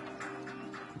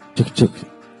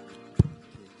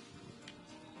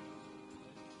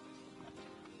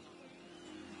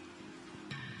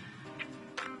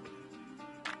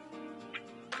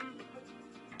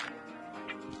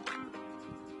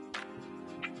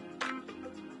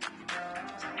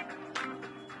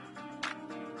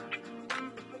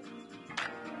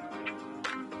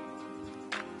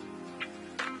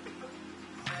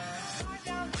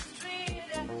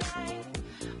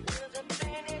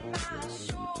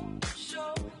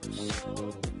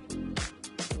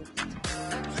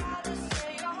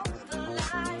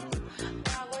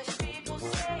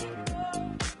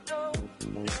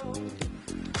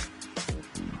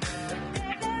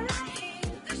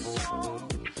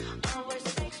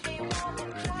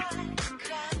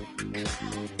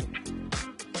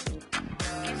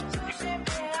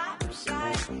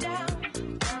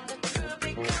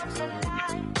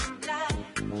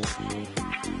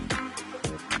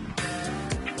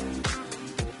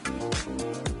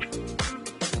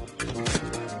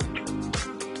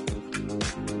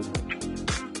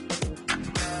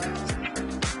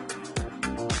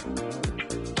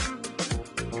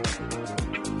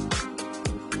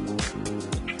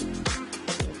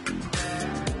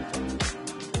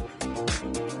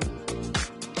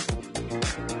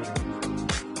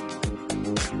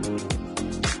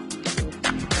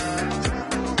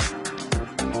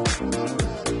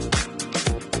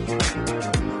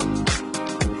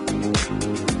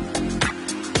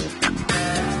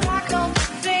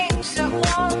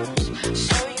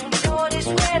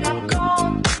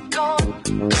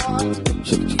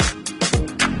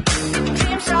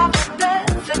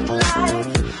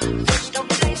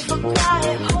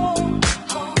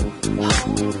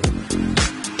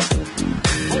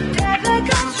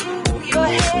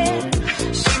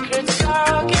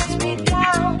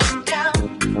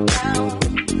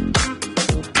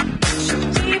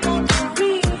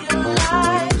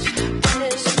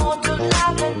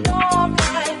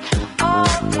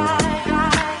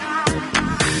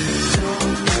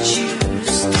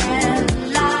 Stand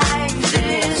alive.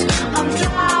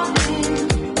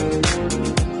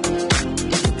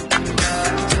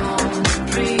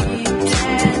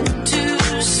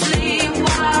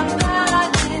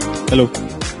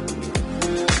 Hello.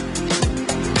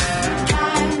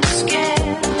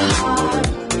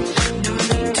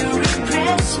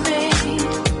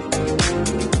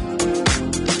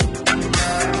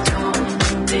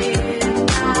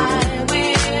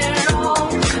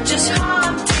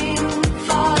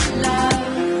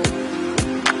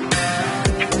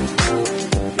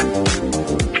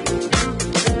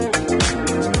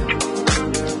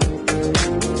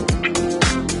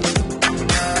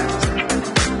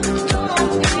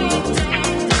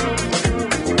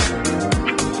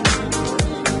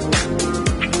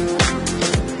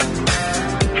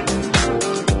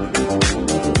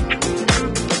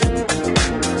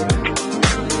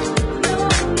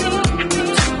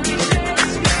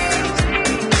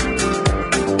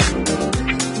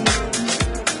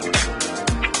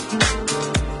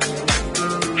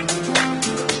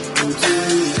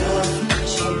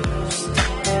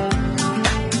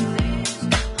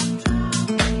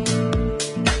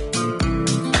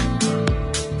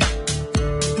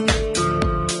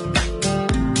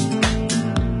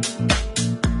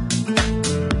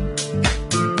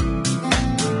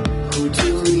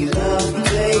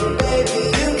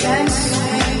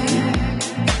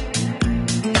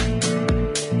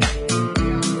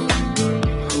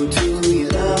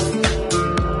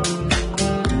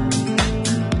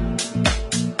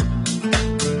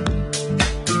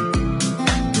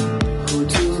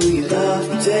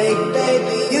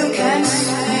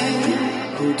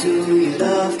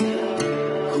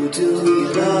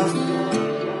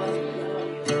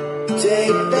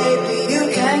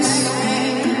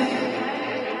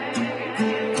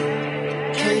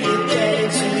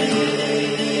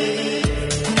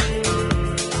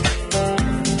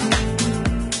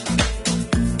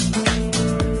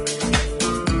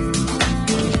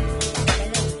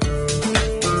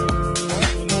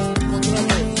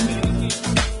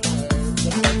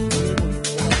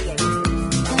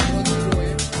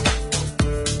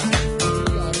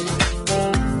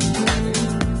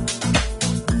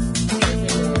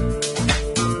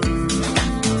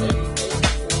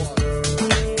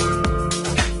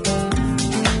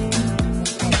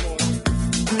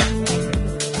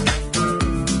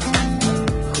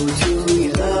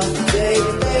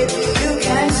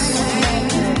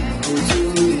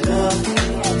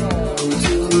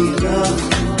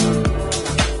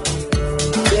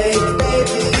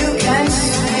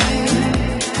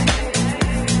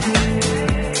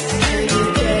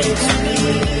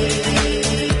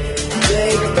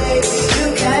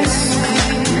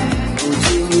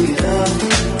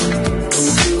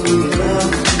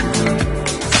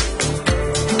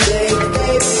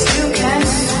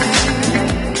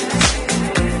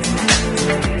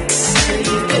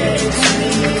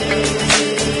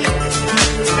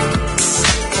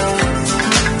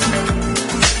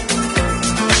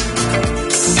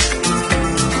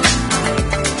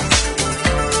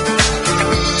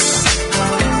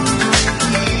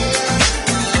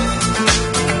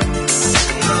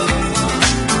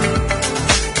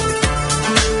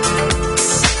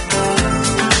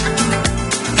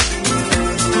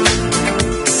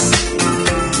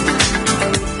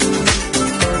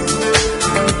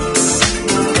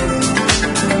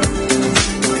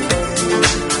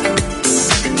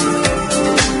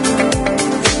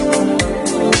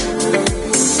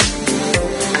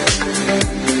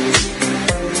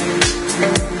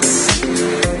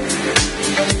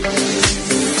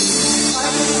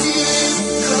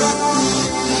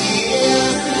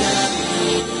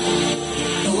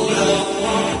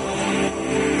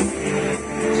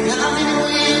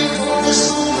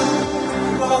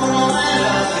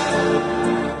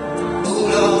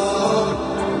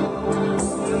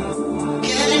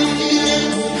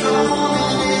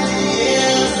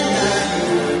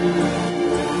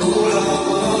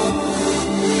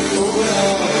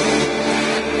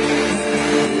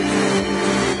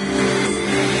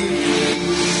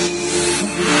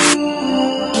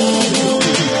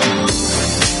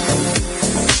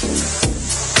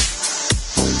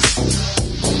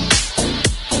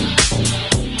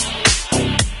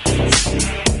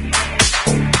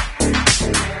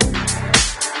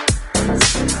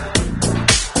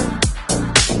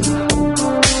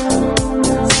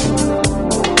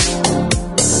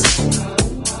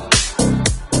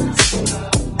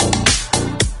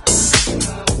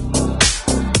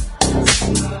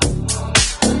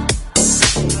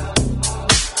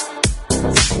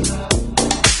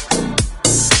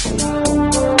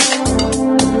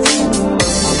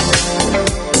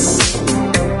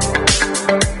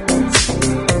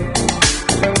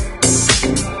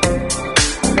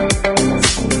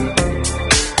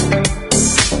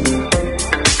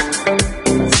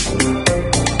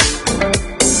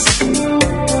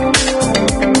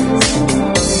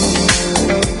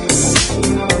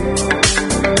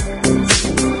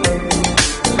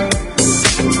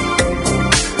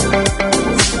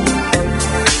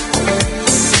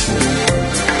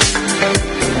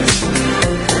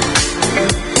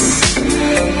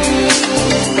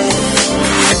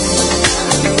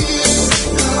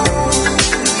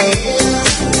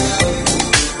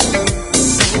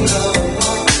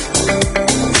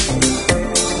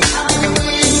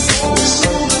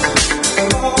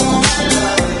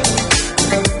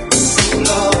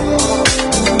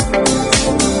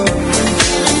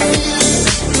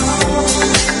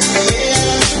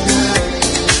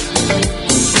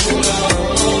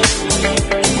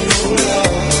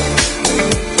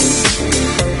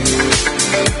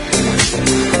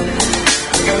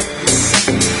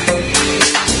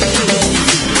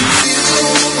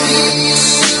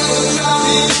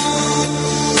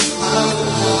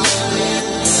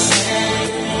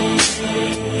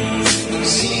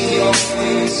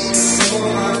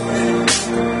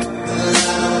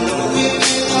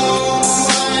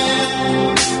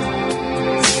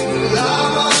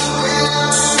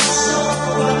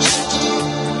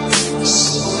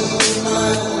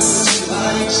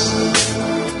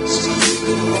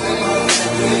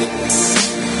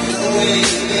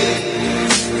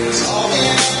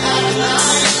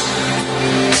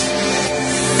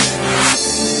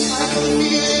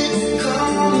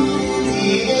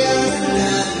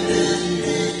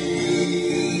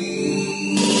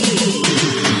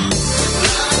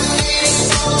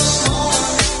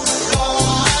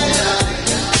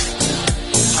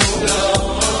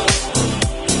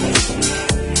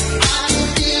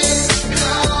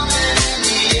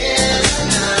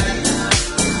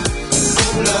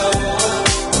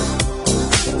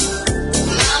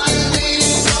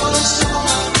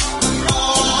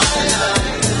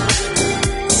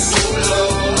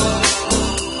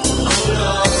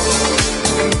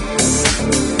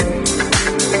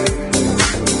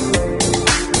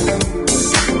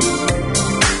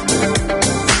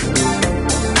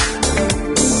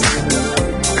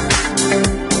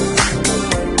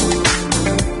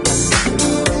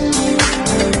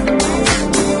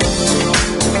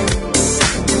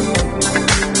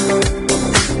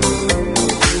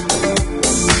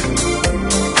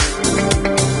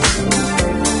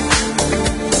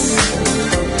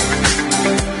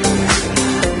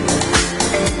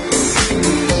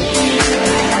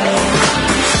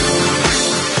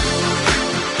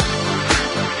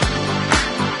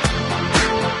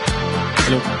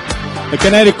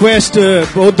 Can I request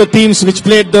both the teams which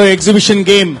played the exhibition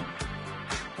game?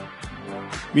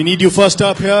 We need you first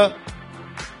up here.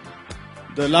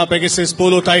 The La Pegasus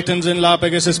Polo Titans and La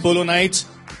Pegasus Polo Knights.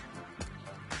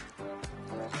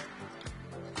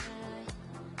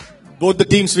 Both the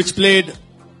teams which played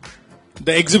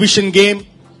the exhibition game.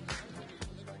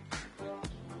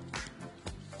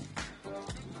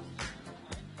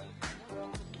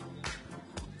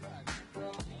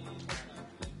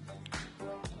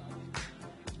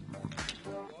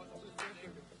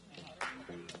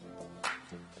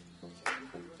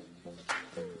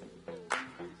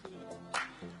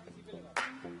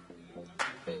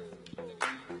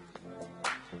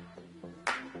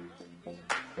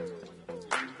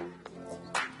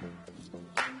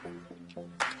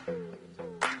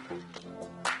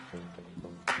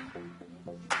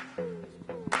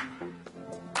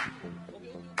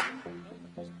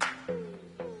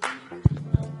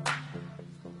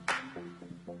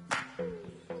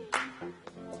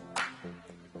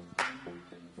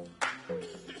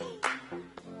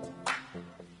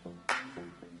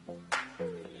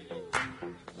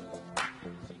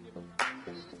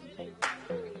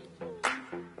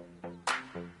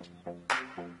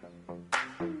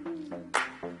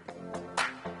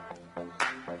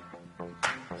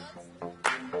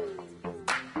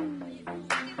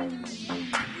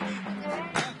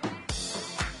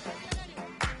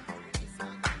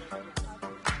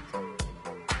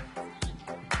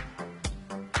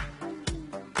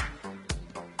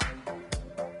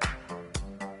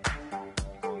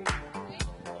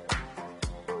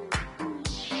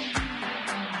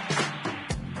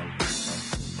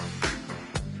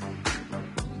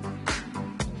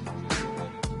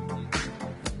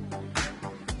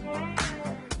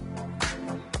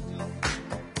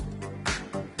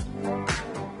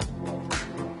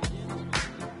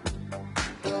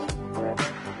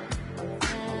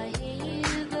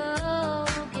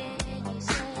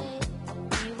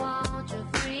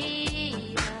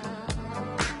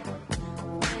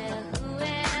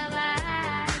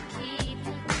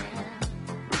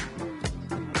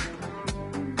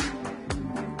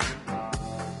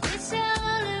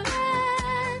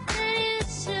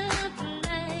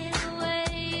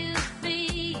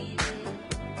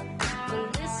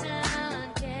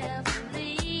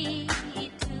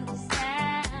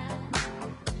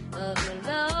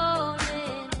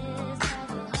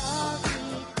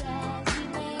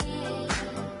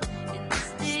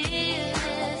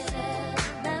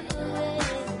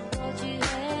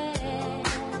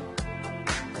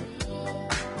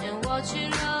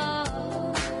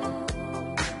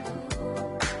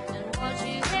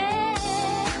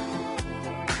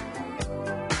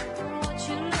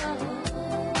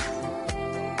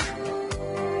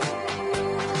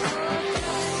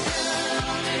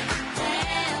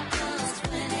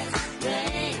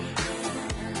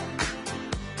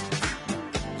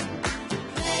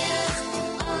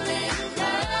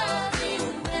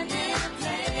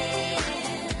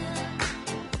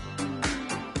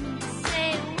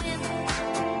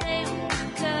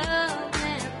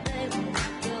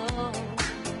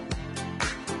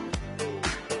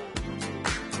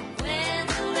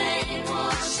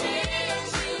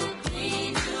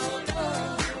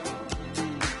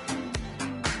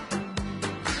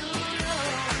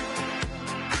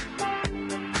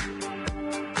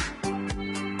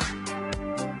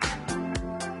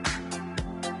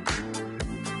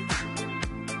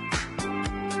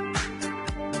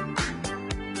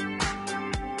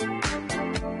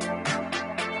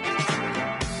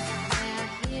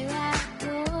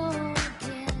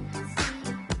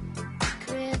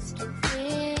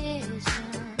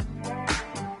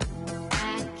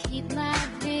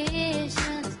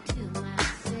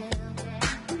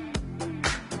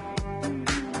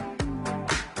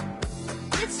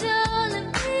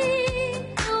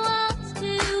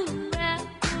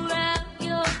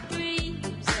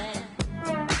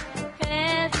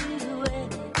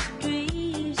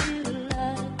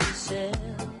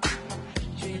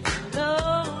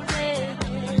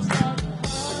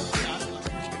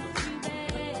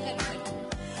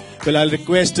 Well, I'll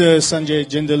request Sanjay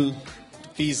Jindal,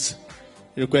 please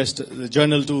request the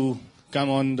journal to come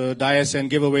on the dais and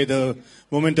give away the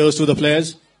mementos to the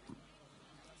players.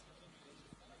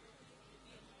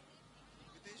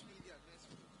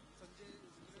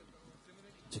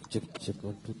 Check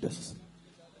 1, 2 tests.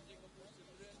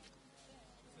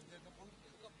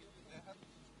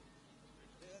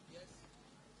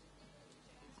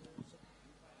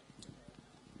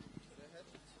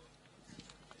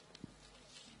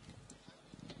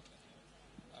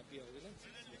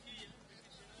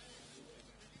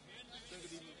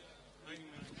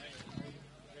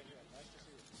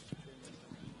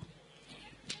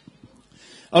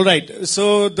 All right.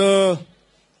 So the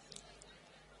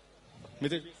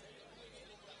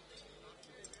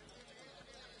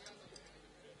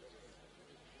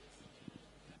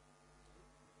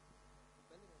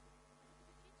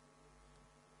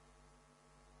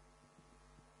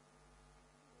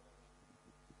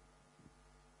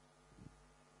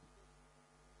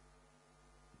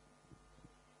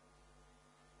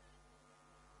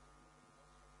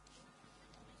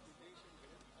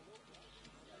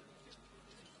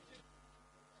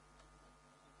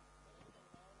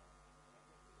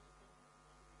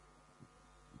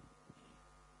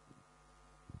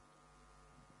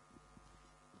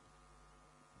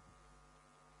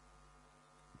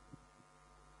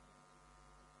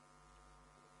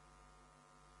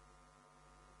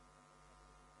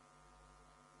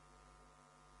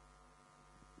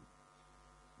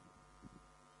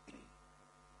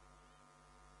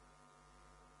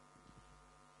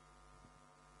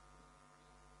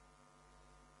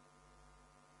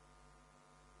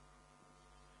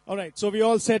all right. So we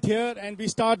all set here, and we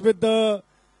start with the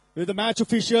match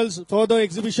officials for the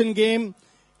exhibition game.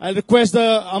 I'll request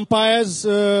the umpires,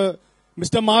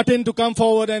 Mr. Martin, to come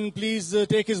forward and please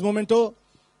take his memento.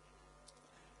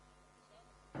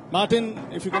 Martin,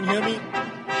 if you can hear me.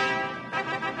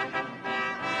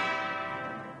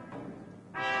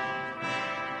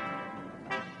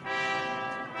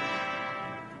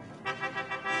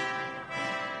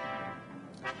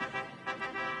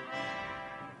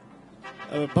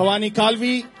 Bhavani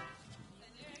Kalvi.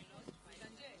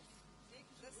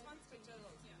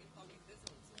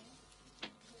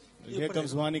 Here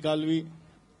comes Bhavani Kalvi.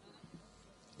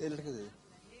 And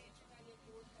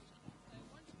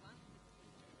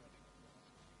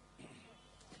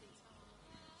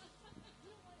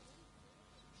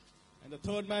the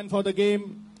third man for the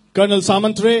game, Colonel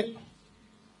Samantre.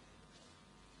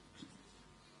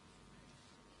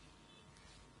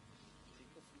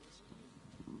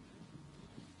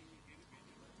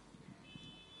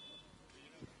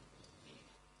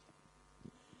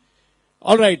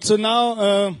 All right, so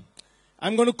now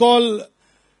I'm going to call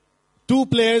two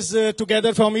players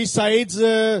together from each sides.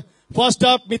 First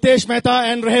up, Mitesh Mehta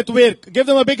and Rohit Virk. Give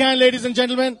them a big hand, ladies and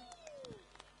gentlemen.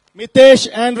 Mitesh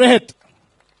and Rohit.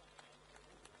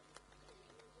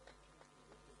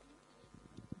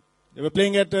 They were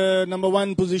playing at number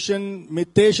 1 position.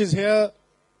 Mitesh is here.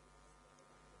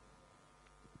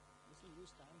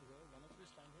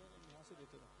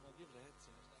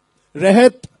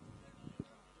 Rohit.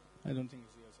 I don't think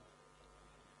it's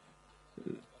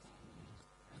here,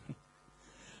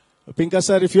 sir. Pinka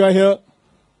sir, if you are here.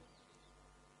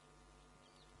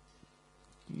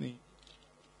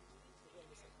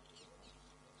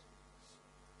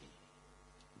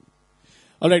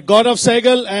 All right, Gaurav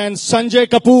Sehgal and Sanjay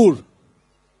Kapoor.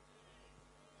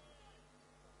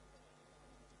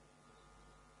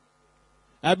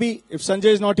 Abby, if Sanjay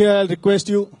is not here, I'll request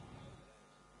you.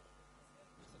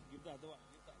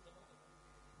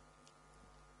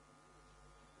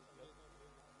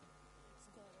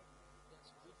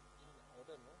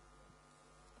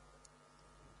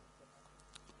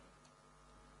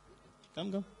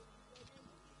 Come.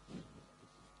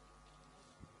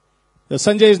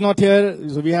 Sanjay is not here,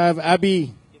 so we have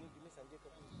Abby.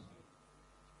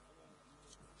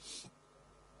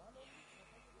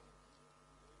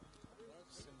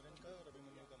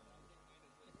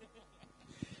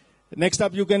 Next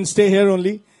up, you can stay here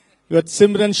only. You got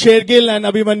Simran Shergill and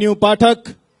Abhimanyu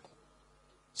Pathak.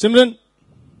 Simran.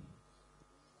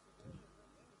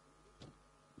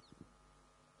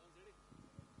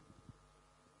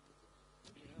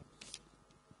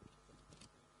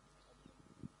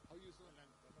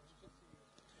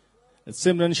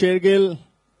 Simran Shergill,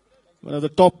 one of the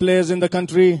top players in the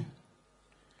country.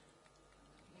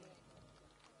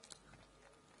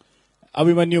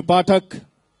 Abhimanyu Pathak.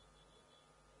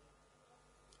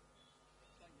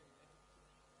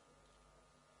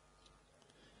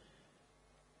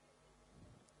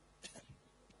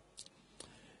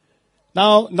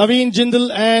 Now, Naveen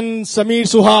Jindal and Sameer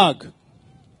Suhag.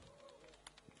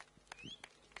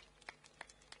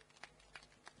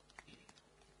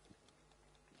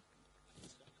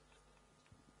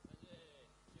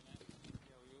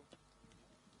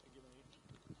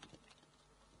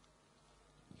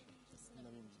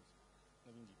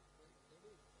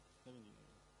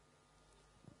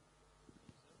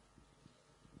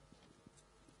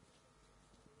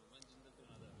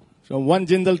 From one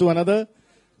Jindal to another.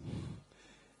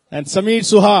 And Sameer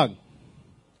Suhag.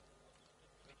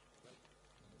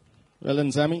 Well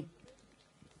done, Sammy.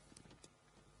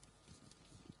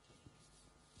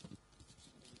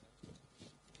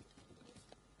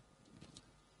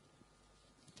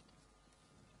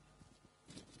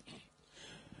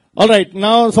 All right,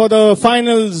 now for the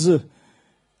finals,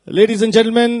 ladies and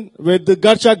gentlemen, with the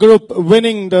Garcha group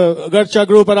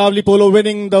Aravali Polo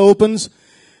winning the Opens.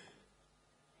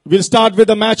 We'll start with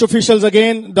the match officials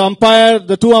again. The umpire,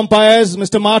 the two umpires,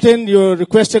 Mr. Martin, you're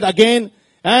requested again,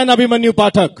 and Abhimanyu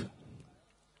Pathak.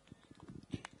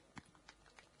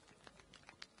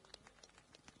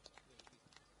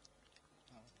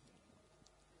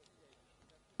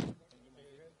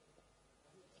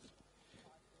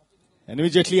 And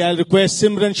immediately I'll request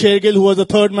Simran Shergill, who was the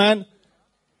third man.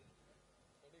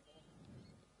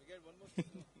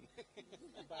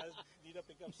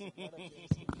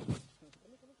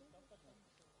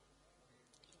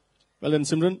 Well done,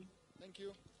 Simran. Thank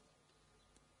you.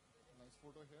 Nice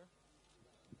photo here.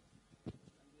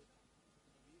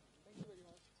 Thank you very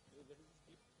much. Thank you so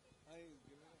much.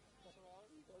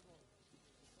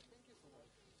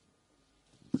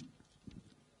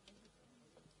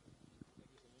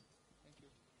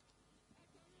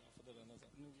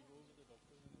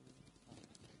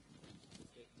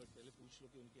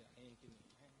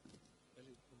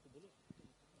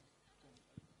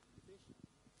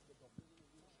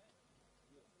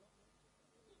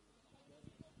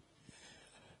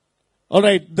 All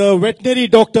right, the veterinary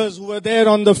doctors who were there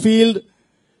on the field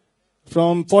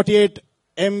from 48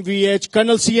 MVH,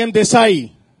 Colonel CM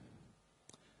Desai.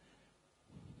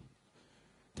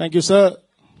 Thank you, sir.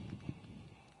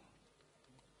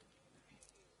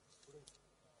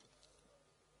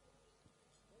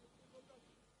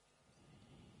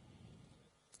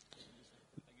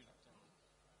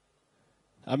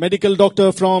 A medical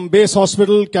doctor from Base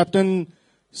Hospital, Captain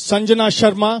Sanjana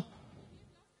Sharma.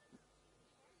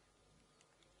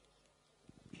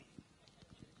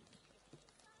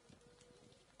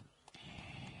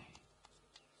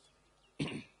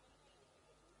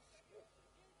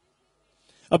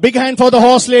 A big hand for the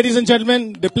horse, ladies and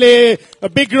gentlemen. They play a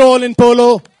big role in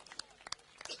polo.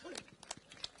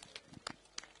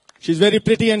 She's very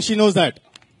pretty and she knows that.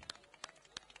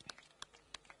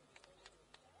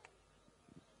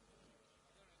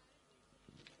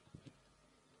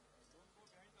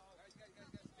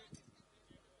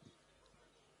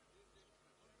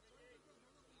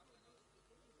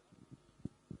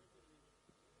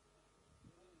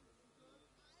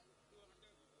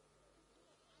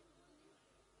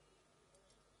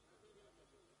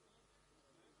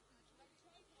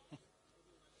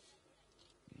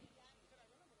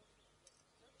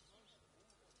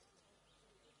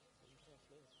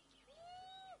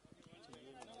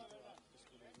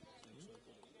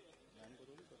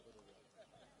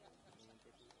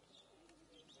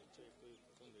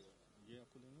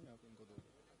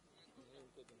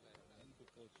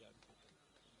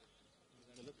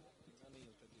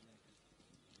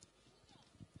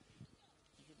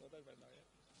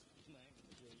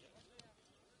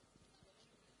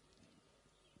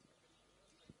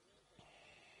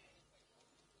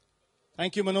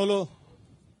 Thank you, Manolo.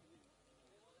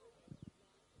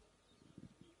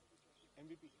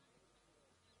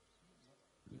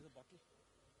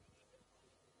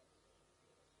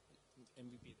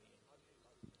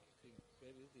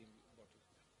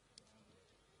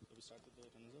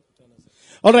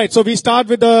 All right, so we start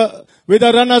with the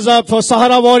runners-up for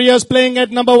Sahara Warriors playing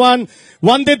at number 1.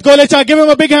 Vandit Golecha, give him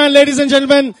a big hand, ladies and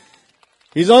gentlemen.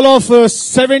 He's all of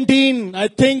 17, I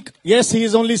think. Yes, he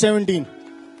is only 17.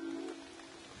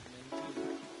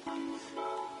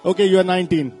 Okay, you are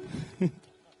 19.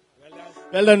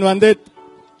 Well done, Vandit.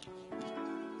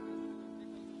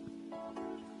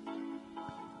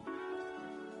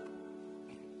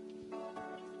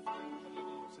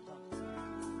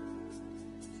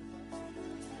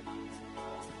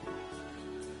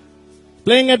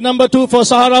 Playing at number 2 for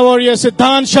Sahara Warriors,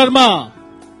 Siddhant Sharma.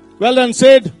 Well done,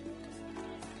 Sid.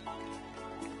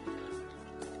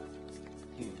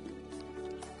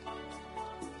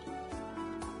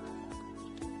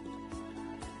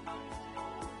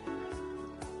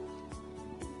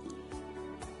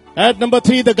 At number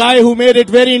 3, the guy who made it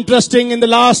very interesting in the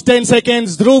last 10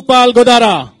 seconds, Dhrupal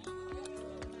Godara.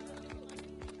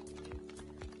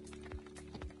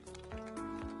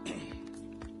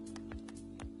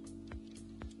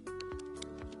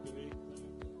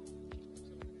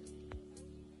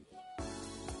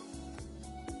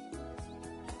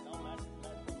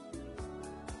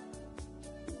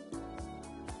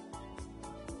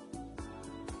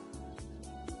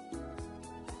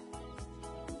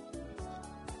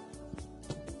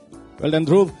 Well done,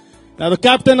 Dhruv. Now the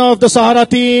captain of the Sahara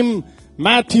team,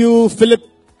 Matthew Philip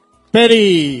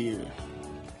Perry.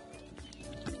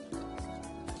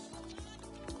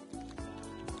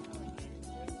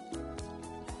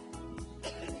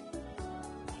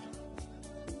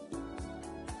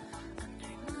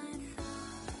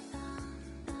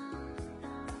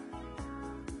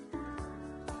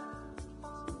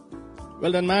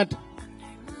 Well done, Matt.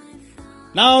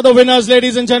 Now the winners,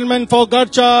 ladies and gentlemen, for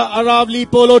Garcha Aravali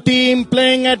Polo team,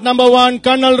 playing at number 1,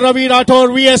 Colonel Ravi Rathore,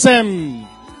 VSM.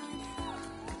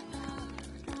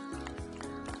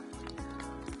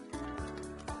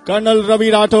 Colonel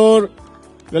Ravi Rathore,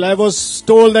 well, I was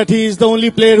told that he is the only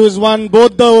player who has won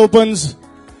both the Opens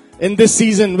in this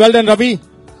season. Well done, Ravi.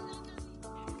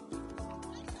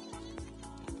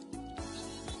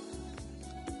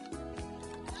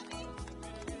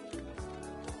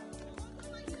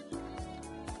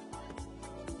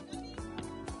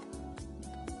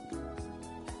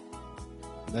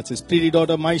 That's his pretty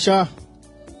daughter, Maisha.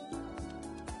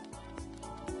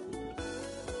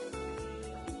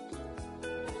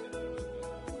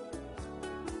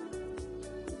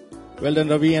 Well done,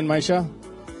 Ravi and Maisha.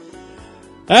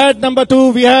 At number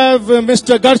 2, we have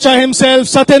Mr. Garcha himself,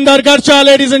 Satinder Garcha,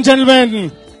 ladies and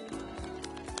gentlemen.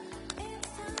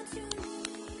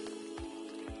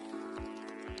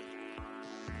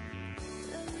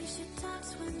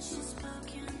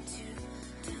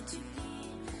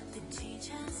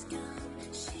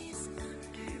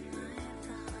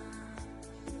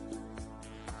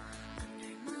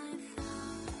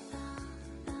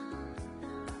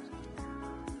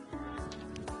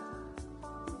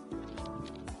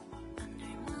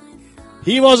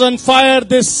 He was on fire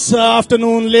this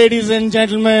afternoon, ladies and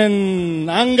gentlemen.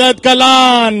 Angad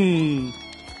Kalan.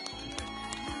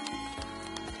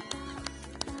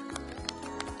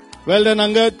 Well done,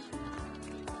 Angad.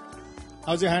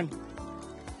 How's your hand?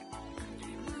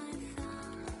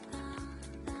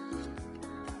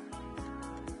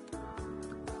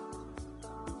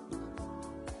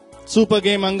 Super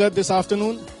game, Angad, this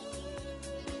afternoon.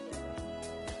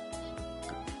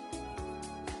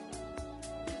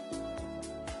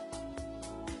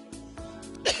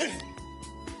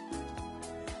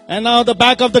 And now the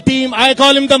back of the team, I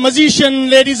call him the magician,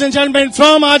 ladies and gentlemen,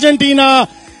 from Argentina.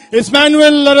 It's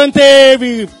Manuel Lorente.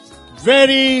 We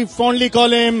very fondly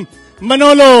call him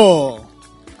Manolo.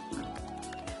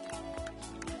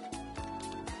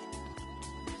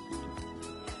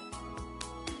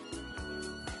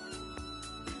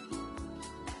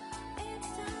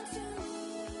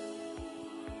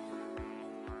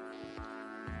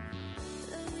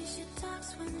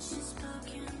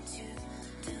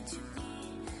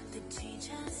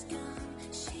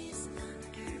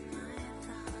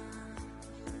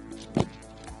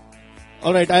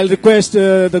 All right, I'll request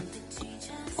the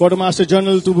Quartermaster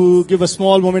General to give a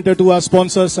small memento to our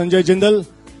sponsor, Sanjay Jindal.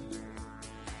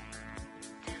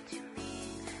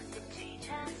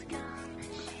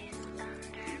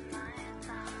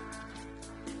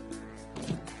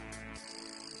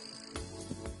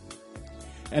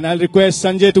 And I'll request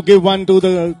Sanjay to give one to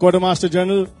the Quartermaster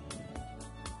General.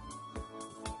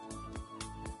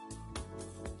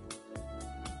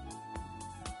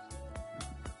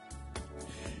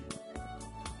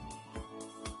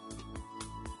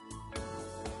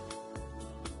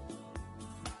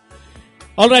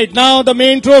 All right, now the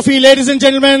main trophy, ladies and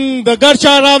gentlemen, the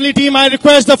Garcha Aravali team. I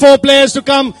request the 4 players to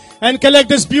come and collect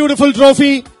this beautiful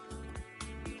trophy.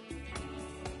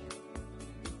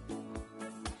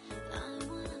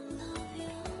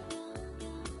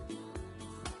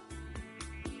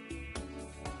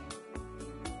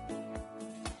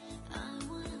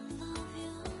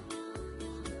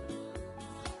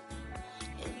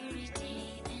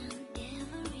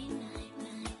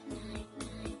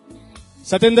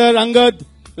 Satinder, Angad,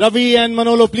 Ravi and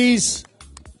Manolo, please.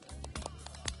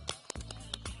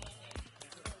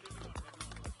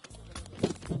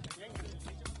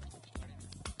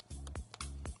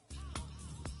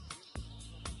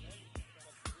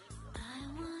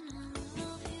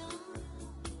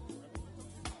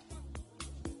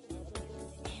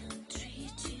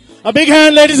 A big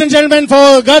hand, ladies and gentlemen,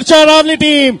 for Garcha Aravali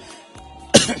team.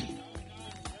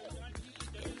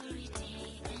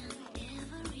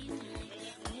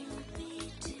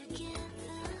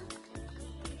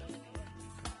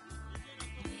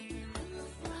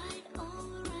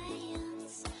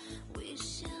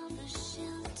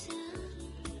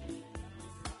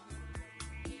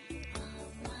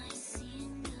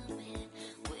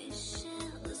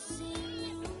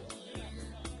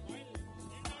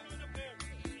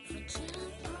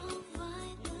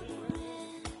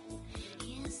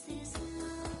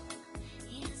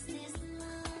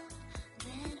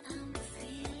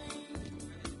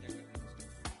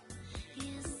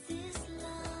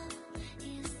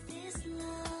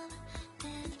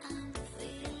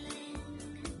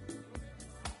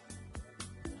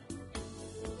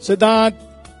 Siddharth,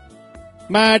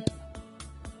 Matt,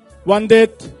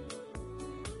 Vandit,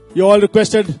 you all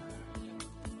requested.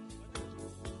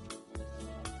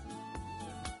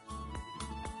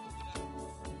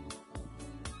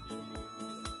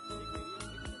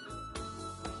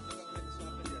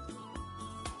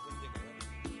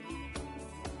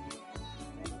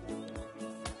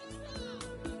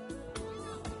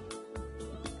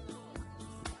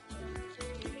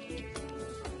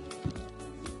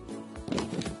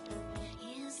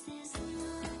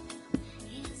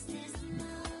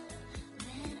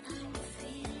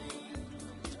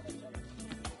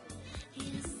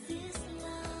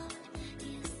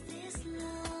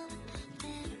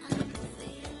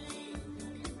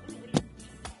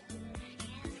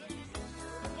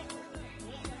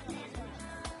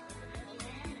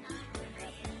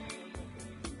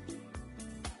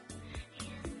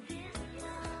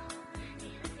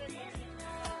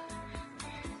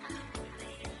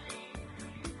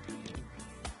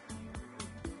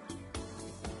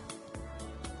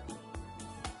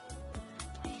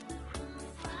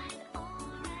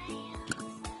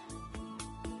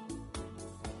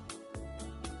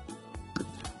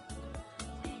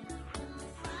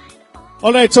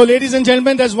 All right, so ladies and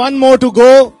gentlemen, there's one more to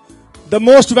go. The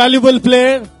most valuable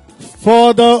player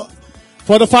for the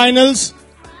finals.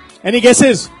 Any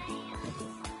guesses?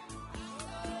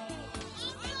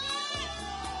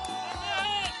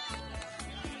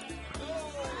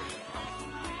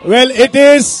 Well, it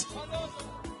is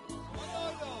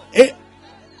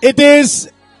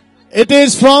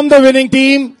from the winning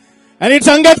team, and it's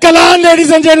Angad Kalan,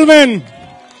 ladies and gentlemen.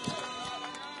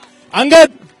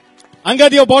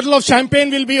 Angad, your bottle of champagne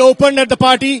will be opened at the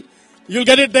party. You'll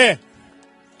get it there.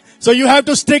 So you have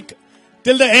to stick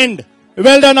till the end.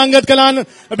 Well done, Angad Kalan.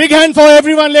 A big hand for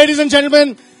everyone, ladies and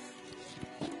gentlemen.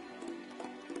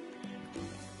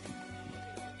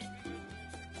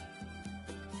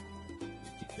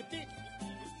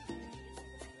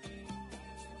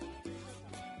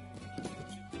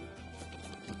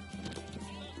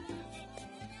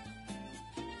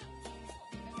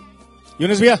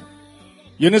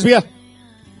 Yunus भैया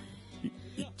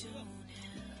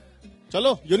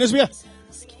चलो यूनुस भैया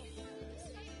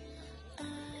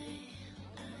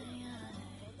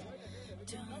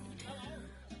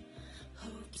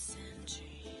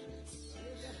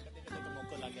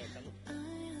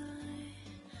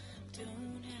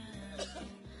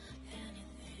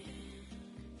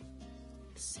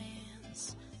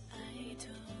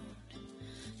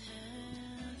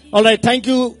All right, thank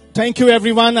you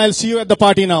everyone. I'll see you at the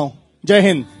party now. Jai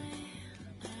Hind.